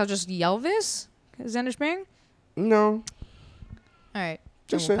 Okay, I guess I'll just yell this. Xander Spring. No, All right.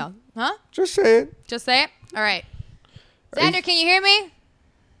 Just Then say- we'll huh? just say it. Just say it. All right. Xander, can you hear me?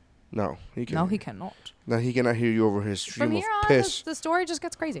 No, he can. No, he cannot. No, he cannot hear you over his stream From of here on, piss. the story just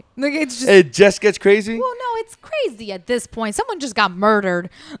gets crazy. Like it's just. It just gets crazy. Well, no, it's crazy at this point. Someone just got murdered.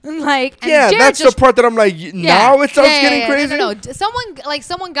 Like, and Yeah, Jared that's just, the part that I'm like. Now it starts getting crazy. No.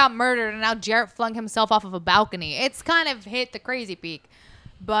 Someone got murdered, and now Jared flung himself off of a balcony. It's kind of hit the crazy peak,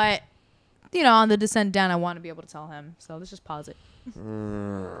 but on the descent down, I want to be able to tell him. So let's just pause it.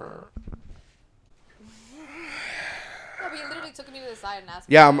 No, but he literally took me to the side and asked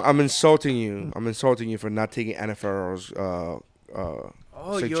me. Yeah, I'm insulting you. I'm insulting you for not taking Anna Farrow's suggestions.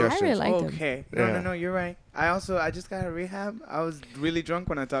 I really liked him. Okay. Yeah. No, you're right. I just got a rehab. I was really drunk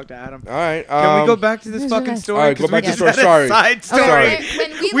when I talked to Adam. All right. Can we go back to this This is fucking nice. story? All right, go 'Cause we back to the just story. had a Sorry. side story. Sorry.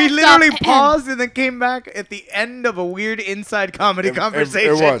 When We left literally off- paused and then came back at the end of a weird inside comedy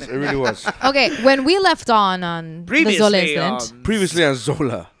conversation. It was. It really was. Okay, when we left on the Zola Previously, incident. Previously on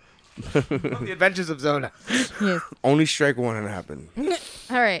Zola, The Adventures of Zola. Yes. only strike one had happened.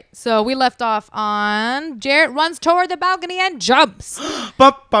 All right, so we left off on Jarrett runs toward the balcony and jumps.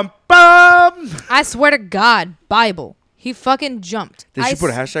 Bum, bum, bum. I swear to God, Bible. He fucking jumped. Did she put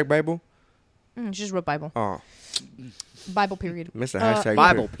a hashtag Bible? She just wrote Bible. Oh, Bible period. missed the hashtag.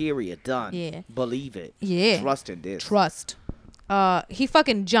 Bible, period. Done. Yeah. Believe it. Yeah. Trust in this. Trust. He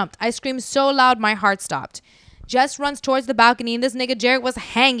fucking jumped. I screamed so loud my heart stopped. Jess runs towards the balcony and this nigga Jarrett was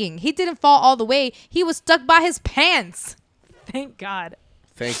hanging. He didn't fall all the way. He was stuck by his pants. Thank God.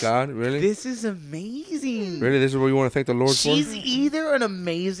 Thank God. Really? This is amazing. Really? This is what you want to thank the Lord She's for? either an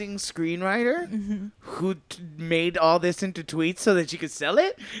amazing screenwriter who made all this into tweets so that she could sell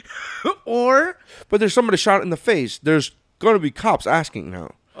it, or But there's somebody shot in the face. There's going to be cops asking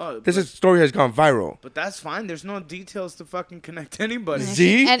now. Story has gone viral. But that's fine. There's no details to fucking connect anybody.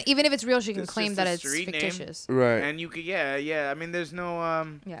 Z? And even if it's real, she can It's claim just that a it's street name. fictitious. Right. And you could, yeah. I mean, there's no.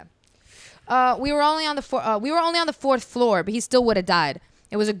 Yeah. We were only on the fourth floor, but he still would have died.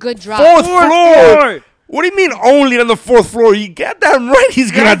 It was a good drop. Fourth floor! What do you mean only on the fourth floor? You get that right,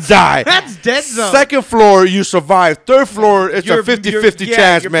 he's going to die. That's dead zone. Second floor, you survive. Third floor, it's a 50-50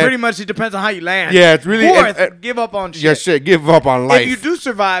 chance, man. Pretty much, it depends on how you land. Yeah, it's really- Fourth, give up on shit. Yeah, shit, give up on life. If you do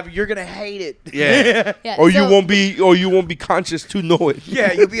survive, you're gonna hate it. Yeah. Yeah, or you so- won't be conscious to know it.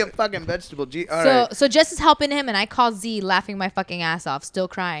 Yeah, you'll be a fucking vegetable. All right. So Jess is helping him, and I call Z, laughing my fucking ass off, still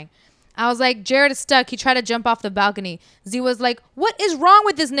crying. I was like, Jared is stuck. He tried to jump off the balcony. Z was like, what is wrong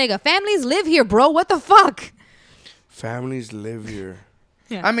with this nigga? Families live here, bro. What the fuck? Families live here.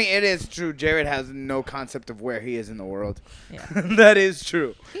 Yeah. I mean, it is true. Jared has no concept of where he is in the world. Yeah. That is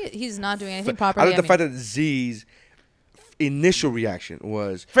true. He's not doing anything I properly. like the fact that Z's initial reaction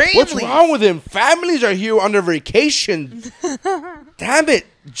was, Families. what's wrong with him? Families are here under vacation. Damn it,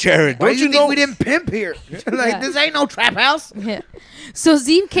 Jared. Why Don't do you you think know? we didn't pimp here? Yeah. This ain't no trap house. Yeah. So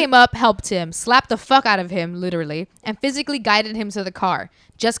Z came up, helped him, slapped the fuck out of him, literally, and physically guided him to the car.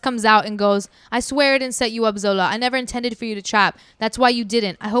 Jess comes out and goes, I swear I didn't set you up, Zola. I never intended for you to trap. That's why you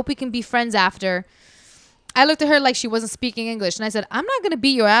didn't. I hope we can be friends after. I looked at her like she wasn't speaking English, and I said, I'm not going to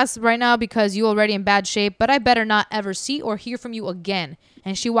beat your ass right now because you're already in bad shape, but I better not ever see or hear from you again.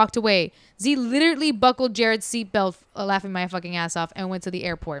 And she walked away. Z literally buckled Jared's seatbelt, laughing my fucking ass off, and went to the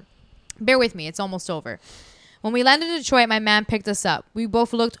airport. Bear with me. It's almost over. When we landed in Detroit, my man picked us up. We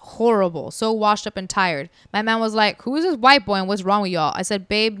both looked horrible, so washed up and tired. My man was like, who is this white boy and what's wrong with y'all? I said,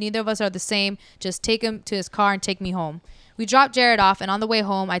 babe, neither of us are the same. Just take him to his car and take me home. We dropped Jared off, and on the way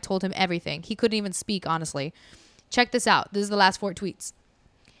home, I told him everything. He couldn't even speak, honestly. Check this out. This is the last 4 tweets.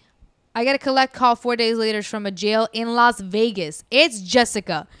 I get a collect call 4 days later from a jail in Las Vegas. It's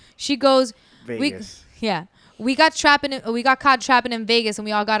Jessica. She goes, Vegas. we got caught trapping in Vegas and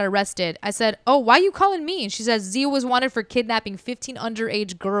we all got arrested. I said, oh, why you calling me? And she says, Zia was wanted for kidnapping 15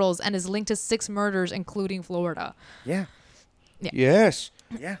 underage girls and is linked to 6 murders, including Florida. Yeah. Yes.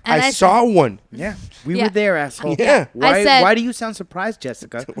 Yeah. And I saw one. Yeah. We Yeah. were there, asshole. Yeah. Why do you sound surprised,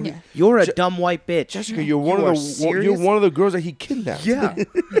 Jessica? Yeah. You're a dumb white bitch. Jessica, you're one You are of the serious? you're one of the girls that he kidnapped. Yeah.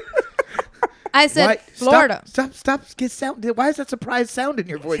 I said, Why- Florida. Stop. Get sound. Why is that surprised sound in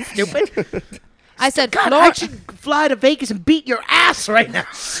your voice, stupid? I said, God, I Florida. should fly to Vegas and beat your ass right now.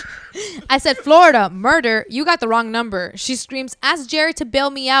 I said, Florida, murder. You got the wrong number. She screams, ask Jarrett to bail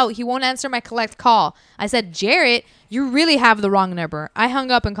me out. He won't answer my collect call. I said, Jarrett, you really have the wrong number. I hung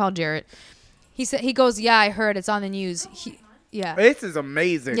up and called Jarrett. He goes, yeah, I heard. It's on the news. Yeah. This is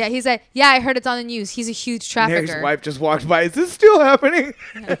amazing. Yeah, he said, yeah, I heard it's on the news. He's a huge trafficker. Mary's wife just walked by. Is this still happening?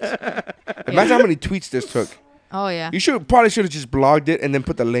 Imagine how many tweets this took. Oh, yeah. You probably should have just blogged it and then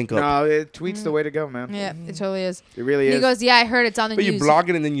put the link up. No, tweet's the way to go, man. Yeah, it totally is. It really is. He goes, yeah, I heard it's on the But news. you blog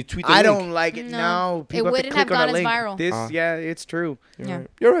it and then you tweet the I link. don't like it. No. No, It people have to wouldn't have click on gone a as link. viral. This, yeah, it's true. Yeah.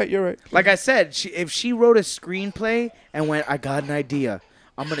 You're right. You're right. Like I said, if she wrote a screenplay and went, I got an idea,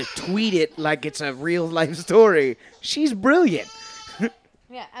 I'm gonna tweet it like it's a real life story. She's brilliant.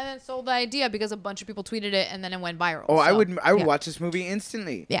 Yeah, and then sold the idea because a bunch of people tweeted it and then it went viral. Oh, I So, would yeah. watch this movie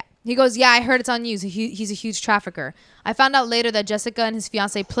instantly. Yeah. He goes, yeah, I heard it's on news. He's a huge trafficker. I found out later that Jessica and his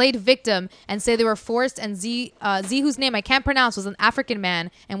fiance played victim and say they were forced, and Z, whose name I can't pronounce, was an African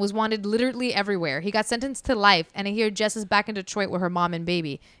man and was wanted literally everywhere. He got sentenced to life, and I hear Jess is back in Detroit with her mom and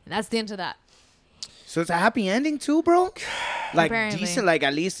baby. And that's the end of that. So it's a happy ending too, bro. Like Apparently. decent. Like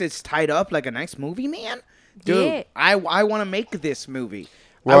at least it's tied up like a nice movie, man. Dude, Yeah. I want to make this movie.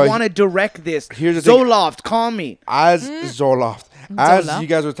 Well, I want to direct this. here's the thing. Zoloft, call me. As Zoloft, as Zola. you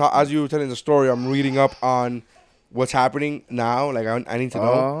guys were as you were telling the story, I'm reading up on what's happening now. Like I need to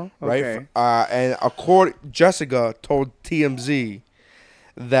know, Oh, right? okay. And Jessica told TMZ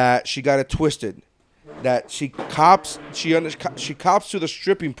that she got it twisted. That she cops to the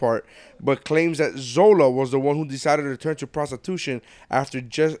stripping part, but claims that Zola was the one who decided to turn to prostitution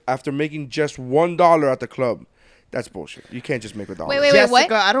after making just $1 at the club. That's bullshit. You can't just make $1. Wait, Jessica,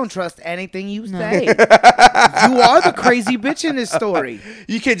 what? I don't trust anything you say. You are the crazy bitch in this story.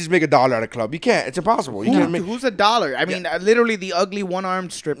 You can't just make $1 at a club. You can't. It's impossible. You can't make. Who's $1? I mean, literally the ugly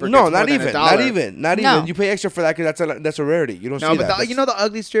one-armed stripper. No, gets not more than even. $1. Not No. even. You pay extra for that because that's a rarity. You don't No, see but that. you know the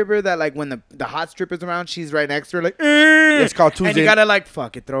ugly stripper that like when the hot stripper's around, she's right next to her like. It's called And Tuesday. you gotta like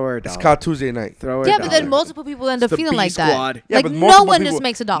fuck it, throw her a dollar. It's called Tuesday night. Throw her Yeah, a but dollar. then multiple people end up the feeling B like that. squad. Yeah, Like but no multiple one people- just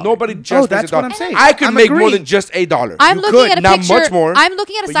makes $1. Nobody just Oh, makes that's $1. what I'm saying. I could I'm make more agreeing. than just $1. I'm You looking could. at a Not picture. much more. I'm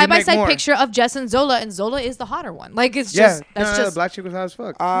looking at a But you side by make side more. picture of Jess and Zola is the hotter one. Like it's Yeah, just that's no, just black chick was hot as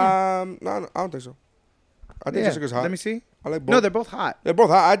fuck. No, I don't think so. I think Yeah. Jessica's hot. Let me see. I like both. No, they're both hot. They're both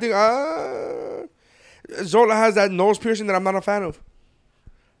hot. I think Zola has that nose piercing that I'm not a fan of.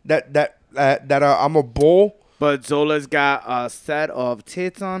 That I'm a bull. But Zola's got a set of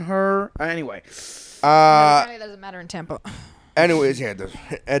tits on her. Anyway, apparently it doesn't matter in Tampa. Anyways, yeah.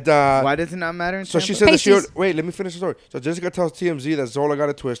 And, why does it not matter? In So she Tampa? said that she Pasties. wait. Let me finish the story. So Jessica tells TMZ that Zola got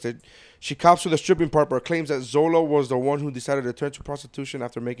it twisted. She cops to the stripping part, but claims that Zola was the one who decided to turn to prostitution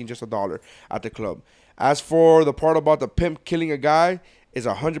after making just $1 at the club. As for the part about the pimp killing a guy, is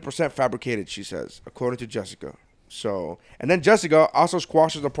 100% fabricated. She says, according to Jessica. So, and then Jessica also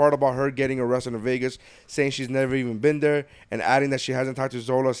squashes the part about her getting arrested in Vegas, saying she's never even been there, and adding that she hasn't talked to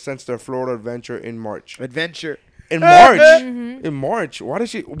Zola since their Florida adventure in March. Adventure. In March, in March. Why did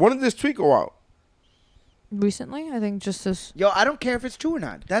she? When did this tweet go out? Recently, I think just this. Yo, I don't care if it's true or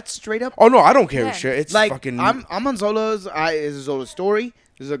not. That's straight up. Oh no, I don't care. Yeah. Shit, it's Like fucking. I'm on Zola's. It's Zola's story.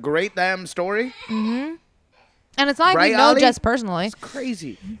 This is a great damn story. And it's not like Right, we know Ali? Jess personally. It's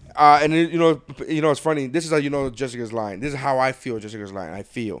crazy. And you know, it's funny. This is how you know Jessica's lying. This is how I feel Jessica's lying. I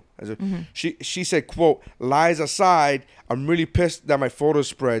feel as if she said, "quote Lies aside, I'm really pissed that my photos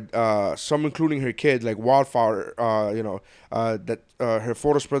spread. Some including her kid like wildfire. That her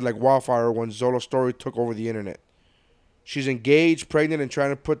photo spread like wildfire when Zola's story took over the internet. She's engaged, pregnant, and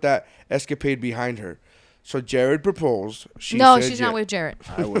trying to put that escapade behind her. So Jared proposed. No, said she's not with Jarrett.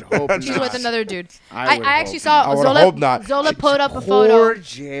 I would hope She's not. with another dude. I I would actually hope saw not. I would Zola. hope not. Zola put up a Poor photo.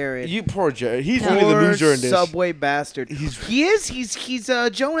 Jared. You poor Jared. He's Poor really the loser in this. Subway bastard. He is. He's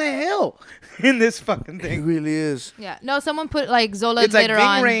Jonah Hill in this fucking He thing. really is. Yeah, no, someone put like Zola It's like later Ving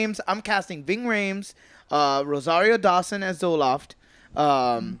on. Rhames. I'm casting Ving Rhames, Rosario Dawson as Zoloft.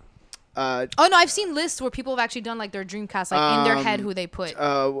 Oh no, I've seen lists where people have actually done like their dream cast, like in their head who they put.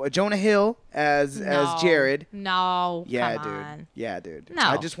 Jonah Hill as Jared. No, Yeah, come dude. on. Yeah, dude. No.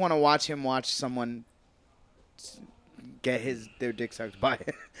 I just want to watch him watch someone get their dick sucked by.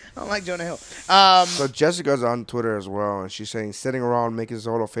 I don't like Jonah Hill. So Jessica's on Twitter as well, and she's saying sitting around making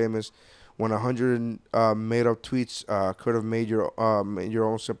Zolo famous when 100 made up tweets could have made your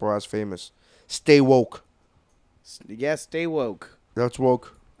own simple ass famous. Stay woke. Yeah, stay woke. That's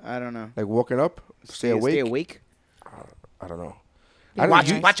woke. I don't know. Like woken up. Stay awake. Stay awake. I don't know.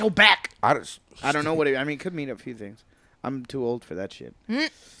 Watch your back. I don't know what it. I mean, it could mean a few things. I'm too old for that shit.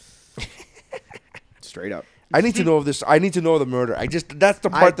 Straight up. I need to know of this. I need to know the murder. That's the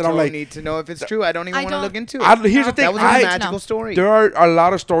part that I'm like. I don't need to know if it's true. I don't even want to look into it. Here's the thing. That was a magical story. There are a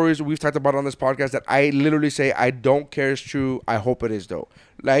lot of stories we've talked about on this podcast that I literally say I don't care it's true. I hope it is though.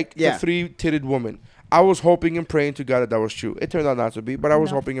 Like the 3-titted woman. I was hoping and praying to God that was true. It turned out not to be, but I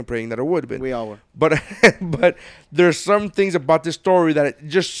was hoping and praying that it would have been. We all were. But there's some things about this story that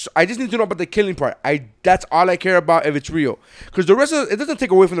I just need to know about the killing part. That's all I care about if it's real. Because the rest of it doesn't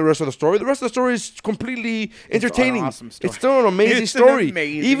take away from the rest of the story. The rest of the story is completely entertaining. It's an awesome story. It's still an amazing story.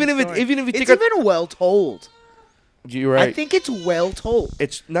 Even if it's even well told. You're right. I think it's well told.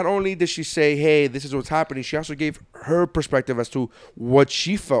 It's not only did she say, "Hey, this is what's happening," she also gave her perspective as to what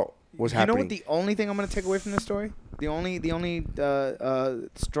she felt was happening. You know what? The only thing I'm going to take away from this story, the only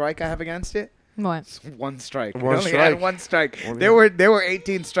strike I have against it. What? It's one strike. One only strike. had one strike. There were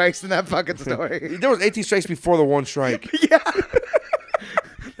 18 strikes in that fucking story. There was 18 strikes before the one strike. Yeah.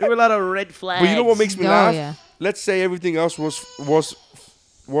 There were a lot of red flags. But you know what makes me laugh? Yeah. Let's say everything else was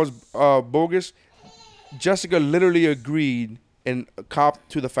bogus. Jessica literally agreed and copped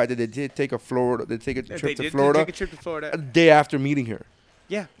to the fact that they did take a trip to Florida a day after meeting her.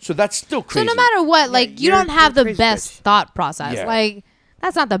 Yeah. So that's still crazy. So no matter what, like you don't have the best thought process. Yeah. Like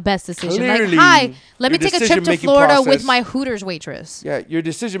that's not the best decision. Clearly, like, hi, let me your take a trip to decision-making Florida with process- my Hooters waitress. Yeah, your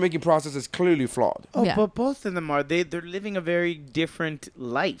decision-making process is clearly flawed. Oh, Yeah. but both of them are. They're living a very different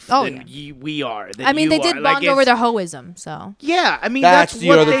life Oh, than we are. Than I mean, they you did are. bond Like, over it's- their hoism, so. Yeah, I mean That's that's the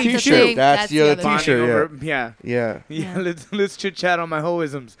what other they T-shirt. do. That's the other Bonding T-shirt. over- yeah. Yeah. Let's chit chat on my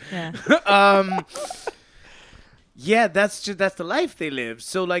hoisms. Yeah. Yeah, that's the life they live.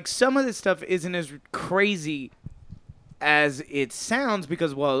 So like some of this stuff isn't as crazy as it sounds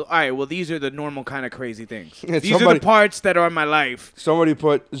because these are the normal kind of crazy things. These are the parts that are in my life. Somebody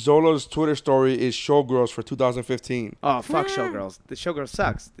put Zolo's Twitter story is Showgirls for 2015. Oh fuck Showgirls. The Showgirls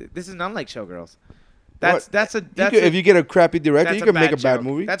sucks. This is not like Showgirls. What? If If you get a crappy director, you can make a bad joke.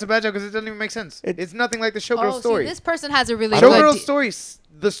 movie. That's a bad joke because it doesn't even make sense. It's nothing like the Showgirls story. See, this person has a really Showgirls good. story.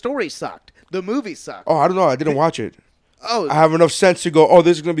 The story sucked. The movie sucked. Oh, I don't know. I didn't watch it. Oh, I have enough sense to go, oh,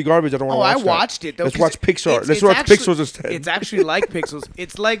 this is going to be garbage. I don't want to watch I watched that. it. Though, Let's 'cause watch Pixar. it's- Let's it's watch actually- Pixels instead. It's actually like Pixels.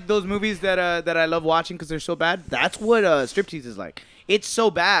 It's like those movies that I love watching because they're so bad. That's what Striptease is like. It's so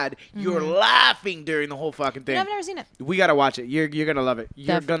bad, you're laughing during the whole fucking thing. I've never seen it. We gotta watch it. You're gonna love it.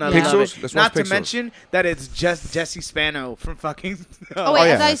 You're gonna yeah. love Pixels? it. Let's Not watch to Pixels. mention that it's just Jesse Spano from fucking. Oh wait,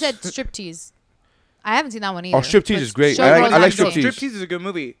 yeah. I thought you said striptease. I haven't seen that one either. Oh, Striptease But is great. Showgirls I like No, Striptease. Striptease is a good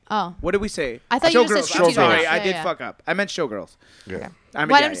movie. Oh. What did we say? I thought you just said I'm Striptease. sorry, Yeah, I did yeah. fuck up. I meant Showgirls. Yeah. I mean, Well, I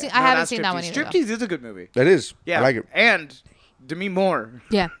yeah, haven't seen- yeah. I No, haven't not seen that one Striptease. either, though. Striptease is a good movie. That is. Yeah, I like it. And Demi Moore,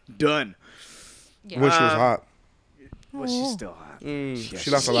 Yeah. done. Yeah. When she was hot. Well, she's still hot. She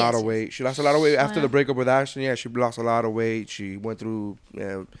lost a lot of weight. She lost a lot of weight after the breakup with Ashton. Yeah, she lost a lot of weight. She went through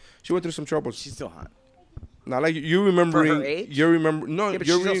some troubles. She's still hot. Not like you remembering. For her age? You're remembering. No, Yeah, but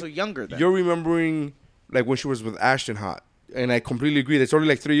you're she's also younger then. You're remembering like when she was with Ashton hot, and I completely agree. That's only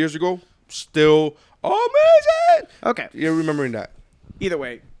like 3 years ago. Still amazing. Okay. You're remembering that. Either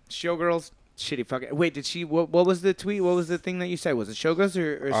way, Showgirls, shitty fucking. Wait, did she? What was the tweet? What was the thing that you said? Was it Showgirls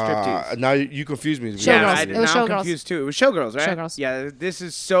or Striptease? Now you confused me. Showgirls. Yeah, It was now I'm Showgirls. confused too. It was Showgirls, right? Showgirls. Yeah, this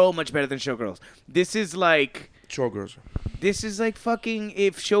is so much better than Showgirls. This is like Showgirls. fucking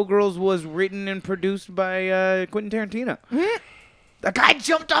if Showgirls was written and produced by Quentin Tarantino. The guy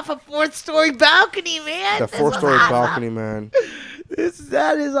jumped off a 4th-story balcony, man. The 4-story balcony, man.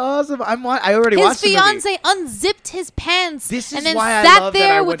 That is awesome. I already His watched the movie. fiance unzipped his pants This is and then why I sat love that I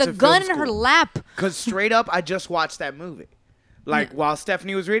there went with a to gun film in her school. lap. Because straight up, I just watched that movie. Like while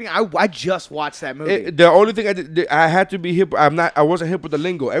Stephanie was reading, I just watched that movie. The only thing I did, I had to be hip. I wasn't hip with the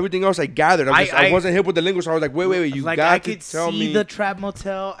lingo. Everything else I gathered. I wasn't hip with the lingo, so I was like, wait. You like got I to could tell see me. the trap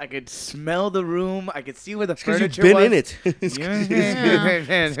motel. I could smell the room. I could see where the Because furniture you've been was. in it. It's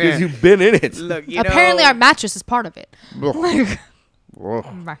Yeah. because you've been in it. Look, Apparently, our mattress is part of it.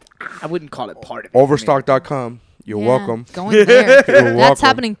 I wouldn't call it part of it. Overstock.com. You're Yeah, welcome. Going there. You're welcome. That's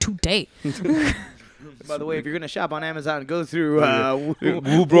happening today. By the way, if you're gonna shop on Amazon, go through WooBroPod.com.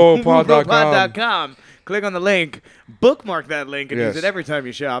 WooBroPod.com. Click on the link, bookmark that link, and use it every time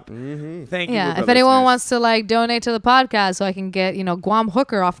you shop. Thank you. Yeah, if anyone wants to like donate to the podcast so I can get Guam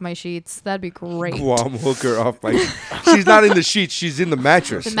hooker off my sheets, that'd be great. Guam hooker off my. She's not in the sheets. She's in the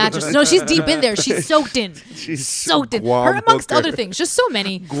mattress. The mattress. No, she's deep in there. She's soaked in. She's soaked in. Guam Her amongst hooker. other things. Just so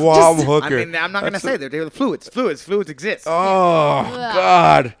many. Guam hooker. I mean, I'm not gonna say they're fluids. Fluids exist. Oh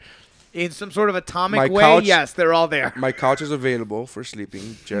God. In some sort of atomic My way, couch- yes, they're all there. My couch is available for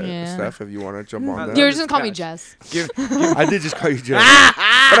sleeping, Yeah. Steph. If you want to jump on that. You're just gonna call me Jess. I did just call you Jess,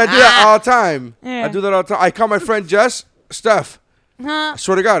 but I do that all the time. Yeah. I do that all the time. I call my friend Jess Steph. I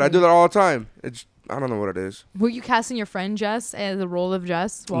swear to God, I do that all the time. I don't know what it is. Were you casting your friend Jess as the role of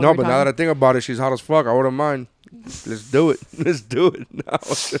Jess? while No, we were but now that I talking? think about it, she's hot as fuck. I wouldn't mind. Let's do it. Let's do it.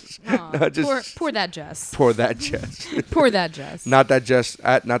 No, just Poor that Jess. pour that Jess. Poor that Jess. Not that Jess.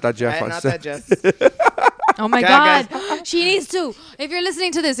 Not that Jeff. Not that Jess. Oh my God, God, she needs to. If you're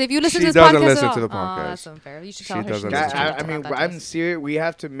listening to this, if you listen She to this doesn't podcast, listen at all, to the podcast. that's unfair. You should She tell her. doesn't She listen needs to to the talk I mean, about that I'm Jess. serious. We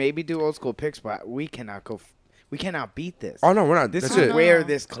have to maybe do old school picks, but we cannot go. We cannot beat this. Oh no, we're not. This That's is it. where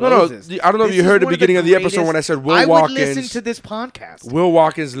this No, no. closes. I don't know if This you is heard the one beginning of the episode greatest- when I said Will I would Watkins. listen to this podcast. Will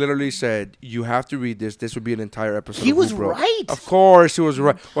Watkins literally said, "You have to read this. This would be an entire episode." He of was Who Bro." right. Of course, he was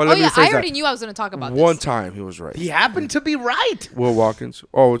right. Well, Oh let me yeah, rephrase I already that. knew I was going to talk about One this. time he was right. He happened to be right. Will Watkins.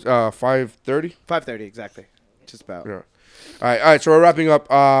 Oh, it's 5:30. 5:30 exactly. Just about. Yeah. All right. So we're wrapping up.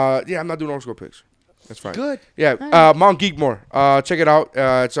 Yeah, I'm not doing old school picks. That's fine. Good. Yeah. Mount Geekmore. Check it out.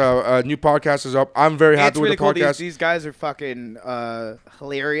 It's a new podcast is up. I'm very happy It's really with the cool. podcast. These guys are fucking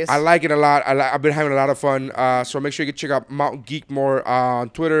hilarious. I like it a lot. I've been having a lot of fun. So make sure you can check out Mount Geekmore on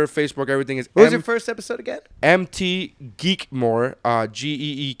Twitter, Facebook. Everything is What was your first episode again? MT Geekmore,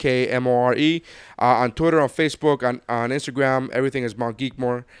 GEEKMORE. On Twitter, on Facebook, on Instagram, everything is Mount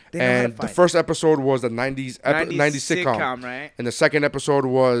Geekmore. They know how to And the fight. first episode was the 90s 90s sitcom. sitcom, right? And the second episode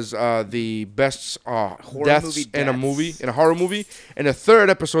was the best deaths movie in a deaths. movie, in a horror movie. And the third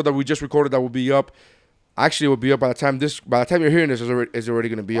episode that we just recorded that will be up, actually it will be up by the time you're hearing this is already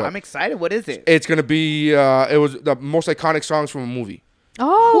going to be Well, up. I'm excited. What is it? It's going to be, it was the most iconic songs from a movie.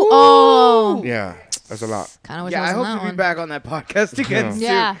 Oh. Yeah, that's a lot. Kind of wish Yeah, I I was hope on to that be one. back on that podcast again soon.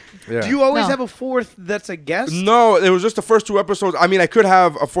 Yeah. Yeah. Do you always No. have a fourth that's a guest? No, it was just the first two episodes. I mean, I could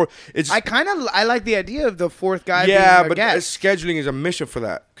have a fourth. It's I like the idea of the fourth guy yeah, being a but guest. scheduling is a mission for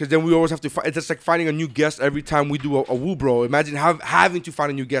that because then we always have to. It's just like finding a new guest every time we do a Woo Bro. Imagine having to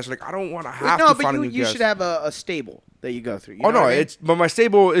find a new guest. Like I don't want to have no, to but find a new you guest. should have a stable that you go through. You Oh know no, what I mean? but my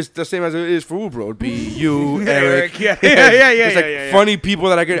stable is the same as it is for Woo Bro. It'd be you, Eric. Yeah. It's like funny people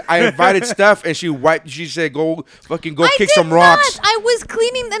that I invited Steph and she said go fucking go kick some rocks. I was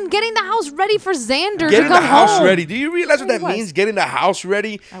cleaning and getting the house ready for Xander to Getting come the house home. ready. Do you realize what I that was. means? Getting the house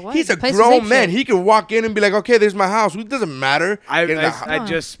ready. I was. He's a The place was grown ape man. shit. He can walk in and be like, "Okay, there's my house." It doesn't matter. Getting the hou- I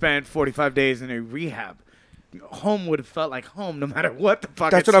just spent 45 days in a rehab. Home would have felt like home no matter what the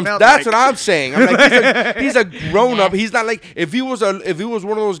fuck. That's it what smelled That's like. what I'm saying. I'm like, he's a grown up. He's not like if he was one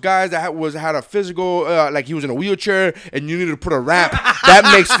of those guys that had a physical like he was in a wheelchair and you needed to put a ramp. That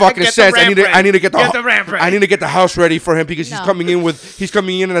makes fucking Get the sense. ramp I need to get Get the ramp ready. I need to get the house ready for him because No. he's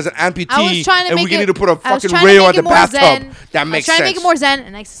coming in as an amputee I was trying to and make we need it- to put a I was fucking trying to rail make at it the more bathtub. zen. That makes I was trying sense. to make it more zen,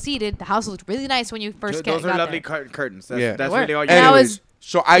 and I succeeded. The house looked really nice when you first Those are got lovely there. curtains. Yeah. That's They were. really all you And I need. Anyways,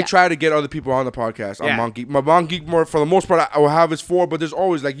 so I yeah. try to get other people on the podcast. Yeah. On Mount Geek. My Mount Geek more for the most part I will have is 4, but there's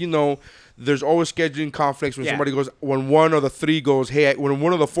always there's always scheduling conflicts when Yeah. somebody goes when one of the 3 goes, hey, when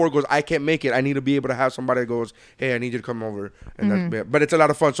one of the 4 goes, I can't make it. I need to be able to have somebody that goes, hey, I need you to come over. And that's, but it's a lot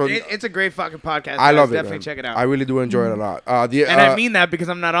of fun. So It's a great fucking podcast. I guys. love it. Definitely man. check it out. I really do enjoy it a lot. And I mean that because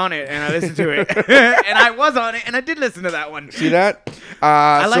I'm not on it and I listened to it. And I was on it and I did listen to that one. see that?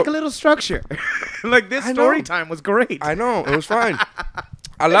 I like a little structure. Like this I know. story time was great. I know it was fine.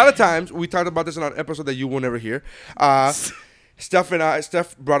 A lot of times we talked about this in an episode that you will never hear.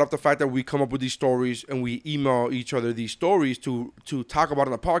 Steph brought up the fact that we come up with these stories and we email each other these stories to talk about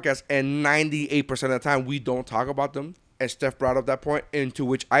on the podcast, and 98% of the time we don't talk about them. And Steph brought up that point, into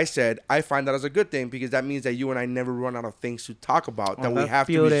which I said I find that as a good thing because that means that you and I never run out of things to talk about. That we that's have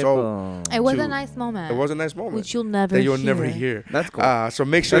to be so. It was to- a nice moment. It was a nice moment, Which you'll never that you'll hear. never hear. That's cool. So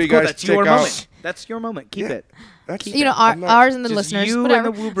make sure That's you cool. guys That's check your out. moment. That's your moment. Keep it. That's Ours and the Just listeners. you Whatever.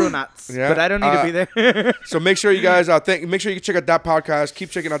 and the Woo Bro nuts. Yeah. But I don't need to be there. So make sure you guys make sure you check out that podcast.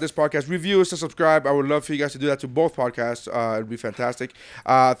 Keep checking out this podcast. Review us and subscribe. I would love for you guys to do that to both podcasts. It'd be fantastic.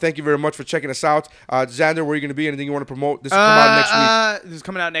 Thank you very much for checking us out. Xander, where are you going to be? Anything you want to promote? This will come out next week. This is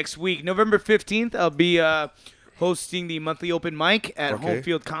coming out next week. November 15th, I'll be hosting the monthly open mic at Okay. Home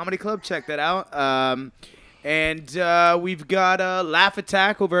Field Comedy Club. Check that out. And we've got Laugh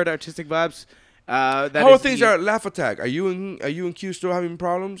Attack over at Artistic Vibes. That How are is things the- at Laugh Attack? Are you and Q still having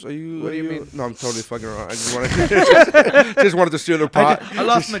problems? Are you? What do you mean? No, I'm totally fucking around. I just wanted just wanted to steal the pot. I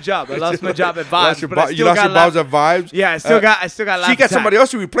lost my job. I lost my job at Lost Vibes. your but I you still lost got your Bobs at Vibes. Yeah, I still got. She Laugh got Attack. somebody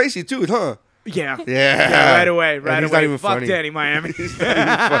else to replace you too, huh? Yeah. Yeah. Right away. And Right he's away. not even Fuck funny. Danny Miami. He's not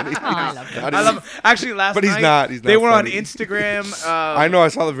even funny. Oh, I love that. I love him. Actually, last But night he's not. He's not they were funny. on Instagram. I know. I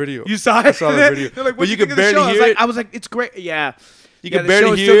saw the video. You saw it? I saw the video. They're like, But what you you could think of the barely show? hear it. I was like, it's great. Yeah. You Yeah, could the show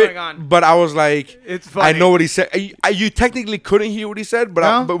barely is still hear going it, on. but I was like, It's I funny. know what he said. You technically couldn't hear what he said, but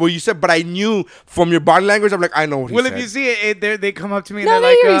No? but what you said, but I knew from your body language. I'm like, I know what he Well, said. if you see it, they come up to me and No, they're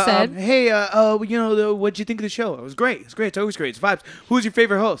they like, hear what he said. hey, what'd you think of the show? It was great. It's great. It's always great. It's Vibes. Who's your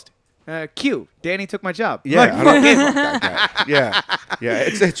favorite host? Q. Danny took my job. Yeah, Like, I fuck don't it. fuck that guy. Yeah.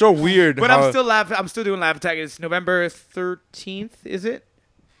 It's so weird. But how- I'm still laughing. I'm still doing Laugh Attack. It's November 13th. Is it?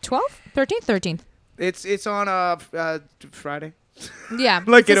 12th, 13th, 13th. It's on Friday. Yeah,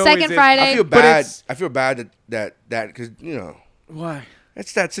 Like it's the it always second is. Friday. I feel But bad. it's- I feel bad that because Why?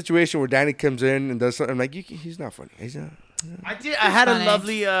 it's that situation where Danny comes in and does something. I'm like, he's not funny. He's not. I had funny. a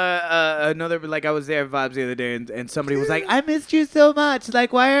lovely another like I was there at Vibes the other day and somebody was like, I missed you so much.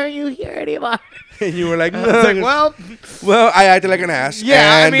 Like, why aren't you here anymore? And you were like, I was like, well, I acted like an ass.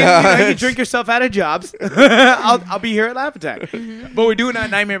 yeah. and, I mean, you drink yourself out of jobs. I'll be here at Laugh Attack. But we're doing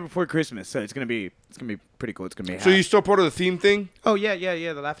that Nightmare Before Christmas, so it's gonna be pretty cool. It's gonna be. So you still part of the theme thing? Oh yeah.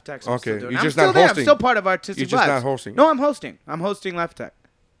 The Laugh Attack. I'm Okay, still doing. you're I'm just still not there. hosting. I'm still part of Artistic You're just Vibes. not hosting. No, I'm hosting. I'm hosting Laugh Attack.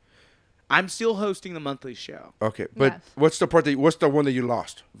 I'm still hosting the monthly show. Okay, but Yes. what's the one that you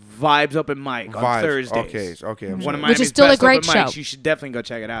lost? Vibes Open Mic on Vibes. Thursdays. Okay. I'm One sorry. of Which Miami's is still a best great open mics. show. You should definitely go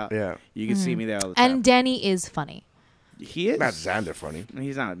check it out. Yeah. You can see me there all the time. And Danny is funny. He is. Not Xander funny.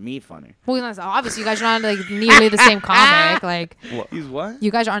 He's not me funny. Well, obviously, you guys are not like nearly the same comic. Like, He's what?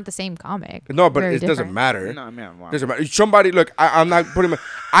 you guys aren't the same comic. No, but Very it doesn't different. matter. No, I mean, I'm lying. Doesn't matter. Somebody look. I'm not putting.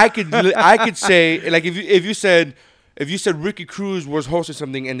 I could say like if you said Ricky Cruz was hosting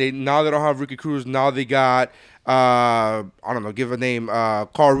something and they don't have Ricky Cruz, now they got I don't know, give a name,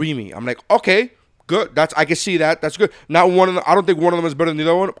 Carl Remy. I'm like, okay, good. I can see that. That's good. Not one of them. I don't think one of them is better than the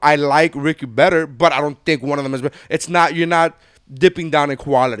other one. I like Ricky better, but I don't think one of them is better. It's not. You're not dipping down in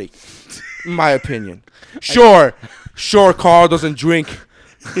quality, in my opinion. Sure, Carl doesn't drink.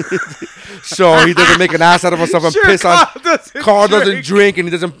 So he doesn't make an ass out of himself and piss on. Carl doesn't drink and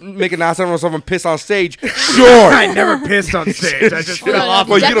he doesn't make an ass out of himself and piss on stage. Sure. I never pissed on stage. I just Well, fell off.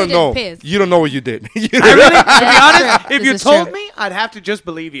 you Well, you definitely don't know. didn't piss. You don't know what you did. I really, to be honest, This if you is told true. me, I'd have to just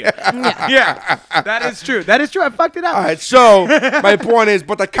believe you. Yeah. Yeah, that is true. That is true. I fucked it up. All right. So my point is,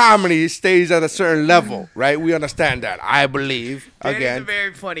 but the comedy stays at a certain level, right? We understand that. I believe Danny's a again.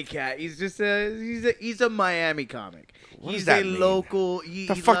 very funny cat. He's just he's a Miami comic. What He's does that a mean? local.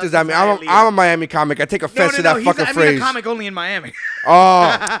 The fuck does that mean? I'm a Miami comic. I take offense to that fucking I phrase. mean a comic only in Miami. Oh,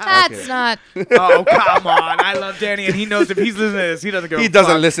 That's okay. not. Oh, come on. I love Danny, and he knows if he's listening to this, he doesn't go. He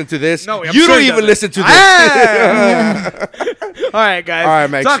doesn't fuck. listen to this. No, I'm you sure don't he even doesn't. listen to this. Ah! All right, guys. All right,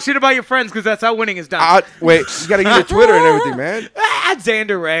 Max. Talk shit about your friends because that's how winning is done. Wait, you gotta give your Twitter and everything, man.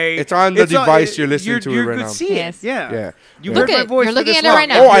 Xander Ray. It's on the device you're listening to it you right could now. see it. Yes. Yeah. Yeah. You Look heard at my it. voice You're for looking this at it long. right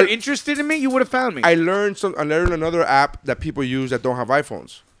now. Oh, If I- you're interested in me, you would have found me. I learned another app that people use that don't have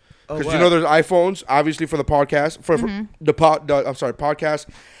iPhones. Because what? you know there's iPhones, obviously for the podcast, for the podcast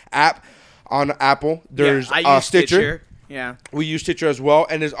app on Apple. There's I use Stitcher. Yeah. We use Stitcher as well,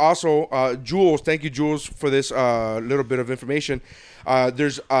 and there's also Jules. Thank you, Jules, for this little bit of information.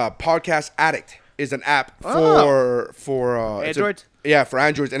 There's Podcast Addict is an app for it's a- Androids? yeah, for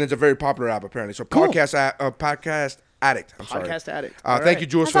Androids, and it's a very popular app apparently. So Podcast Addict. I'm sorry. Podcast Addict. Thank All you, right.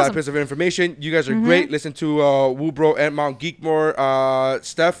 Jules, That's for that awesome. piece of information. You guys are great. Listen to Woobro and Mount Geekmore.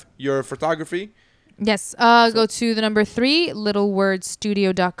 Steph, your photography. Yes. Go to the number 3,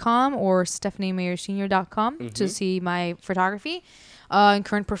 littlewordstudio.com or stephaniemayersenior.com to see my photography and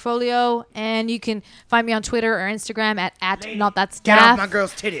current portfolio. And you can find me on Twitter or Instagram at not that Get off staff. my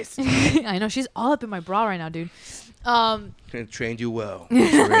girl's titties. I know she's all up in my bra right now, dude. Trained you well.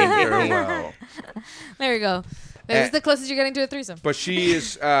 Trained her well. There you go. This is the closest you're getting to a threesome. But she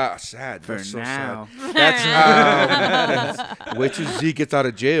is sad. For That's so now. sad. That's wait till Zeke gets out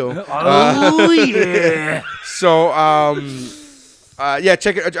of jail. Oh, yeah. So yeah,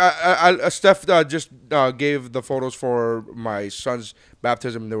 check it. Steph just gave the photos for my son's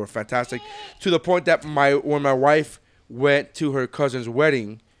baptism. They were fantastic, to the point that when my wife went to her cousin's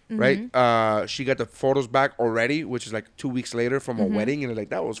wedding. Right, she got the photos back already, which is like 2 weeks later from a wedding, and like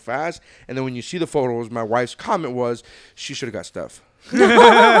that was fast. And then when you see the photos, my wife's comment was, "She should have got stuff."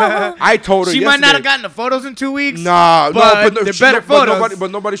 I told her She might not have yesterday, gotten the photos in 2 weeks. Nah, but no, they're better photos. But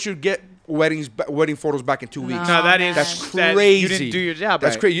nobody should get wedding photos back in 2 weeks. No, that's that crazy. You didn't do your job.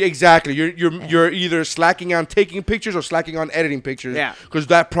 That's right. crazy. Exactly. You're either slacking on taking pictures or slacking on editing pictures. Yeah. Because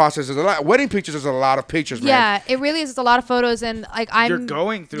that process is a lot. Wedding pictures is a lot of pictures, man. Yeah, it really is. It's a lot of photos, and like You're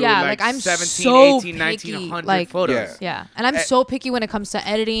going through I'm 17, so 18, 19, picky, 100 photos. Yeah, and I'm so picky when it comes to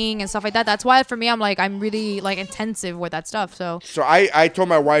editing and stuff like that. That's why for me, I'm really like intensive with that stuff. So I told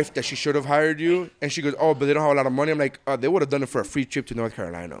my wife that she should have hired you, and she goes, "Oh, but they don't have a lot of money." I'm like, "They would have done it for a free trip to North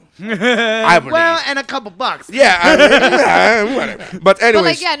Carolina." I believe. Well, and a couple bucks. Yeah, whatever. But anyways. But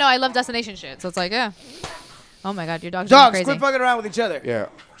like, yeah, no, I love destination shit. So it's like, yeah. Oh my God, your dog's Dogs, crazy. quit fucking around with each other. Yeah.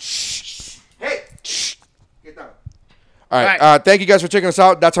 Shh. Hey. Shh. Get down. All right. Thank you guys for checking us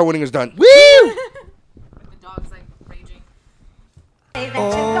out. That's how winning is done. Woo! The dog's like raging.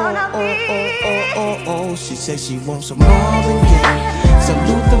 Oh, she says she wants some Marvin Gaye, some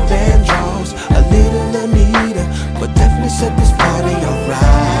Luther Vandross, a little Anita, but definitely set this party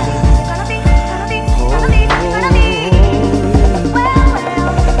alright.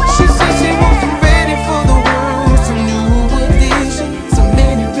 She says she wants some ready for the world, some new edition, some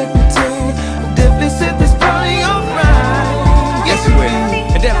many repertoire, definitely set this party alright. Yes, it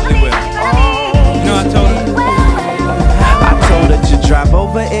will. It definitely will. You know, I told her to drive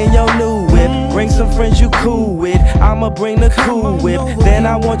over in your new whip. Bring some friends you cool with. I'ma bring the cool whip. Then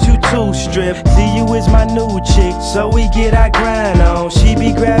I want you to strip. See you is my new chick, so we get our grind on. She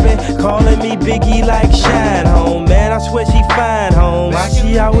be grabbing, calling me Biggie like Shine Home. Man, I swear she fine home. Why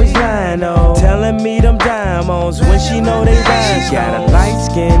she always lying on? Telling me them diamonds when she know they rhyme. Got a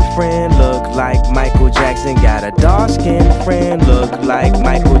light-skinned friend, look like Michael Jackson. Got a dark-skinned friend, look like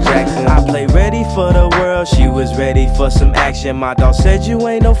Michael Jackson. I play ready for the world, she was ready for some action. My dog said you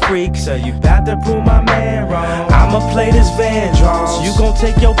ain't no freak, so you bout to prove my man wrong. I'ma play this Vandross, you gon'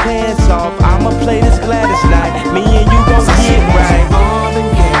 take your pants off. I'ma play this Gladys Knight, me and you gon' get right. Marvin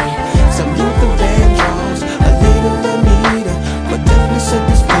Gaye, some Luther Vandross, a little Anita, but definitely set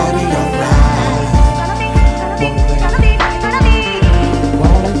this party alright.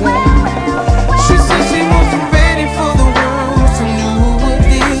 She says she wants some ready for the world, some new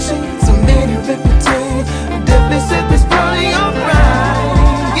edition, some many repertoire, definitely set this party alright.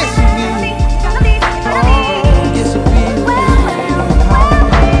 Yes, you will. Oh, yes, you will.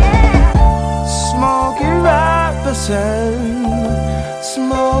 Smokey Robinson,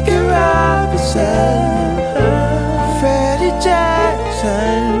 Smokey Robinson, Freddie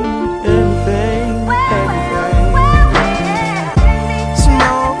Jackson, everything.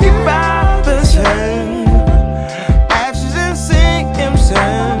 Smokey Robinson, Ashes and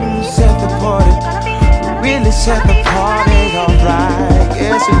Simpson, set the party, really set the party alright.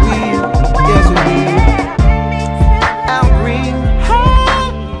 Yes, it will. Yes, it will. Al Green,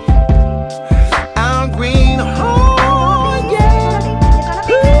 Al Green, oh yeah.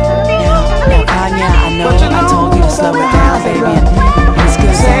 Now, Kanye, I know I told you to slow it down, baby, and it's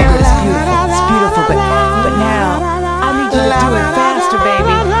good, it's all good, it's beautiful, but now I need you to do it faster,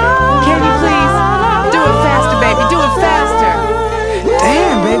 baby. Can you please do it faster, baby? Do it faster.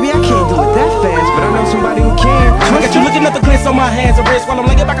 Damn, baby, I can't do it that fast, but I know somebody who can. I got you looking at the glitz on my hands and wrists while I'm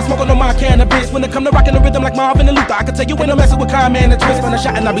laying back and smoking on my cannabis. When it come to rocking the rhythm like Marvin and Luther, I can tell you when I'm messing with Kanye and Twist. When I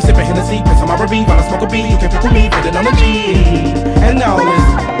shot and I be sipping Hennessy, piss on my R&B while I smoke a B. You can pick with me, put it on the G. And now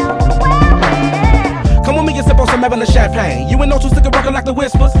come with me and sip on some Evelyn champagne. You and no two sticker rockin' like the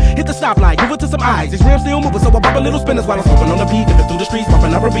whispers. Hit the stoplight, give it to some eyes. These rims still moving, so I pop a little spinners while I'm smoking on the beat. Dipping through the streets,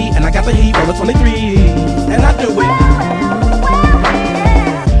 bumping up a beat, and I got the heat, rollin' 23. And I do it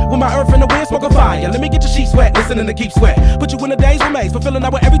with my earth in the wind, smoking fire. Let me get your sheets wet, listening to Keep Sweat. Put you in the days remains, fulfilling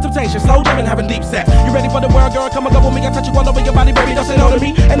out with every temptation. Slow jamming, having deep set. You ready for the world, girl? Come and go with me. I touch you all over your body, baby. Don't say no to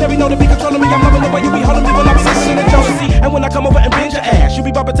me. And every note to be controlling me. I'm loving the way you be holding me when I be listening to jealousy. And when I come over and bend your ass, you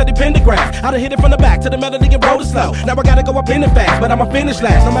be bumping to the pentagram. I done hit it from the back to the melody and roll it slow. Now I gotta go up in it fast, but I'ma finish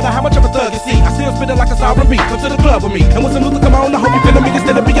last. No matter how much of a thug you see, I still spit it like a sovereign beat. Come to the club with me, and when some Luther come on, I hope you feeling me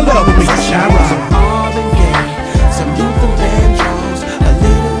instead of being in love with me. Shine right.